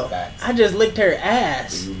like, yo, Facts. I just licked her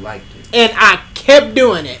ass. You liked it. And I kept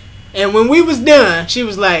doing it. And when we was done, she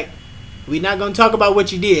was like, we not gonna talk about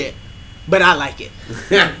what you did, but I like it.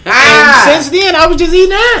 And since then, I was just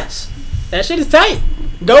eating ass. That shit is tight.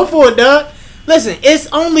 Go for it, dog. Listen, it's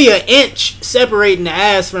only an inch separating the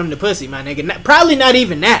ass from the pussy, my nigga. Probably not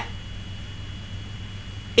even that.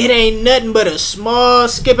 It ain't nothing but a small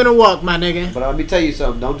skip and a walk, my nigga. But let me tell you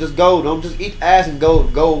something. Don't just eat ass and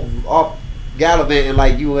go off gallivanting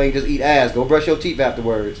like you ain't just eat ass. Go brush your teeth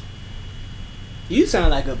afterwards. You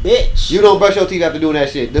sound like a bitch. You don't brush your teeth after doing that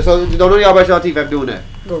shit. So don't none of y'all brush your teeth after doing that.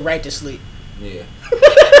 Go right to sleep. Yeah.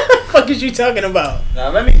 fuck is you talking about? Now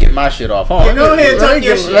let me get my shit off. Hold on. Yeah, go ahead, talk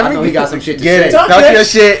your shit. I know he got some shit to Get say. it. Talk Talk your your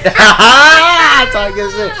shit. Talk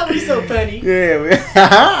your shit. We so funny.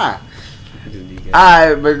 Yeah.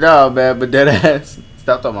 Alright, but no, man. But that ass.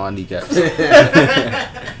 Stop talking about kneecaps.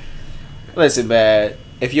 Listen, man.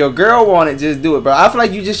 If your girl want it, just do it, bro. I feel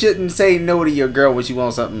like you just shouldn't say no to your girl when she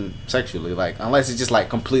wants something sexually, like unless it's just like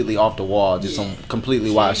completely off the wall, just some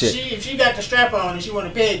completely wild shit. If she got the strap on and she want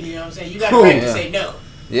to peg you know what I'm saying? You got the right to say no.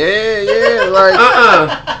 Yeah, like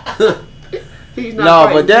He's no,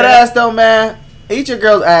 not but that ass though, man. Eat your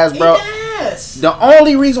girl's ass, bro. Yes. The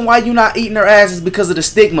only reason why you not eating her ass is because of the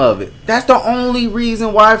stigma of it. That's the only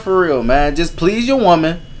reason why, for real, man. Just please your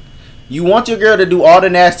woman. You want your girl to do all the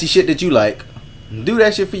nasty shit that you like. Do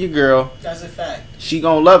that shit for your girl. That's a fact. She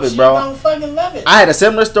gonna love it, bro. She gonna fucking love it. I had a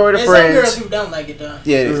similar story to There's friends. some girls who don't like it though.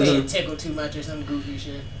 Yeah, Say it tickle too much or some goofy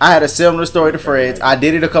shit. I had a similar story to friends. I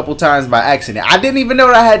did it a couple times by accident. I didn't even know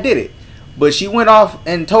that I had did it. But she went off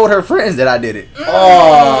and told her friends that I did it.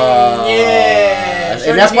 Oh. Yeah.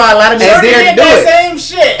 And that's why a lot of men Shorty dare did do that it. same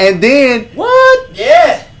shit. And then What?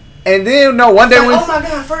 Yeah. and then no one day Like, we oh my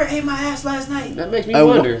god, Ferg ate my ass last night. That makes me and,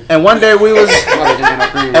 wonder. and one day we was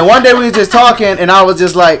and one day we was just talking and I was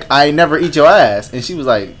just like, I ain't never eat your ass. And she was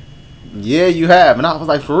like, yeah, you have. And I was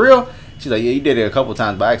like, for real? She's like, yeah, you did it a couple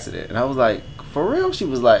times by accident. And I was like, for real? She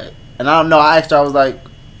was like, and I don't know, I asked her, I was like,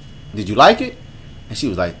 did you like it? And she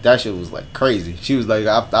was like, that shit was like crazy. She was like,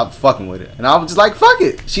 I'm fucking with it. And I was just like, fuck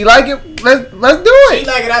it. She like it, let's do it. She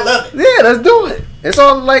like it, I love it. Yeah, let's do it. It's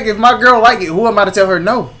all like, if my girl like it, who am I to tell her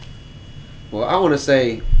no? Well, I want to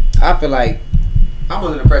say, I feel like I'm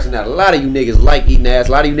under the impression that a lot of you niggas like eating ass.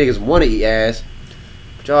 A lot of you niggas want to eat ass.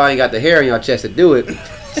 But y'all ain't got the hair on y'all chest to do it.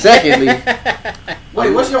 Secondly,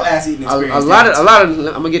 Wait, what's your ass eating experience? a lot of, I'm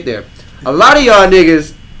gonna get there. A lot of y'all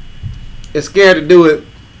niggas is scared to do it.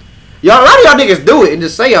 A lot of y'all niggas do it and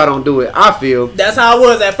just say y'all don't do it. I feel That's how I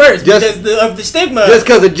was at first Just- because of the stigma. just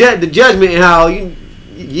because the judgment and how you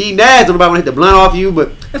eating ass. Nobody want to hit the blunt off you, but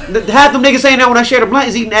half them niggas saying that when I share the blunt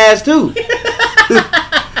is eating ass too.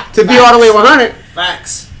 To be all the way 100,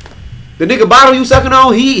 Facts. the nigga bottle you sucking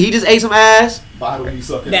on, he just ate some ass. Bottle you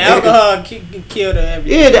sucking. The alcohol killed her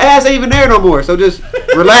everything. Yeah, the ass ain't even there no more. So just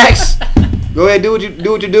relax. Go ahead, do what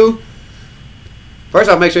you do. First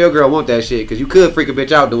off, make sure your girl want that shit, cause you could freak a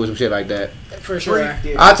bitch out doing some shit like that. For sure.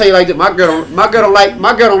 I'll tell you like this, my girl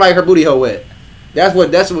don't like her booty hole wet. That's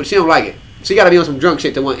what she don't like it. She gotta be on some drunk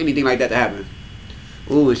shit to want anything like that to happen.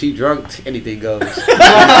 Ooh, when she drunk, anything goes.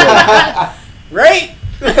 Right?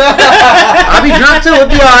 I'll be drunk too, it'll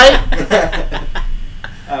be alright.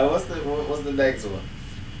 What's the next one?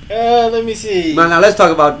 Let me see. Now let's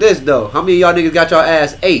talk about this though. How many of y'all niggas got y'all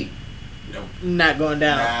ass ate? Not going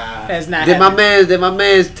down. Nah. That's not Did happening. my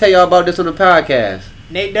man tell y'all about this on the podcast?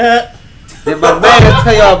 Nate Duck? Did my man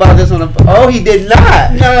tell y'all about this on the? Oh, he did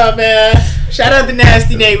not. No, man. Shout out to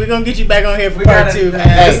Nasty Nate. We're going to get you back on here for part 2, man.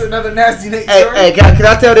 That's another nasty Nate Hey, story. hey, can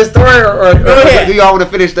I tell this story or Go ahead. do y'all want to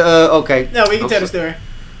finish the? Okay. No, we can tell the story.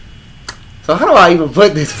 So how do I even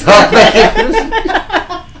put this? How do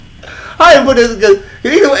I even put this? Cause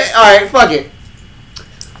either way, all right, fuck it.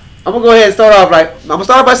 I'm gonna go ahead and start off like I'm gonna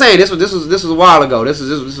start by saying this was a while ago. This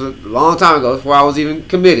was a long time ago before I was even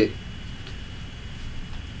committed.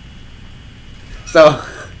 So,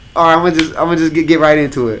 all right, I'm gonna just get right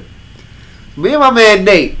into it. Me and my man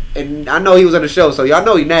Nate, and I know he was on the show, so y'all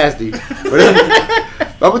know he nasty. But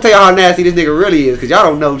I'm gonna tell y'all how nasty this nigga really is, cause y'all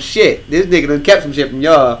don't know shit. This nigga done kept some shit from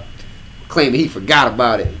y'all, claiming he forgot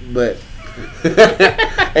about it, but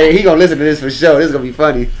hey, he gonna listen to this for sure. This is gonna be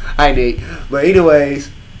funny. Hi Nate. But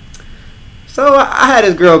anyways, so I had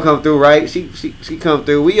this girl come through, right? She come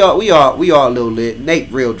through. We all a little lit.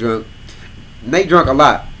 Nate real drunk. Nate drunk a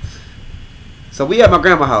lot. So we at my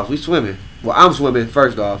grandma's house. We swimming. Well, I'm swimming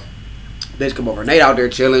first off. Bitch come over. Nate out there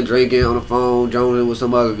chilling, drinking on the phone, jonesing with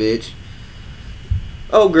some other bitch.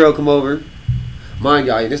 Old girl come over. Mind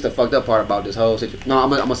y'all, this is the fucked up part about this whole situation. No, I'm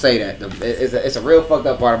gonna say that. It's a real fucked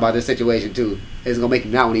up part about this situation too. It's gonna make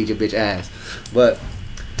you not want to eat your bitch ass. But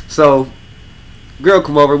so, girl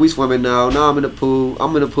come over. We swimming now. Now I'm in the pool.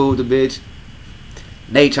 with the bitch.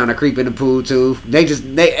 Nate trying to creep in the pool too. Hey, shout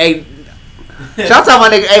out my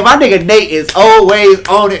nigga. Hey, my nigga Nate is always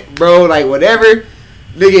on it, bro. Like whatever,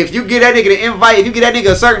 nigga. If you get that nigga the invite, if you get that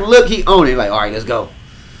nigga a certain look, he own it. Like, all right, let's go.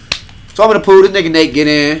 So I'm in the pool. This nigga Nate get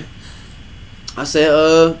in. I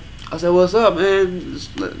said, what's up, man?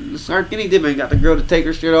 Let's start skinny dipping. Got the girl to take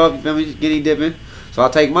her shirt off. You feel me? Just skinny dipping. So I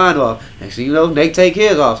take mine off. Next thing you know, Nate take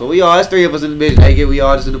his off. So that's 3 of us in the bitch naked. We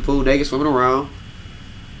all just in the pool naked, swimming around.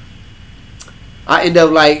 I end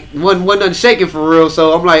up like wasn't nothing shaking for real.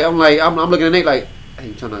 So I'm looking at Nate like,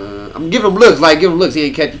 ain't trying to. I'm giving him looks. He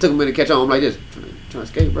ain't catch. It took him a minute to catch on. I'm like this. Trying to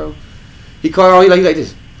escape, bro. He caught on. He like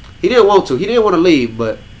this. He didn't want to. He didn't want to leave,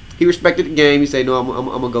 but he respected the game. He said, "No, I'm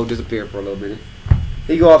gonna go disappear for a little minute."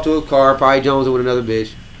 He go off to his car, probably jonesing with another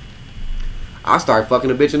bitch. I start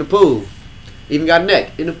fucking a bitch in the pool. Even got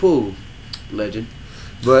neck in the pool. Legend.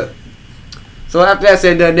 But so after that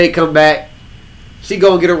said and done, Nate come back. She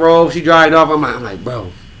go and get a roll. She drying off. I'm like,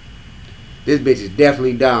 bro, this bitch is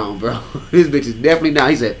definitely down, bro. This bitch is definitely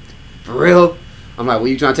down. He said, for real? I'm like, well,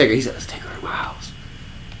 you trying to take her? He said, let's take her to my house.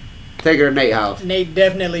 Take her to Nate's house. Nate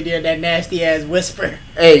definitely did that nasty ass whisper.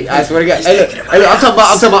 Hey, I swear to God. Hey, look, I'm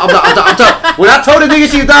talking about. When I told the nigga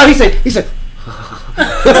she was down, he said,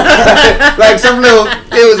 like some little.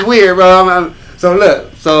 It was weird, bro. So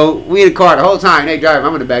look, so we in the car the whole time. Nate driving.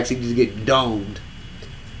 I'm in the backseat, just getting domed,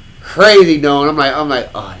 crazy domed. I'm like,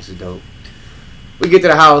 oh, this is dope. We get to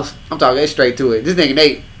the house. I'm talking straight to it. This nigga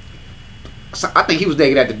Nate, I think he was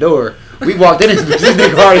naked at the door. We walked in, this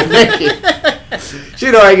nigga already naked.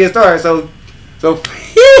 Shit already get started. So this is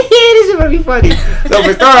gonna be funny. So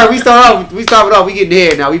for start, we start off. We getting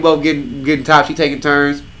head now. We both getting top. She taking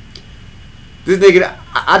turns. This nigga,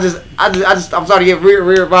 I'm starting to get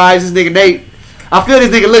rear vibes. This nigga Nate, I feel this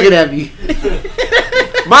nigga looking at me.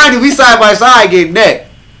 Mind you, we side by side getting neck.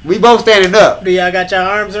 We both standing up. Do y'all got your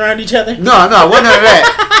arms around each other? No, wasn't none of that.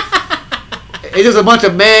 It's just a bunch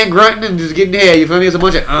of man grunting and just getting head. You feel me? It's a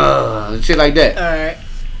bunch of shit like that. All right.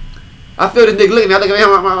 I feel this nigga looking at me. I look at him.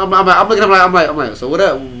 I'm looking at him. I'm like, so what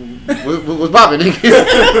up? What's poppin', nigga?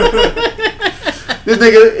 This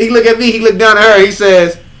nigga, he look at me. He look down at her. He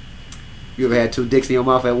says, "You ever had two dicks in your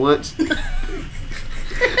mouth at once?" This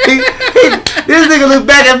nigga look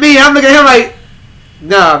back at me. I'm looking at him like,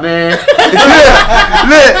 nah, man.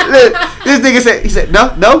 look. This nigga said,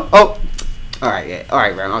 no. Oh, all right,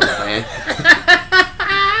 bro. I'm just playing.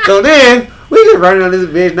 So then we just running on this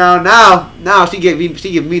bitch now she give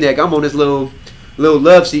me neck. I'm on this little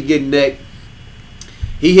love seat getting neck.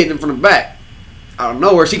 He hitting him from the back. I don't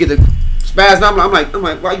know where she get the spaz. I'm like,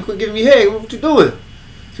 why you quit giving me head? What you doing?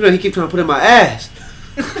 You know, he keep trying to put in my ass.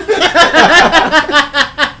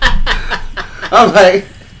 I'm like,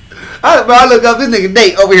 I look up, this nigga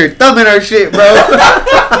Nate over here thumbing her shit, bro.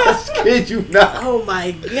 I kid you not. Oh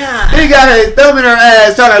my God. He got his thumb in her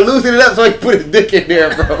ass trying to loosen it up so he put his dick in there,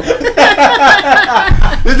 bro. This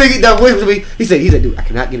nigga done whispered to me. He said, dude, I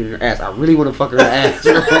cannot get in her ass. I really want to fuck her ass.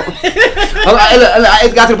 It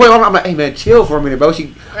got to the point where I'm like, hey man, chill for a minute, bro.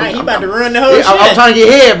 He about to ruin the whole shit. I'm trying to get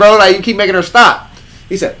head, bro. Like, you keep making her stop.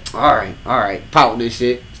 He said, all right, pouting this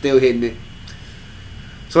shit, still hitting it.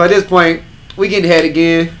 So at this point, we getting head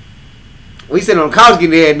again. We sitting on the couch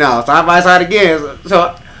getting head now, side by side again.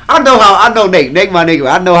 So I know Nate. Nate my nigga.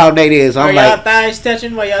 I know how Nate is. So Are I'm y'all like, thighs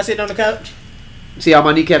touching while y'all sitting on the couch? see how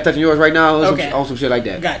my kneecap touching yours right now? Okay. On some shit like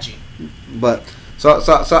that. Got you. But so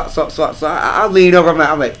I lean over.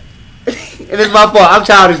 I'm like, and it's my fault. I'm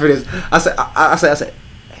childish for this. I said,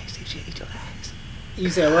 hey, see if she'll eat your ass. You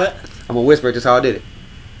said what? I'm gonna whisper it. Just how I did it.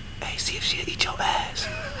 Hey, see if she'll eat your ass.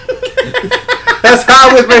 That's how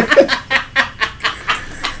I whispered.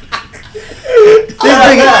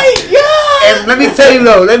 And let me tell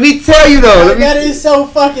you though. That is so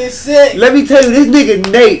fucking sick. Let me tell you, this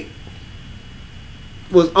nigga Nate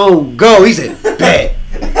was on go. He said, bet.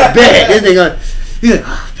 This nigga, he said,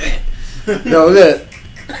 bet. No, look.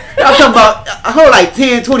 I'm talking about a whole like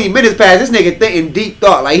 10, 20 minutes past. This nigga thinking deep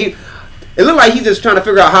thought. Like it looked like he just trying to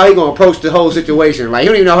figure out how he gonna approach the whole situation. Like he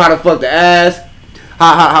don't even know how to fuck the ass,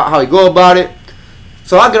 how he go about it.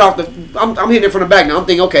 So I get off I'm hitting it from the back now. I'm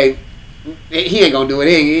thinking, okay, he ain't gonna do it.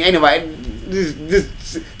 Ain't nobody just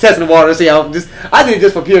testing the water to see how. I did it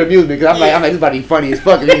just for pure amusement because I'm like, this about to be funny as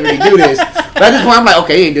fuck if he really do this. But at this point, I'm like,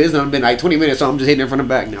 okay, he ain't do this. It's been like 20 minutes, so I'm just hitting it from the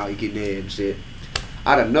back now. He getting dead and shit.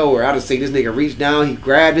 Out of nowhere, I just see this nigga reach down. He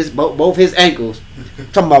grabbed both his ankles. I'm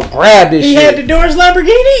talking about grab this he shit. He had the doors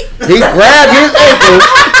Lamborghini? He grabbed his ankles.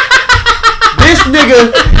 This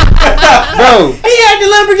nigga, bro. He had the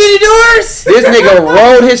Lamborghini doors? This nigga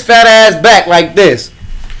rolled his fat ass back like this.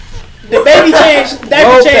 The baby change,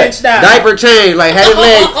 diaper change style. Diaper change, like had his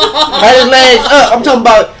legs up. I'm talking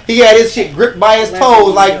about he had his shit gripped by his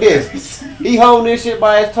toes like this. He holding this shit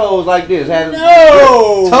by his toes like this. Had his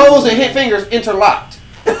toes and his fingers interlocked.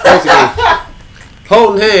 Basically.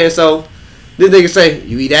 Holding hands, so this nigga say,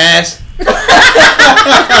 you eat ass?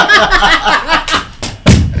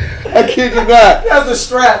 I kid you not. That's the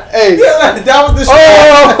strap. Hey. Yeah, that was the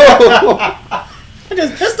strap. Oh! I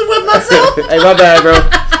just pistol whipped myself. Hey, my bad, bro.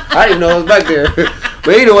 I didn't even know it was back there.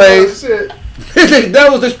 But anyways, that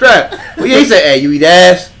was the strap. But yeah, he said, hey, you eat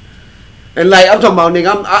ass? And like, I'm talking about,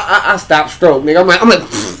 nigga, I stopped stroke, nigga. I'm like,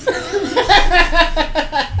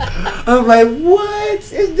 I'm like, what? Is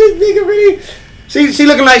this nigga really? She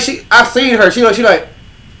looking like I seen her. She like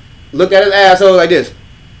looked at his asshole like this.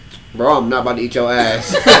 Bro, I'm not about to eat your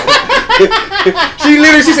ass.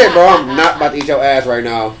 She said, bro, I'm not about to eat your ass right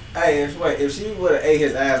now. Hey, if she would have ate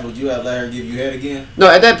his ass, would you have let her give you head again? No,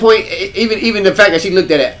 at that point, even the fact that she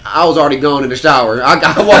looked at it, I was already gone in the shower. I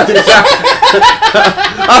walked in the shower.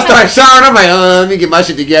 I started showering. I'm like, let me get my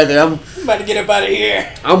shit together. I'm about to get up out of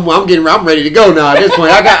here. I'm ready to go now. At this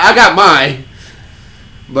point, I got mine.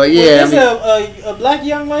 But yeah, Was this a black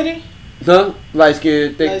young lady? huh? Light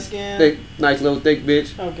skin, Light skin. thick, nice little thick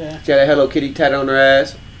bitch. Okay. She had a Hello Kitty tat on her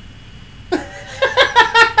ass.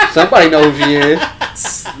 Somebody knows who she is.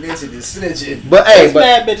 Snitching is snitching. But hey, There's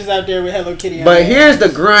mad bitches out there with Hello Kitty on but their here's the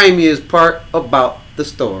ass. grimiest part about the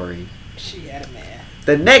story. She had a man.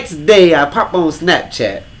 The next day, I pop on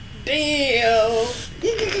Snapchat. Damn.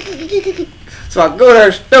 So I go to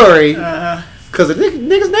her story Uh-huh. because the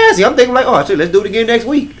nigga's nasty. I'm thinking like, oh shit, let's do it again next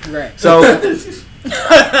week. Right. So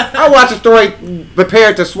I watch the story,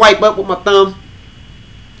 prepared to swipe up with my thumb.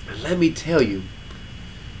 And let me tell you,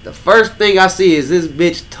 the first thing I see is this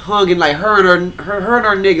bitch tonguing like her and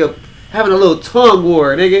her nigga having a little tongue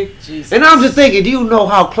war, nigga. Jesus. And I'm just thinking, do you know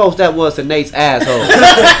how close that was to Nate's asshole?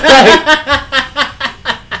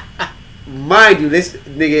 Mind you, this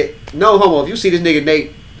nigga, no homo. If you see this nigga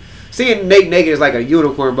Nate, seeing Nate naked is like a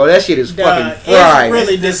unicorn, bro. That shit is fucking fried. It's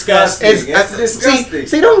really disgusting. It's disgusting.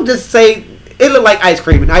 See, don't just say it look like ice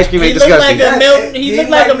cream, and ice cream ain't He looked disgusting. like a milk. He looked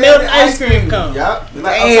like a melted ice cream cone. Yup.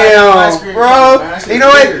 Damn, bro. You know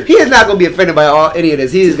what? He is not gonna be offended by any of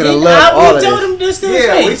this. He is gonna love all of We told this. him this to his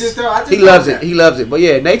Yeah, we face. just I just He loves it. He loves it. But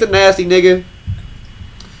yeah, Nate's a nasty nigga,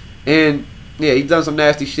 and yeah, he's done some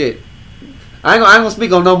nasty shit. I ain't gonna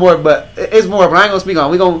speak on no more, but it's more. But I ain't gonna speak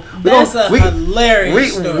on. That's a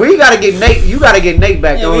hilarious story. We gotta get Nate. You gotta get Nate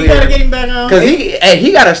back Yeah, on we here. gotta get him back on. Cause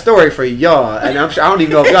he got a story for y'all, and I'm sure I don't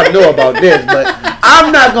even know if y'all know about this, but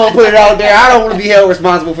I'm not gonna put it out there. I don't want to be held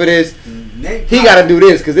responsible for this. Nate He got to do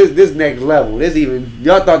this because this next level. This even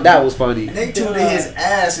y'all thought that was funny. Nate tuned his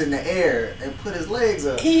ass in the air and put his legs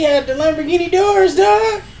up. He had the Lamborghini doors,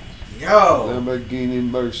 dog. Yo, Lamborghini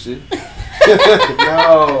Mercy.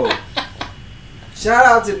 yo. Shout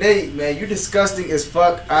out to Nate, man. You disgusting as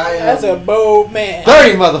fuck. I am. That's a bold man.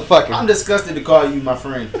 Dirty motherfucker. I'm disgusted to call you my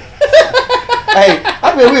friend. Hey,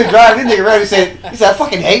 I mean we were driving. This nigga ready said, he said, I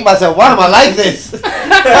fucking hate myself. Why am I like this?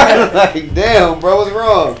 I'm like, damn, bro, what's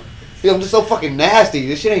wrong? Yo, I'm just so fucking nasty.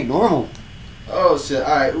 This shit ain't normal. Oh shit! All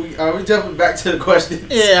right, we jumping back to the questions.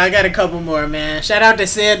 Yeah, I got a couple more, man. Shout out to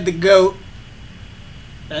Ced the GOAT.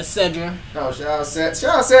 That's Cedra. Oh, shout out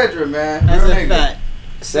Cedra, man. That's Real a nigga. fact.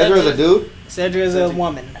 Cedra's a dude? Cedra is a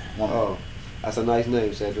woman. Oh, that's a nice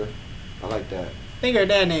name, Cedra. I like that. I think her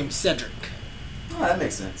dad named Cedric. Oh, that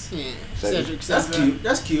makes sense. Yeah, Cedric. Cedric. That's cute.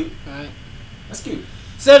 That's cute. Alright. That's cute.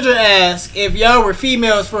 Cedric asks, if y'all were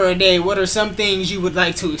females for a day, what are some things you would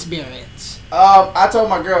like to experience? I told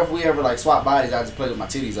my girl if we ever like swap bodies, I just play with my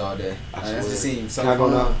titties all day. Like, That's that just weird. seems so Can I go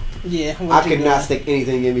fun. now? Yeah, I could not stick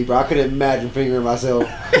anything in me, bro. I couldn't imagine fingering myself.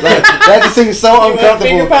 That just seems so You want a uncomfortable.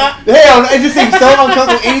 finger pop? Hell, it just seems so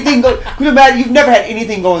uncomfortable. Anything go? Could you imagine? You've never had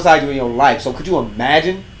anything go inside you in your life, so could you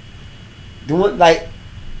imagine doing like?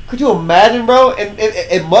 Could you imagine, bro? And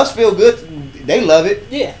it must feel good. They love it.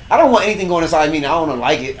 Yeah. I don't want anything going inside me. And I don't want to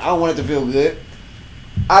like it. I don't want it to feel good.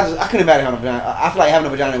 I couldn't imagine having a vagina. I feel like having a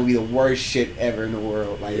vagina would be the worst shit ever in the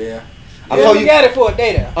world. Like, Yeah. I'm You so only got it for a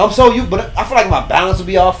day, though. I'm so but I feel like my balance would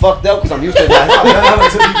be all fucked up because I'm used to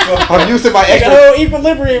I'm used to my Like extra. the whole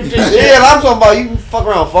equilibrium just Yeah, I'm talking about you can fuck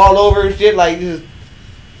around, fall over and shit. Like, just,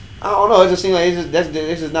 I don't know. It just seems like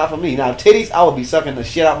it's just not for me. Now titties, I would be sucking the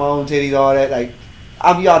shit out my own titties, all that. Like,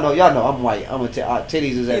 y'all know I'm white.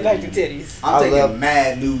 Titties is You everything. like the titties. I'm I taking love-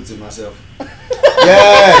 mad nudes of myself.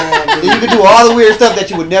 Yeah, you can do all the weird stuff that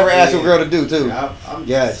you would never ask a girl to do too. Yeah, I'm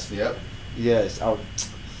Yes. Yep. Yes,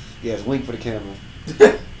 yes. Wink for the camera.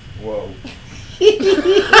 Whoa.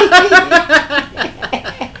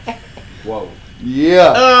 Whoa.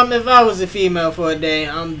 Yeah. If I was a female for a day,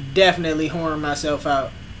 I'm definitely whoring myself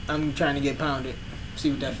out. I'm trying to get pounded. See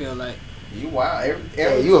what that feel like. You wild. Yeah,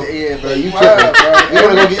 Every, you bro. you wild, tripping. bro. You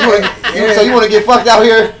wanna go get so you wanna get fucked out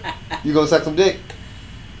here? You gonna suck some dick?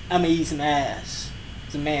 I'm gonna eat some ass.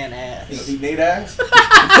 Some man You ass. eat Nate ass?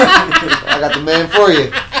 I got the man for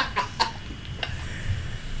you.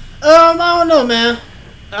 I don't know, man.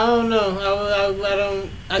 I don't know.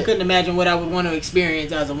 I couldn't imagine what I would want to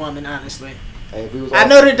experience as a woman, honestly. Hey, if we was I all-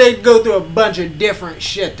 know that they go through a bunch of different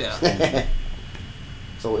shit, though.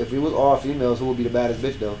 So if we was all females, who would be the baddest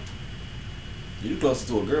bitch though? You the closest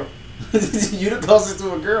to a girl. You the closest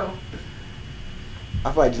to a girl.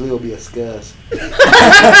 I feel like Jaleel will be a scuzz.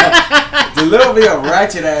 Jaleel be a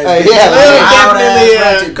ratchet ass. Hey, bitch. yeah, Loud Definitely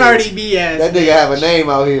ass ratchet Cardi bitch. B ass. That nigga have a name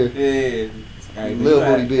out here. Yeah. Hey, Little you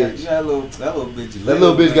booty got- bitch. you got that little bitch. That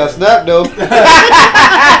little bitch got snapped though.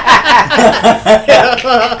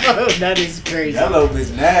 That is crazy. That little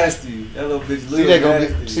bitch nasty. That little bitch little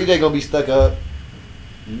nasty. CJ gonna be stuck up.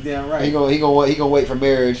 You damn right. He gonna wait for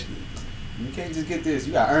marriage. You can't just get this.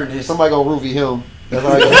 You gotta earn this. Somebody gonna roofie him.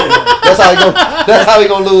 That's how he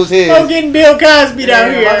gonna lose his. I'm getting Bill Cosby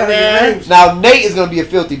down Yeah, here, why gotta man. get names? Now Nate is gonna be a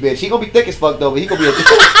filthy bitch. He gonna be thick as fuck though, but he gonna be a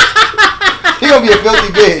he gonna be a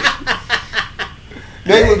filthy bitch.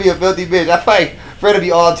 Nate would be a filthy bitch. I feel like Fred would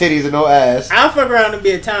be all titties and no ass. I'll fuck around and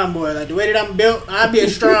be a tomboy. Like the way that I'm built, I'll be a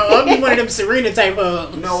strong. I'll be one of them Serena type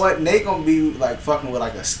of. You know what? Nate gonna be like fucking with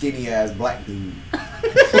like a skinny ass black dude.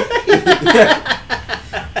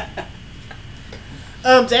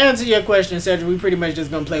 To answer your question, Cedric, we pretty much just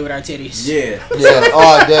gonna play with our titties. Yeah. Yeah,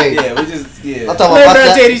 all day. Yeah, we just I'm talking Play about with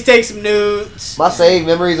our my, titties, take some nudes. my saved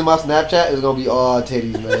memories of my Snapchat is gonna be all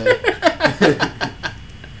titties, man.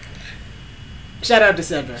 Shout out to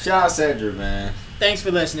Cedric. Shout out Cedric, man. Thanks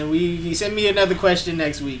for listening. You send me another question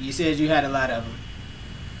next week. You said you had a lot of them.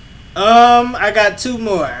 I got two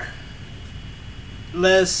more. I'm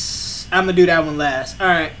gonna do that one last. All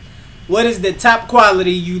right. What is the top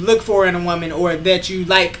quality you look for in a woman or that you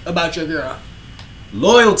like about your girl?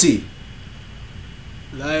 Loyalty.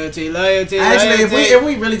 Loyalty. Actually, if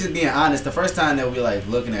we really just being honest, the first time that we like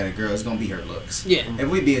looking at a girl, it's gonna be her looks. Yeah. If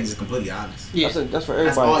we being just completely honest. Yeah. That's for everybody.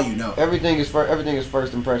 That's all you know. Everything is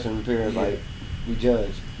first impression appearance. Yeah. Like we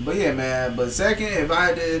judge. But yeah, man. But second, if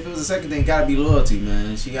it was a second thing, it gotta be loyalty,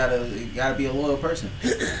 man. It gotta be a loyal person.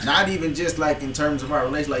 Not even just like in terms of our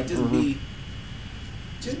relation, like just be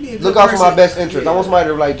a good Look out for my person. best interest. Yeah. I want somebody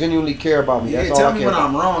to like genuinely care about me. Yeah, That's all tell I me care when about.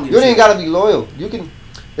 I'm wrong. and You ain't shit. gotta be loyal. You can,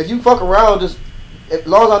 if you fuck around, just as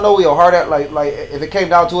long as I know where your heart at. Like if it came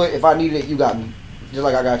down to it, if I needed it, you got me. Just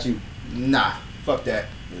like I got you. Nah, fuck that.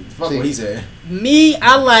 Fuck See. what he said. Me,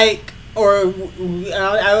 I like, or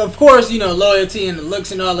of course, loyalty and the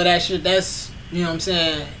looks and all of that shit. That's, you know what I'm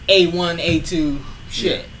saying, A1, A2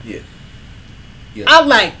 shit. Yeah. I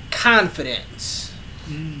like confidence.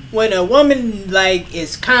 When a woman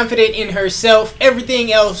is confident in herself,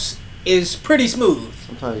 everything else is pretty smooth.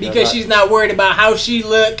 Sometimes you Because gotta- she's not worried about how she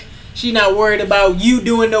look. She's not worried about you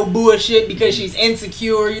doing no bullshit because she's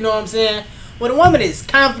insecure. You know what I'm saying? When a woman is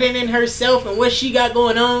confident in herself and what she got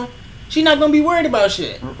going on, she's not gonna be worried about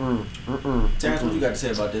shit. Terrence, what you got to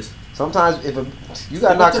say about this? Sometimes you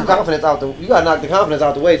gotta knock some confidence out the knock the confidence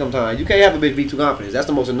out the way. Sometimes you can't have a bitch be too confident. That's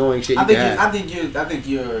the most annoying shit you can have. I think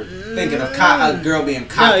you're thinking of a girl being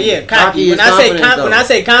cocky. Oh yeah, Cocky cocky. is When I say confidence, when though. I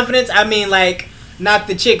say confidence, I mean not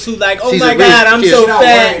the chicks who like, oh She's my a god, bitch. I'm She's so not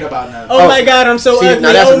fat. worried about nothing. Oh my god, I'm so See, ugly.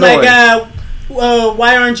 now that's Oh my annoying. god,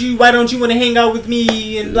 why don't you want to hang out with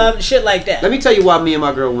me and blah shit like that. Let me tell you why me and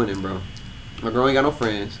my girl winning, bro. My girl ain't got no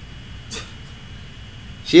friends.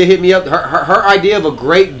 She'll hit me up. Her idea of a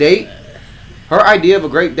great date.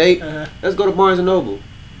 Let's go to Barnes and Noble.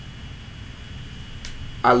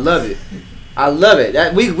 I love it.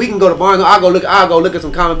 That we can go to Barnes. I'll go look at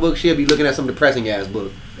some comic books. She'll be looking at some depressing ass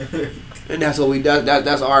book. And that's what we do.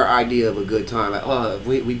 That's our idea of a good time. Like,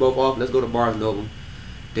 we both off. Let's go to Barnes and Noble.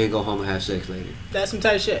 Then go home and have sex later. That's some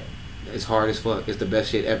type shit. It's hard as fuck. It's the best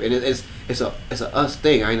shit ever, and it's a us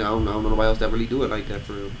thing. I don't know nobody else that really do it like that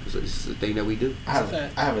for real. It's a thing that we do. I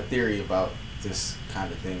have a theory about this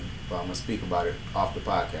kind of thing, but I'm gonna speak about it off the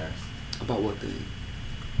podcast. About what thing?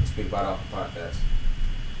 I'll speak about it off the podcast.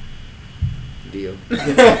 Deal.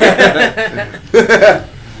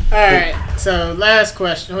 Alright, so last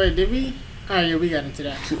question. Wait, did we? Oh yeah, we got into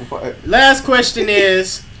that. What? Last question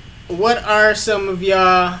is, what are some of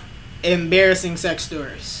y'all embarrassing sex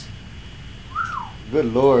stories?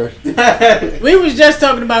 Good lord. We was just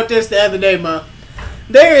talking about this the other day, Ma.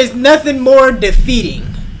 There is nothing more defeating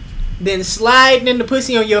than sliding in the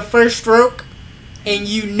pussy on your first stroke and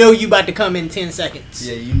you know you about to come in 10 seconds.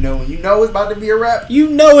 Yeah, you know it's about to be a wrap. You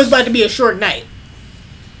know it's about to be a short night.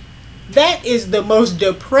 That is the most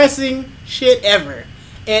depressing shit ever.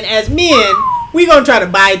 And as men, we gonna try to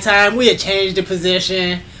buy time. We'll change the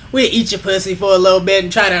position. We'll eat your pussy for a little bit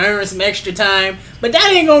and try to earn some extra time. But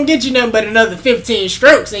that ain't gonna get you nothing but another 15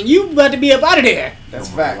 strokes and you about to be up out of there. That's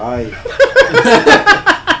a fact.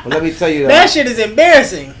 But let me tell you That shit is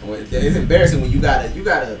embarrassing. It's embarrassing when you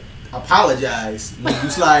gotta apologize when you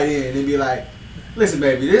slide in and be like, "Listen,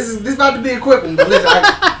 baby, this about to be a quick one, but listen,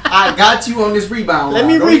 I got you on this rebound. Let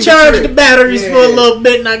line. me Don't even recharge trip." the batteries for a Yeah. little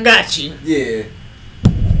bit and I got you. Yeah.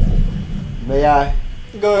 May I?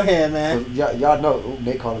 Go ahead, man. Y'all know. Ooh,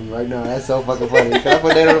 they calling me right now. That's so fucking funny. Can I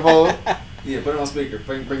put that on the phone? Yeah, put it on speaker.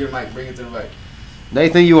 Bring it mic. Bring it to the mic.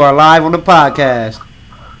 Nathan, you are live on the podcast.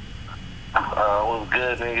 What's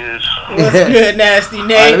good, niggas? What's good, Nasty All right,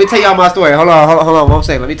 Nate? let me tell y'all my story. Hold on. One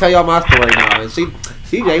second. Let me tell y'all my story now. And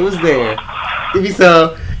CJ was there. Give me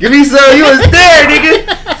some. You was there, nigga.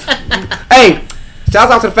 Hey, shout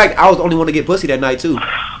out to the fact that I was the only one to get pussy that night too.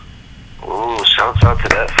 Ooh, shouts out to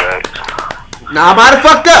that fact. Now I might have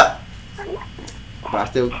fucked up, but I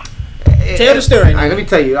still. Tell the story. All right, let me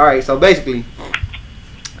tell you. All right, so basically,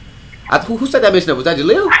 who set that mission up? Was that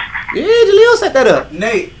Jaleel? Yeah, Jaleel set that up.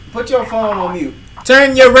 Nate, put your phone on mute.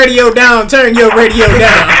 Turn your radio down. Turn your radio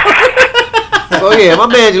down. So yeah, my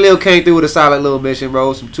man Jaleel came through with a solid little mission,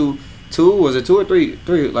 bro. Some two or three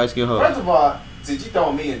light skin First hugs. of all, since you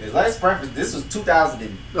throwing me in this, let's preface. This was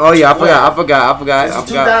 2000. Oh yeah, I forgot. This is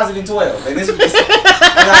 2012, and this was.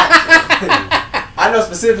 I know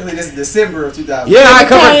specifically this is December of 2000. Yeah, I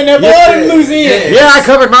Flying that covered. boy to Louisiana. Yeah, I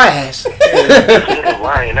covered my ass.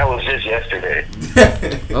 Lying, that was just yesterday.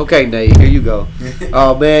 Okay, Nate, here you go.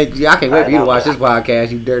 Oh man, I can't wait for you to watch this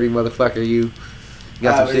podcast, you dirty motherfucker. You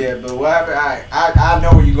got some shit. Yeah, but what happened? I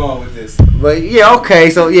know where you're going with this. But yeah,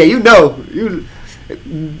 okay, so yeah, you.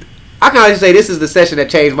 I can honestly say this is the session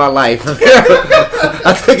that changed my life.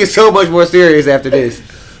 I took it so much more serious after this.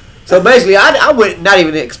 So basically, I went not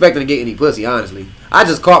even expecting to get any pussy. Honestly, I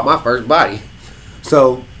just caught my first body.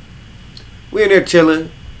 So we in there chilling,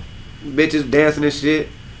 bitches dancing and shit.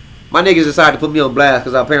 My niggas decided to put me on blast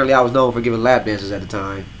because apparently I was known for giving lap dances at the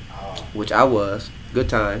time, which I was. Good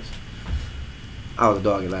times. I was a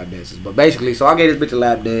dog at lap dances, but basically, so I gave this bitch a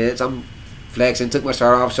lap dance. I'm flexing, took my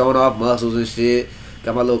shirt off, showing off muscles and shit.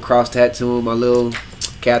 Got my little cross tattoo, my little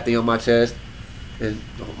cat thing on my chest. And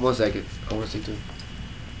 1 second, I want to see too.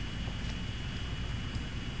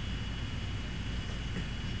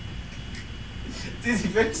 Dizzy,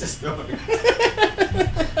 finish the story.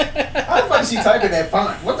 How the fuck is she typing that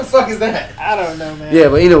font? What the fuck is that? I don't know, man. Yeah,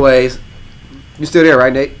 but anyways, you still there,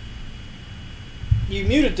 right, Nate? You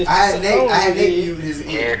muted this. I had Nate mute his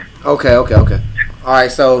ear. Okay. All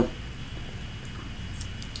right, so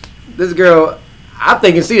this girl, I'm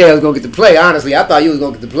thinking C-Day was gonna get to play. Honestly, I thought you was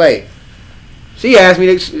gonna get to play. She asked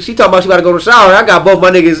me. She talking about she about to go to the shower. I got both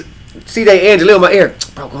my niggas, C-Day and Jaleel, in my ear.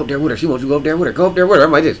 Bro, go up there with her. She wants you to go up there with her. Go up there with her.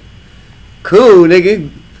 I'm like this. Cool, nigga.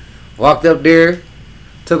 Walked up there.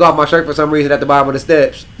 Took off my shirt for some reason at the bottom of the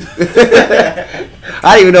steps.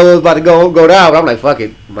 I didn't even know it was about to go down, but I'm like, fuck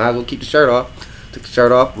it. Might as well keep the shirt off. Took the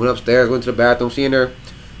shirt off, went upstairs, went to the bathroom. She in there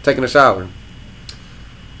taking a shower.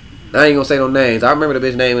 I ain't gonna say no names. I remember the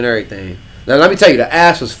bitch name and everything. Now let me tell you, the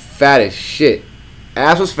ass was fat as shit.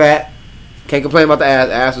 Ass was fat. Can't complain about the ass.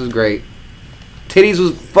 Ass was great. Titties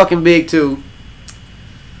was fucking big too.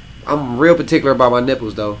 I'm real particular about my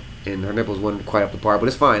nipples though. And her nipples wasn't quite up the par, but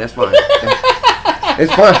it's fine. That's fine.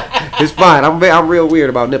 It's fine. It's fine. I'm real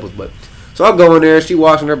weird about nipples, but so I'm going there. She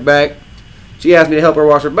washing her back. She asked me to help her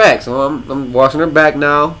wash her back, so I'm washing her back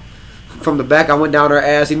now. From the back, I went down her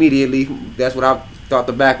ass immediately. That's what I thought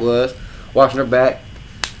the back was. Washing her back.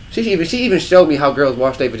 She even showed me how girls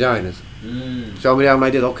wash their vaginas. Showed me that. I'm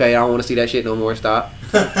like this. Okay, I don't want to see that shit no more. Stop.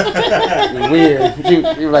 Weird. She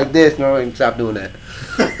was like this. No, and stop doing that.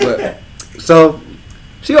 But so.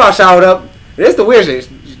 She all showered up. And it's the weird shit.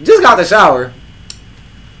 She just got the shower.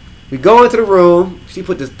 We go into the room. She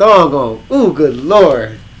put this thong on. Ooh, good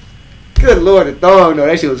lord. Good lord, the thong though.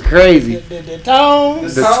 That shit was crazy. The tone.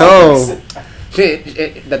 The tone.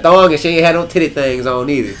 The thong and she ain't had no titty things on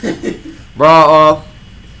either. Bra off.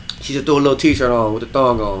 She just threw a little t-shirt on with the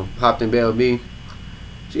thong on. Hopped in bed with me.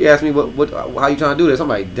 She asked me how you trying to do this. I'm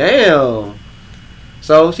like, damn.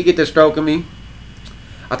 So she get there stroking me.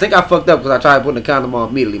 I think I fucked up because I tried putting the condom on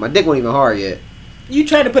immediately. My dick wasn't even hard yet. You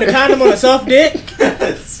tried to put a condom on a soft dick?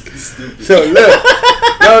 So look,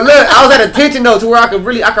 I was at a tension though to where I could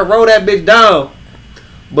roll that bitch down.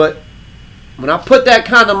 But when I put that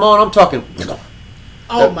condom on, I'm talking.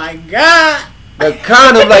 Oh my god! The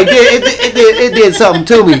condom like it did something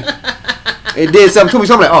to me. It did something to me.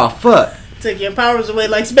 So I'm like, oh fuck. Took your powers away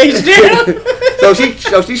like Space Jam. so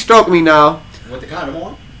she stroked me now. With the condom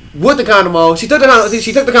on? With the condom on, she took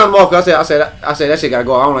the condom off. Cause I said that shit gotta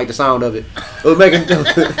go. I don't like the sound of it. It was making.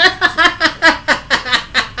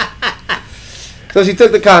 So she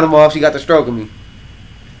took the condom off. She got the stroking me.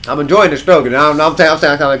 I'm enjoying the stroking. I'm saying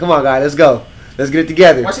kind of like, come on, guys, let's go. Let's get it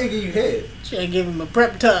together. Why she ain't give you head? She ain't give him a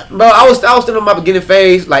prep tuck. Bro, I was still in my beginning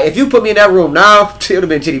phase. Like, if you put me in that room now, it would have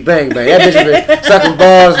been chitty bang bang. That bitch would have been sucking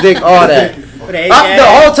balls, dick, all that. The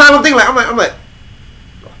whole time I'm thinking, I'm like,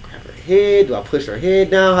 do I grab her head? Do I push her head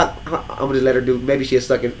down? I'm gonna just let her do. Maybe she'll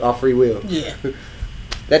suck it off free will. Yeah.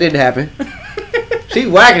 That didn't happen. She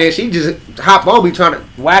whacking it. She just hop on me trying to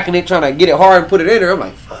get it hard and put it in there. I'm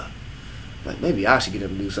like, fuck. Like, maybe I should get up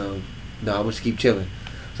and do something. No, I'm gonna just keep chilling.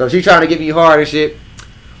 So she trying to get me hard and shit.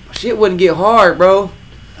 My shit wouldn't get hard, bro.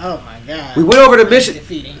 Oh my god. We went over to Mission.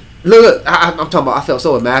 Defeating. Look, I'm talking about. I felt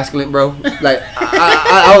so emasculate, bro. Like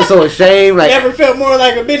I was so ashamed. Like Never felt more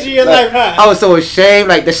like a bitch in your life, huh? I was so ashamed.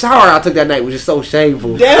 Like the shower I took that night was just so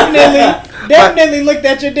shameful. Definitely looked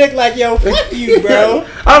at your dick like, yo, fuck you, bro.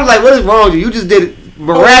 I was like, what is wrong with you? You just did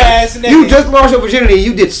miraculous. You just lost your virginity.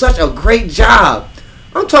 You did such a great job.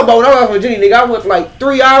 I'm talking about when I lost my virginity, nigga. I went for like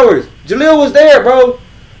 3 hours. Jaleel was there, bro.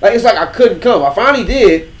 Like it's like I couldn't come. I finally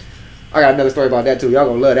did. I got another story about that too. Y'all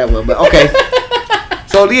gonna love that one, but okay.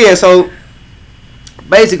 So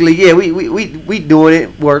basically, yeah, we doing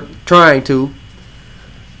it. We're trying to.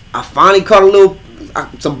 I finally caught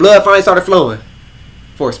some blood finally started flowing.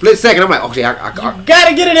 For a split second, I'm like, okay, I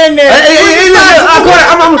gotta get it in there.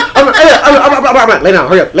 I'm like, lay down,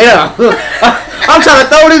 hurry up, lay down. I'm trying to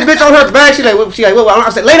throw this bitch on her back. She like, well, I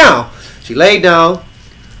said, lay down. She laid down.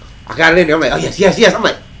 I got it in there. I'm like, oh yes. I'm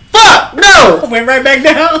like, fuck, no. Went right back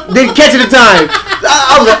down. Didn't catch it in time.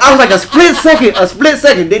 I was like a split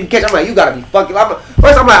second. Didn't catch it. I'm like, you gotta be fucking.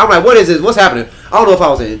 First, I'm like, what is this? What's happening? I don't know if I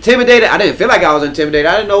was intimidated. I didn't feel like I was intimidated.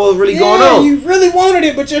 I didn't know what was really going on. You really wanted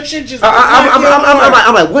it, but your shit just.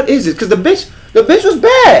 I'm like, what is this? Because the bitch was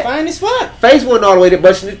bad. Fine as fuck. Face wasn't all the way there,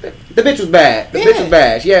 but the bitch was bad. The bitch was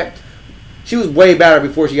bad. She was way better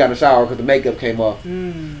before she got in the shower because the makeup came off.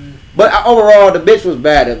 But overall, the bitch was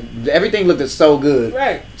bad. Everything looked so good.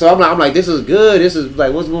 Right. So I'm like, this is good. This is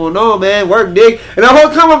like, what's going on, man? Work, dick. And the whole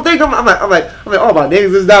time I'm thinking, I'm like, all my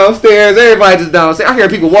niggas is downstairs. Everybody just downstairs. I hear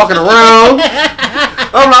people walking around.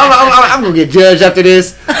 I'm gonna get judged after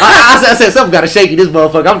this. I said something got to shake you, this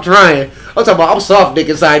motherfucker. I'm trying. I'm talking about I'm soft dick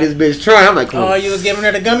inside this bitch trying. I'm like, come on. Oh, you was giving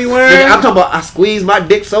her the gummy worm? I'm talking about I squeezed my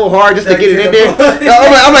dick so hard just to get it in there.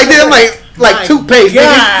 I'm like toothpaste,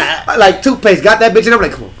 nigga. Like toothpaste. Got that bitch and I'm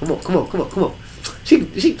like, come on. She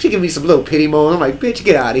give me some little pity moan. I'm like, bitch,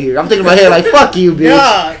 get out of here. I'm thinking in my head like, fuck you, bitch.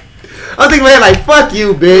 God. I'm thinking in my head like, fuck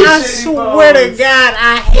you, bitch. I swear to God,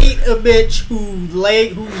 I hate a bitch who's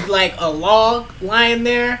like a log lying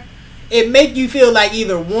there. It make you feel like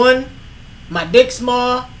either one, my dick's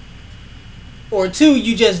small, or two,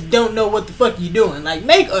 you just don't know what the fuck you doing. Like,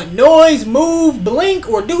 make a noise, move, blink,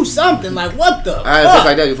 or do something. Like, what the fuck? I had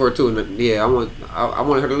like that before too, and yeah, I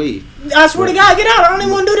wanted her to leave. I swear to God, get out. I don't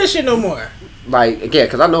even want to do this shit no more. Like, again,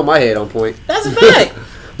 because I know my head on point. That's a fact.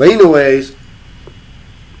 But anyways,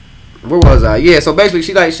 where was I? Yeah, so basically,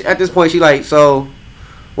 she like at this point, she like, so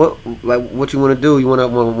what you want to do? You want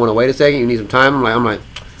to wait a second? You need some time? I'm like,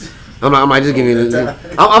 just give me a minute.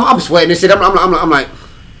 I'm sweating this shit.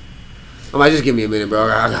 I'm like, just give me a minute, bro.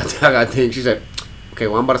 I got things. She said, okay,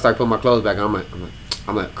 well, I'm about to start putting my clothes back on.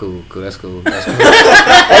 I'm like, cool, that's cool. At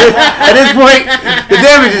this point, the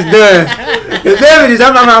damage is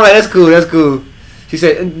done. I'm like, that's cool. She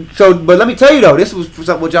said, so, but let me tell you though, this was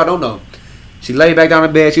something what y'all don't know. She laid back down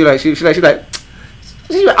in bed. She like, I feel like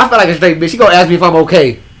a straight bitch. She gonna ask me if I'm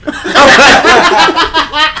okay. I'm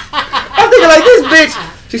thinking like this bitch.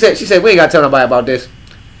 She said, we ain't gotta tell nobody about this.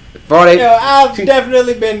 I've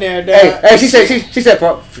definitely been there, dog. Hey, she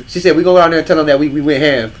said we go down there and tell them that we went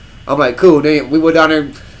ham. I'm like, cool. Then we went down there,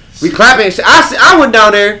 we clapping. I went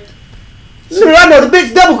down there. I know the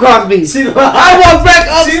bitch double crossed me. I walked back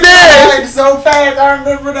upstairs. She so fast. I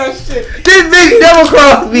remember that shit. This bitch double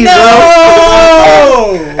crossed me, bro.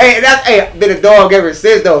 Hey, been a dog ever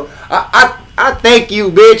since though. I thank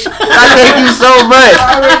you, bitch. I thank you so much.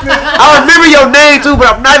 I remember your name too,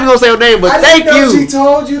 but I'm not even gonna say your name. But thank you. She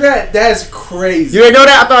told you that. That's crazy. You didn't know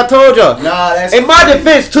that? I thought I told y'all. Nah, that's in my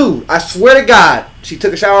defense too. I swear to God, she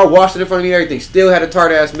took a shower, washed it in front of me, and everything. Still had a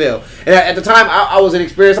tart ass smell. And at the time, I was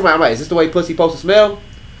inexperienced. I'm like, is this the way pussy supposed to smell?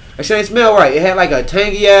 That shit ain't smell right. It had like a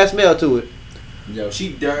tangy ass smell to it. Yo,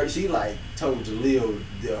 she like told Jaleel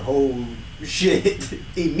the whole shit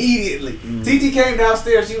immediately. TT came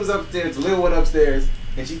downstairs. She was upstairs. Jaleel went upstairs,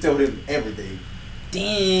 and she told him everything.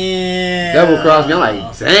 Damn. Double crossed me. I'm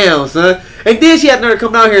like, damn, son. And then she had to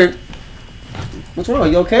come down here. What's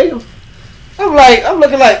wrong? You okay? I'm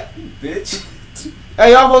looking like, bitch.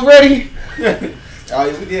 Hey, you almost ready? Oh,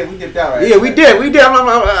 we dipped out, right? Yeah, we did.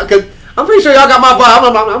 I'm pretty sure y'all got my vibe.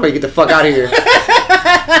 I'm ready to get the fuck out of here.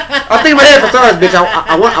 I think my head for stars, bitch.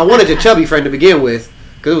 I wanted your chubby friend to begin with,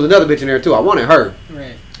 because there was another bitch in there too. I wanted her.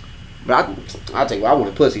 Right. But I'll tell you what, I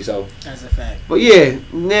wanted pussy, so. That's a fact. But yeah,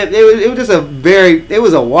 it was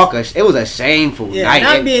just it was a shameful night.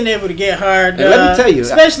 Not being able to get hard, and let me tell you.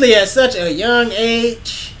 Especially at such a young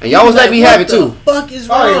age. And y'all was letting me have it too. What the fuck is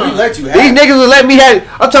wrong? Oh, yeah, we let you have it. These niggas was letting me have it.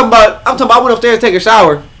 I'm talking about I went upstairs to take a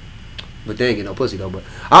shower. But they ain't get no pussy though. But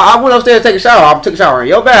I went upstairs to take a shower. I took a shower in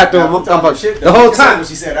your bathroom. The whole time. What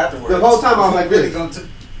she said afterwards. The whole time I was like, really this. gonna.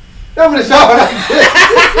 I'm in the shower like this.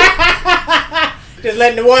 Just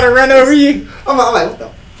letting the water run over you. I'm like, what the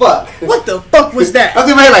fuck? What the fuck was that? I was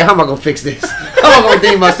in my head like, how am I gonna fix this? How am I gonna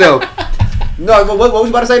redeem myself? No, what was you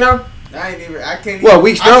about to say now? I can't What, even.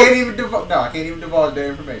 weeks I ago? can't even divulge. No, I can't even divulge that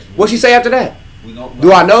information. What'd she say after that? We gon'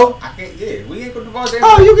 Do I know? I can't. Yeah, we ain't gonna divulge that.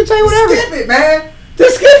 Oh, you can say whatever. Skip it, man.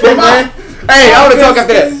 Just skip it, man. Hey, I wanna talk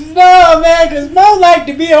after that. No, man, because Mo like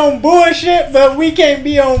to be on bullshit, but we can't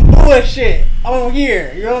be on bullshit on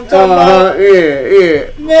here. You know what I'm talking about? Yeah.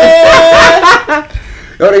 Man.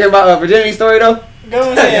 You wanna hear my virginity story though? Go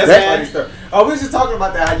ahead, That's man. funny stuff. Oh, we was just talking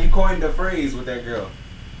about that. How you coined the phrase with that girl.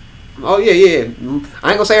 Oh yeah. I ain't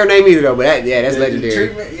gonna say her name either though, but that's The legendary.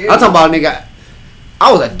 treatment, yeah. I'm talking about a nigga.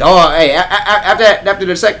 I was a dog. Hey, after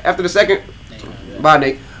the second, bye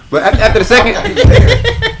Nick. But after the second,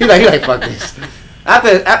 he like fuck this.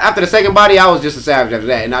 After the second body, I was just a savage after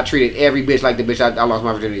that, and I treated every bitch like the bitch I lost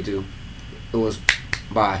my virginity to. It was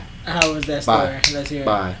bye. How was that Bye. story? Let's hear it.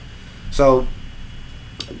 Bye. So,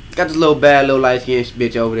 got this little bad, little light skinned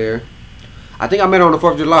bitch over there. I think I met her on the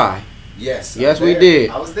 4th of July. Yes. Yes, I was we there. did.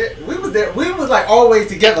 I was there. We was there. We was like always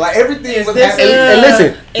together. Like everything Is was this, happening. And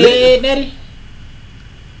listen, Ed Nettie?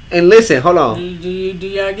 And listen, hold on. Do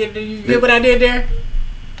y'all get what I did there?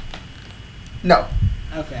 No.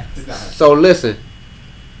 Okay. It's not. So listen.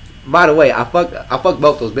 By the way, I fucked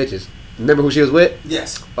both those bitches. Remember who she was with?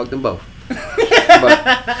 Yes. Fuck them both.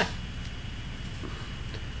 But,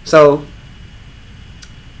 so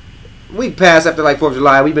we passed after like 4th of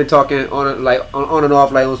July. We've been talking on and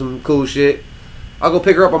off like on some cool shit. I'll go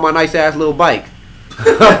pick her up on my nice ass little bike.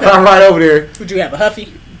 I'm right over there. Would you have a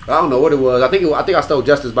Huffy? I don't know what it was. I think I stole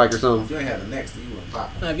Justice's bike or If something. you ain't have the next, you wouldn't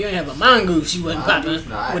pop. If you ain't have a mongoose, you wasn't popping. Mongoose?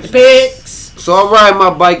 Nah, With the pigs. So I'm riding my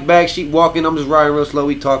bike back. She walking. I'm just riding real slow.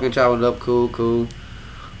 We talking, chopping it up. Cool.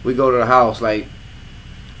 We go to the house. Like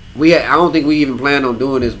I don't think we even planned on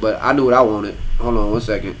doing this, but I knew what I wanted. Hold on 1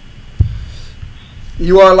 second.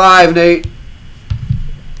 You are live, Nate.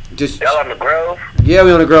 Just Y'all on the Grove? yeah,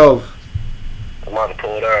 we on the Grove. I'm about to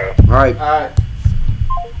pull down. All right. Alright.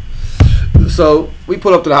 So we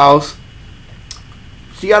pull up to the house.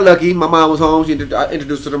 She got lucky. My mom was home. I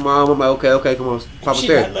introduced her to mom. I'm like, okay, come on, pop She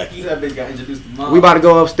got upstairs. lucky. That bitch got introduced to mom. We about to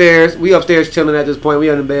go upstairs. We upstairs chilling at this point. We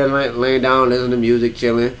on the bed, laying down, listening to music,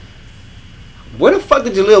 chilling. Where the fuck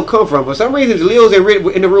did Jaleel come from? For some reason, Jaleel's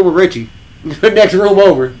in the room with Richie. The next room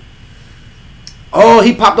over. Oh,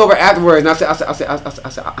 he popped over afterwards, and I said,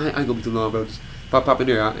 I ain't gonna be too long, bro. Just pop in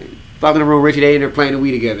there. Pop in the room, Richie. They in there playing the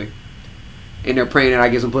Wii together, and they're praying that I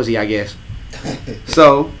get some pussy, I guess.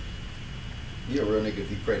 So You're a real nigga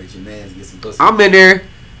if you pray that your mans get some pussy. I'm in there,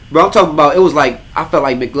 bro. I'm talking about. It was like I felt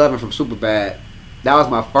like McLovin from Superbad. That was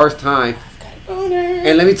my first time.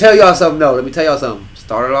 And let me tell y'all something.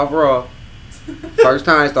 Started off raw. First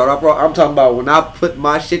time, started off raw. I'm talking about when I put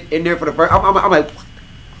my shit in there for the first. I'm like, what the fuck?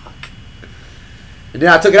 And then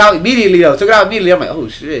I took it out immediately. I'm like, oh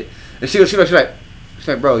shit. And she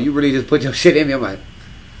like, bro, you really just put your shit in me. I'm like,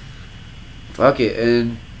 fuck it.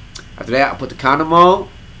 And after that, I put the condom on.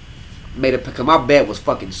 Made it because my bed was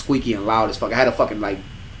fucking squeaky and loud as fuck. I had a fucking like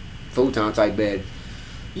futon type bed.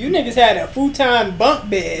 You niggas had a futon bunk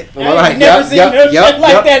bed. Well, I like, ain't never seen no shit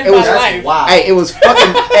like that in It my was- life. Wow. Hey, it was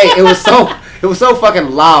fucking. It was so fucking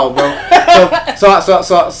loud, bro.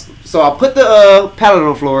 So I put the pallet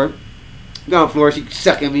on the floor. Got on the floor. She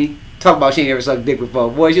sucking me. Talking about she ain't ever sucked dick before.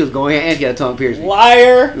 Boy, she was going here and she had a tongue piercing.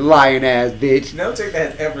 Liar. Lying ass bitch. No chick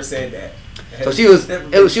that has ever said that. So she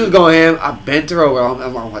was going ham. I bent her over.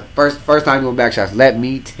 I'm like, first time doing back shots. Let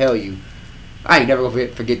me tell you, I ain't never gonna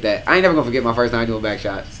forget that. I ain't never gonna forget my first time doing back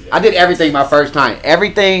shots. I did everything my first time.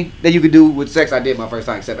 Everything that you could do with sex, I did my first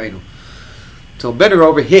time except anal. So bent her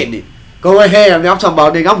over, hitting it, going ham. I'm talking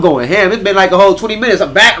about nigga. I'm going ham. It's been like a whole 20 minutes.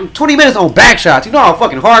 I'm 20 minutes on back shots. You know how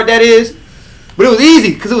fucking hard that is. But it was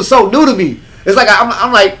easy because it was so new to me. It's like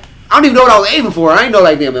I'm like I don't even know what I was aiming for. I ain't know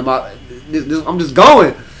like damn. I'm just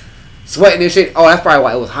going. Sweating and shit. Oh, that's probably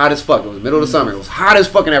why it was hot as fuck. It was the middle of the summer. It was hot as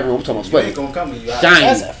fuck in every room. I'm talking about You sweating. ain't gonna come when you hot. Shiny.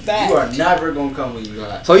 That's a fact. You are never gonna come when you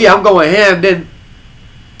hot. So yeah, I'm going ham. Then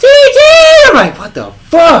TT. I'm like, what the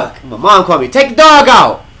fuck? My mom called me. Take the dog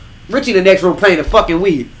out. Richie in the next room playing the fucking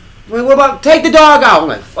weed. I'm like, what about take the dog out? I'm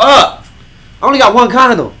like, fuck. I only got one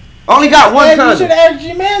condom. I only got one You condom. should have asked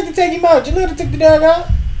your man to take him out. You little took the dog out.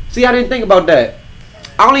 See, I didn't think about that.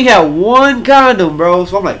 I only had one condom, bro.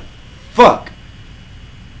 So I'm like, fuck.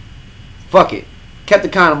 Fuck it. Kept the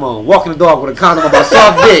condom on. Walking the dog with a condom on my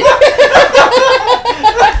soft dick.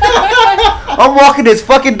 I'm walking this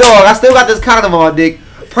fucking dog. I still got this condom on, dick.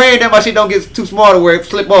 Praying that my shit don't get too small to where it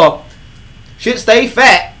slip off. shit stay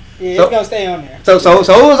fat. Yeah, So- it's gonna stay on there. So it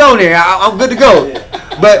was on there. I'm good to go. Yeah.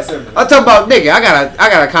 But Simple. I'm talking about nigga. I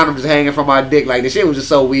got a condom just hanging from my dick. Like the shit was just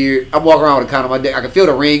so weird. I'm walking around with a condom on my dick. I can feel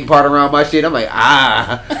the ring part around my shit. I'm like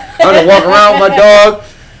I'm just walking around with my dog.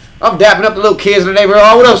 I'm dapping up the little kids in the neighborhood.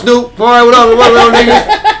 Oh, what up, Snoop? All right, what up,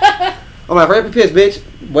 niggas? I'm like, hurry up and piss, bitch.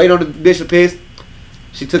 Wait on the bitch to piss.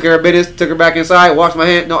 She took care of business. Took her back inside. Washed my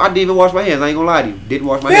hands. No, I didn't even wash my hands. I ain't gonna lie to you. Didn't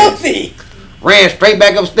wash my hands. Filthy. Ran straight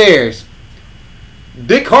back upstairs.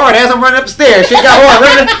 Dick hard as I'm running up the stairs. Shit got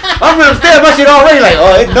hard. I'm running upstairs. My shit already like,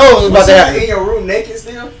 oh, it knows what's about to in happen. your room naked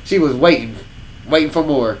still? She was waiting for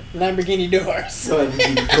more. Lamborghini doors.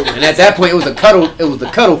 And at that point, it was the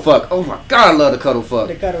cuddle fuck. Oh my god, I love the cuddle fuck.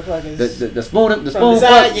 The cuddle fuck is The spoon from spoon the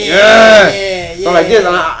side. fuck. Yeah. So like this,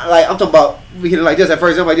 I'm talking about we hit it like this at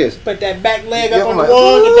first. I'm like this. Put that back leg Yeah, up on I'm the like,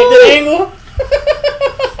 wall, get that good angle.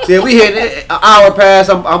 See, we hit it, an hour past.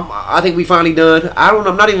 I think we finally done. I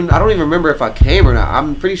don't even remember if I came or not.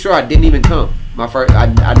 I'm pretty sure I didn't even come. My first, I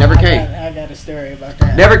never came. I got a story about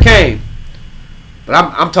that. Never came. But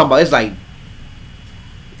I'm talking about it's like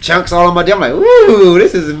chunks all on my dick. I'm like, ooh,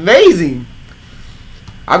 this is amazing.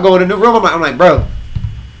 I go in the new room. I'm like, bro,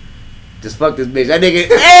 just fuck this bitch. That nigga,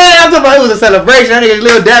 I'm talking about it was a celebration. That nigga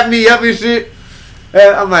little dap me up and shit.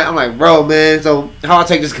 And I'm like, bro, man. So how I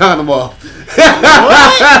take this condom off?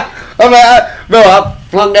 I'm like, bro, I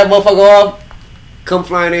flung that motherfucker off. Come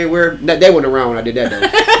flying everywhere. They wasn't around when I did that though.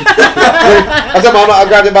 I'm talking about I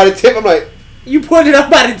grabbed it by the tip. I'm like, You pulled it up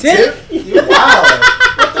by the tip? You wild.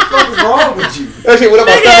 What the fuck is wrong with you? that shit went up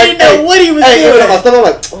my Nigga stomach. didn't know what he was Hey, it went up my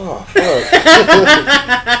doing. stomach. I'm like, oh,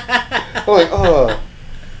 fuck. I'm like, oh.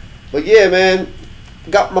 But yeah, man.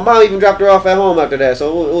 My mom even dropped her off at home after that,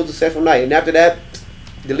 so it was a successful night. And after that,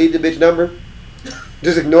 delete the bitch number.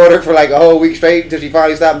 Just ignored her for like a whole week straight until she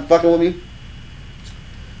finally stopped fucking with me.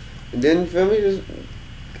 And then, feel me?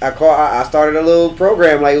 I started a little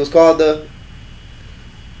program, like it was called the.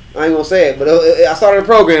 I ain't gonna say it, but I started a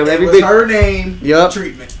program. It Every was bitch. her name. Yup.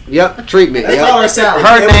 Treatment. Yep, treatment. They Yep. call her Sally.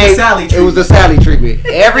 Her It was name. the Sally It was the treatment. Sally treatment.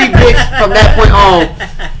 Every bitch from that point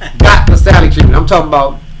on got the Sally treatment. I'm talking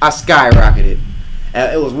about I skyrocketed.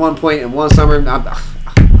 It was one point in one summer. I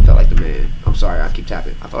felt like the man. I'm sorry, I keep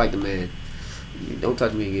tapping. I felt like the man. Don't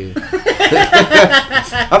touch me again.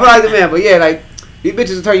 I felt like the man, but yeah, like these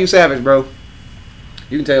bitches will turn you savage, bro.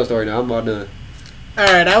 You can tell your story now. I'm all done.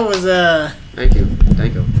 Alright, I was Thank you.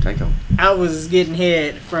 I was getting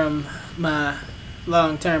head from my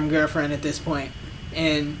long-term girlfriend at this point,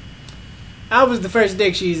 and I was the first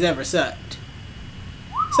dick she's ever sucked.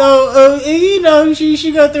 So you know,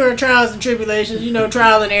 she go through her trials and tribulations, you know,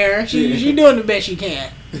 trial and error. She doing the best she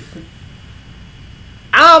can.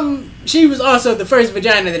 She was also the first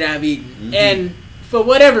vagina that I've eaten, and for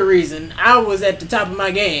whatever reason, I was at the top of my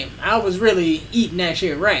game. I was really eating that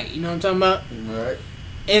shit right. You know what I'm talking about? Right.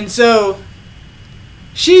 And so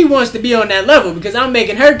she wants to be on that level because I'm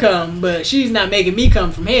making her come, but she's not making me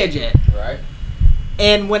come from head yet. Right.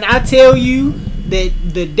 And when I tell you that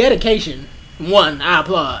the dedication, one, I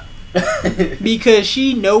applaud. Because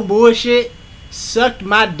she, no bullshit, sucked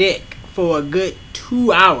my dick for a good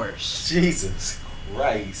 2 hours. Jesus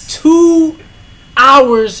Christ. 2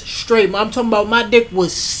 hours straight. I'm talking about my dick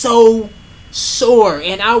was so sore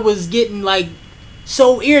and I was getting like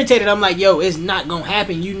so irritated. I'm like, yo, it's not gonna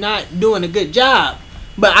happen. You not doing a good job.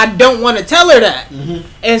 But I don't want to tell her that.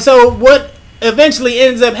 And so what eventually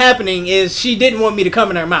ends up happening is she didn't want me to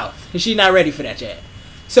come in her mouth. And she's not ready for that yet.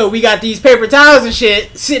 So we got these paper towels and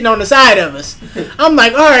shit sitting on the side of us. I'm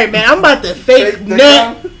like, all right, man, I'm about to fake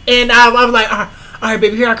nut. And I was like, all right,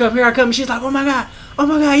 baby, here I come. And she's like, oh my God,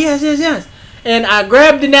 yes. And I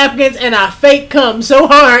grabbed the napkins and I fake cum so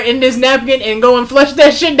hard in this napkin and go and flush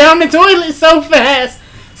that shit down the toilet so fast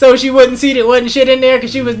so she wouldn't see that wasn't shit in there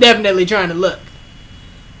because she was definitely trying to look.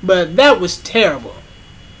 But that was terrible.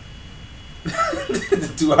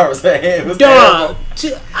 The 2 hours ahead was Dog,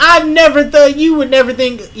 I never thought you would never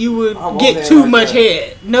think you would I want get head too like much that.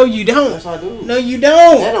 head. No, you don't. Yes, I do. No, you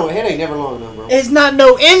don't. Head ain't never long enough, bro. It's not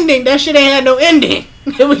no ending. That shit ain't had no ending.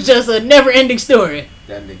 It was just a never-ending story.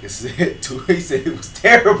 That nigga said he said it was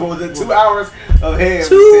terrible. The 2 hours of head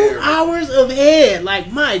 2 was terrible. hours of head.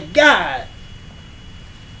 Like, my God.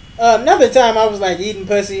 Another time I was like eating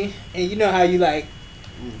pussy, and you know how you like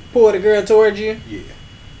pull the girl towards you? Yeah.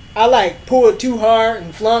 I like pulled too hard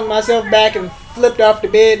and flung myself back and flipped off the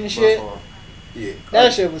bed and shit. Yeah.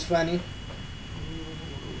 That shit was funny.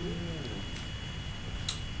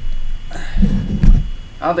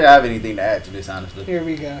 I don't think I have anything to add to this, honestly. Here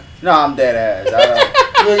we go. No, I'm dead ass. I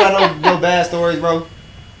don't. You ain't got no bad stories, bro.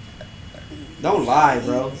 Don't lie,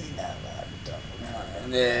 bro.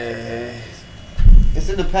 Yeah. It's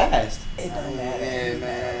in the past. Yeah,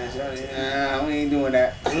 man. Yeah, we ain't doing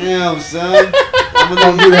that. Damn, son. I'm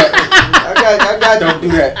gonna do that. I got don't do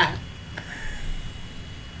that.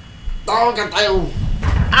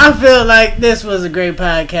 I feel like this was a great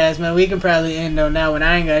podcast, man. We can probably end on that one.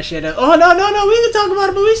 I ain't got shit up. Oh, no. We can talk about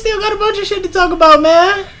it, but we still got a bunch of shit to talk about,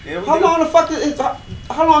 man. Yeah, how long the fuck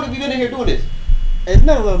how long have you been in here doing this? It's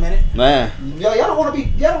been a little minute. Man. Y'all don't want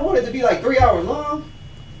it to be like 3 hours long.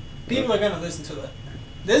 People are going to listen to it.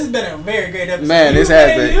 This has been a very great episode. Man, this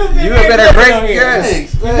has been. You have been a great guest.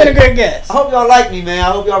 Thanks. You've been a great guest. I hope y'all like me, man.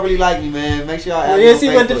 I hope y'all really like me, man. Make sure y'all add me We'll on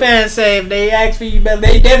see what the Facebook. fans say. If they ask for you, but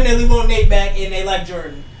they definitely want Nate back, and they like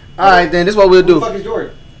Jordan. All right, then. This is what we'll Who the do. fuck is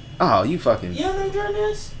Jordan? Oh, you fucking. You don't know who Jordan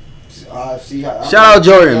is? See how, Shout out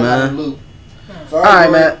Jordan, y'all man. in the loop. All Sorry, right,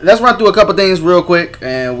 Jordan. man. Let's run through a couple things real quick,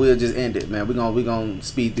 and we'll just end it, man. We gonna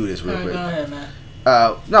speed through this real Alright, quick. go ahead, man.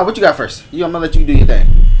 No, what you got first? I'm gonna let you do your thing.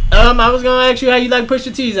 I was gonna ask you how you like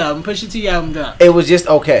Pusha T's album. Pusha T album dropped. It was just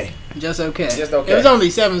okay. Just okay. Just okay. It was only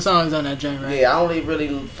 7 songs on that joint, right? Yeah, I only really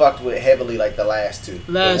fucked with it heavily like the last two.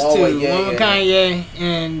 Last The two, with one Ye with Kanye,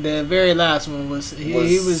 and the very last one was he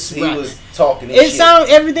was rocking. talking. His It shit.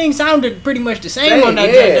 everything sounded pretty much the same Same, on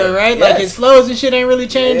that yeah, joint, though, right? Like yes. his flows and shit ain't really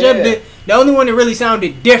changed up. Yeah. The only one that really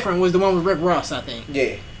sounded different was the one with Rick Ross, I think.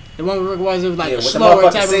 Yeah, The one with Rick Ross, it was like yeah, a with the slower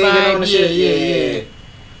motherfucker type of singing vibe. on the shit. Yeah.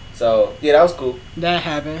 So yeah, that was cool. That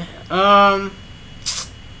happened.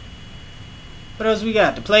 What else we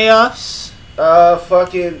got? The playoffs.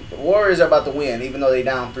 Fucking Warriors are about to win, even though they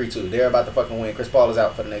down 3-2. They're about to fucking win. Chris Paul is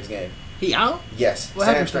out for the next game. He out? Yes, What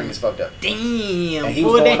happened hamstring to him? is fucked up, Damn. and he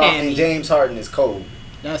was pulled going the off. hammy. And James Harden is cold.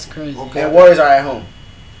 That's crazy. Okay. And Warriors are at home.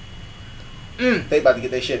 Mm. They about to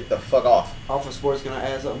get their shit the fuck off. Off of sports, can I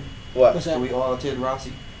add something? What? What's Can that? we all attend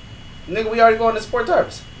Rossi? Nigga, we already going to Sport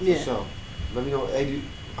Service. Yeah. So, let me know. Hey,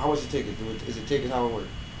 how much the tickets? Is it tickets? How it work?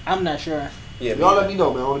 I'm not sure. Yeah, Y'all let me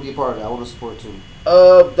know, man. I want to be a part of that. I want to support too.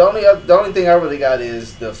 The only thing I really got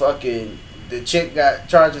is the chick got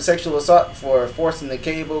charged with sexual assault for forcing the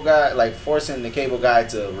cable guy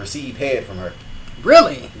to receive head from her.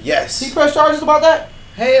 Really? Yes. He pressed charges about that?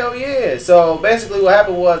 Hell yeah. So basically what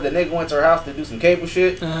happened was the nigga went to her house to do some cable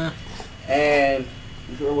shit, Uh-huh. and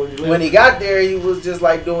You sure where you live? when he got there he was just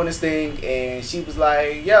like doing his thing, and she was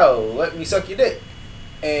like, yo, let me suck your dick.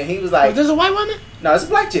 And he was like, Was this a white woman? no, it's a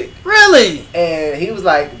black chick. Really? And he was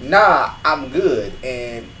like, nah, I'm good.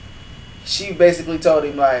 And she basically told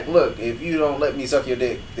him, like, look, if you don't let me suck your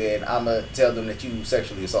dick, then I'm going to tell them that you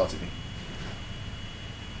sexually assaulted me.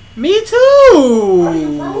 Me too. How do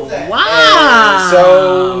you prove that? Wow. And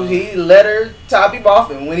so he let her top him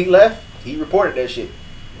off, and when he left, he reported that shit.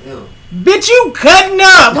 Yeah. Bitch, you cutting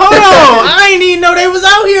up. Hold on. I didn't even know they was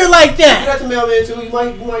out here like You that. got the mailman too. You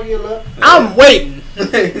might get love. I'm waiting.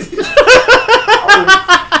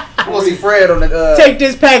 We'll see Fred on the... Take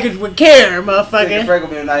this package with care, Nigga, motherfucker. Fred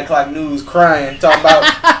gonna be on 9 o'clock news crying, talking about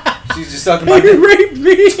she's just sucking my He dick. raped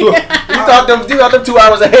me. You thought them 2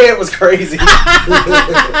 hours ahead was crazy. You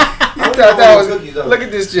thought that was... Look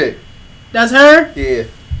at this chick. That's her? Yeah.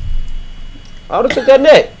 I would have took that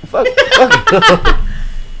neck. Fuck.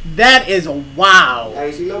 That is wow.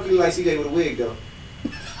 Hey, she look like CJ with a wig though.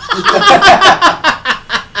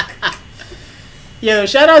 Yo,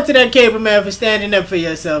 shout out to that cable man for standing up for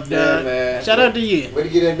yourself, Yeah, dog. man. Shout out to you. Way to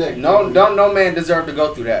get that neck. No man deserve to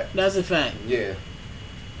go through that. That's a fact. Yeah.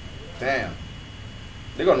 Damn.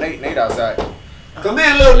 They go Nate outside. Come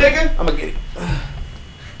in, little nigga. I'm gonna get it.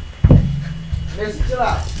 Listen, chill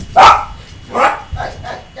out.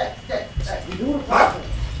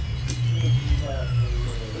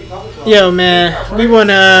 Yo, man, we want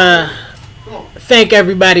to thank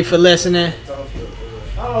everybody for listening.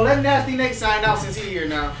 Oh, let Nasty Nate sign out since he's here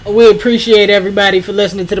now. We appreciate everybody for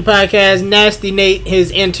listening to the podcast. Nasty Nate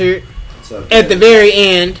has entered at the very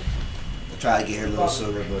end. Try to get her a little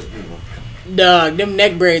silver, but you know. Dog, them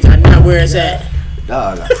neck braids are not where it's at.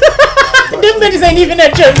 Dog. Them bitches ain't even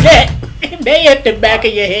at your neck. They at the back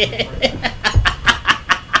of your head.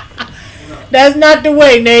 That's not the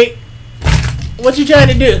way, Nate. What you trying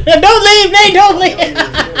to do? Don't leave, Nate. Don't leave.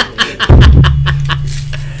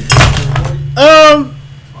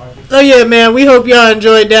 Oh yeah, man. We hope y'all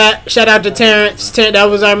enjoyed that. Shout out to Terrence. That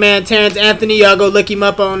was our man, Terrence Anthony. Y'all go look him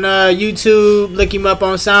up on YouTube. Look him up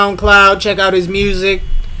on SoundCloud. Check out his music.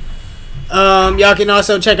 Y'all can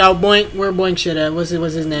also check out Boink. Where Boink shit at? What's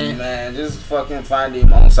his name? Man, just fucking find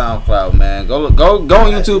him on SoundCloud, man. Go on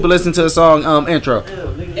YouTube and listen to the song Intro.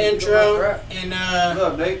 Intro and What's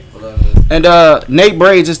up, Nate? And Nate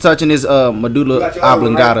Braids is touching his medulla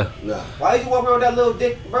oblongata. No. Why did you walk around with that little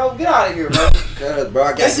dick, bro? Get out of here, bro. Bro, I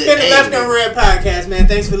got This has been the Left Unread podcast, man.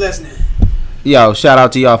 Thanks for listening. Yo, shout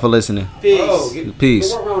out to y'all for listening. Peace. Oh, get-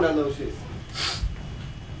 Peace. go work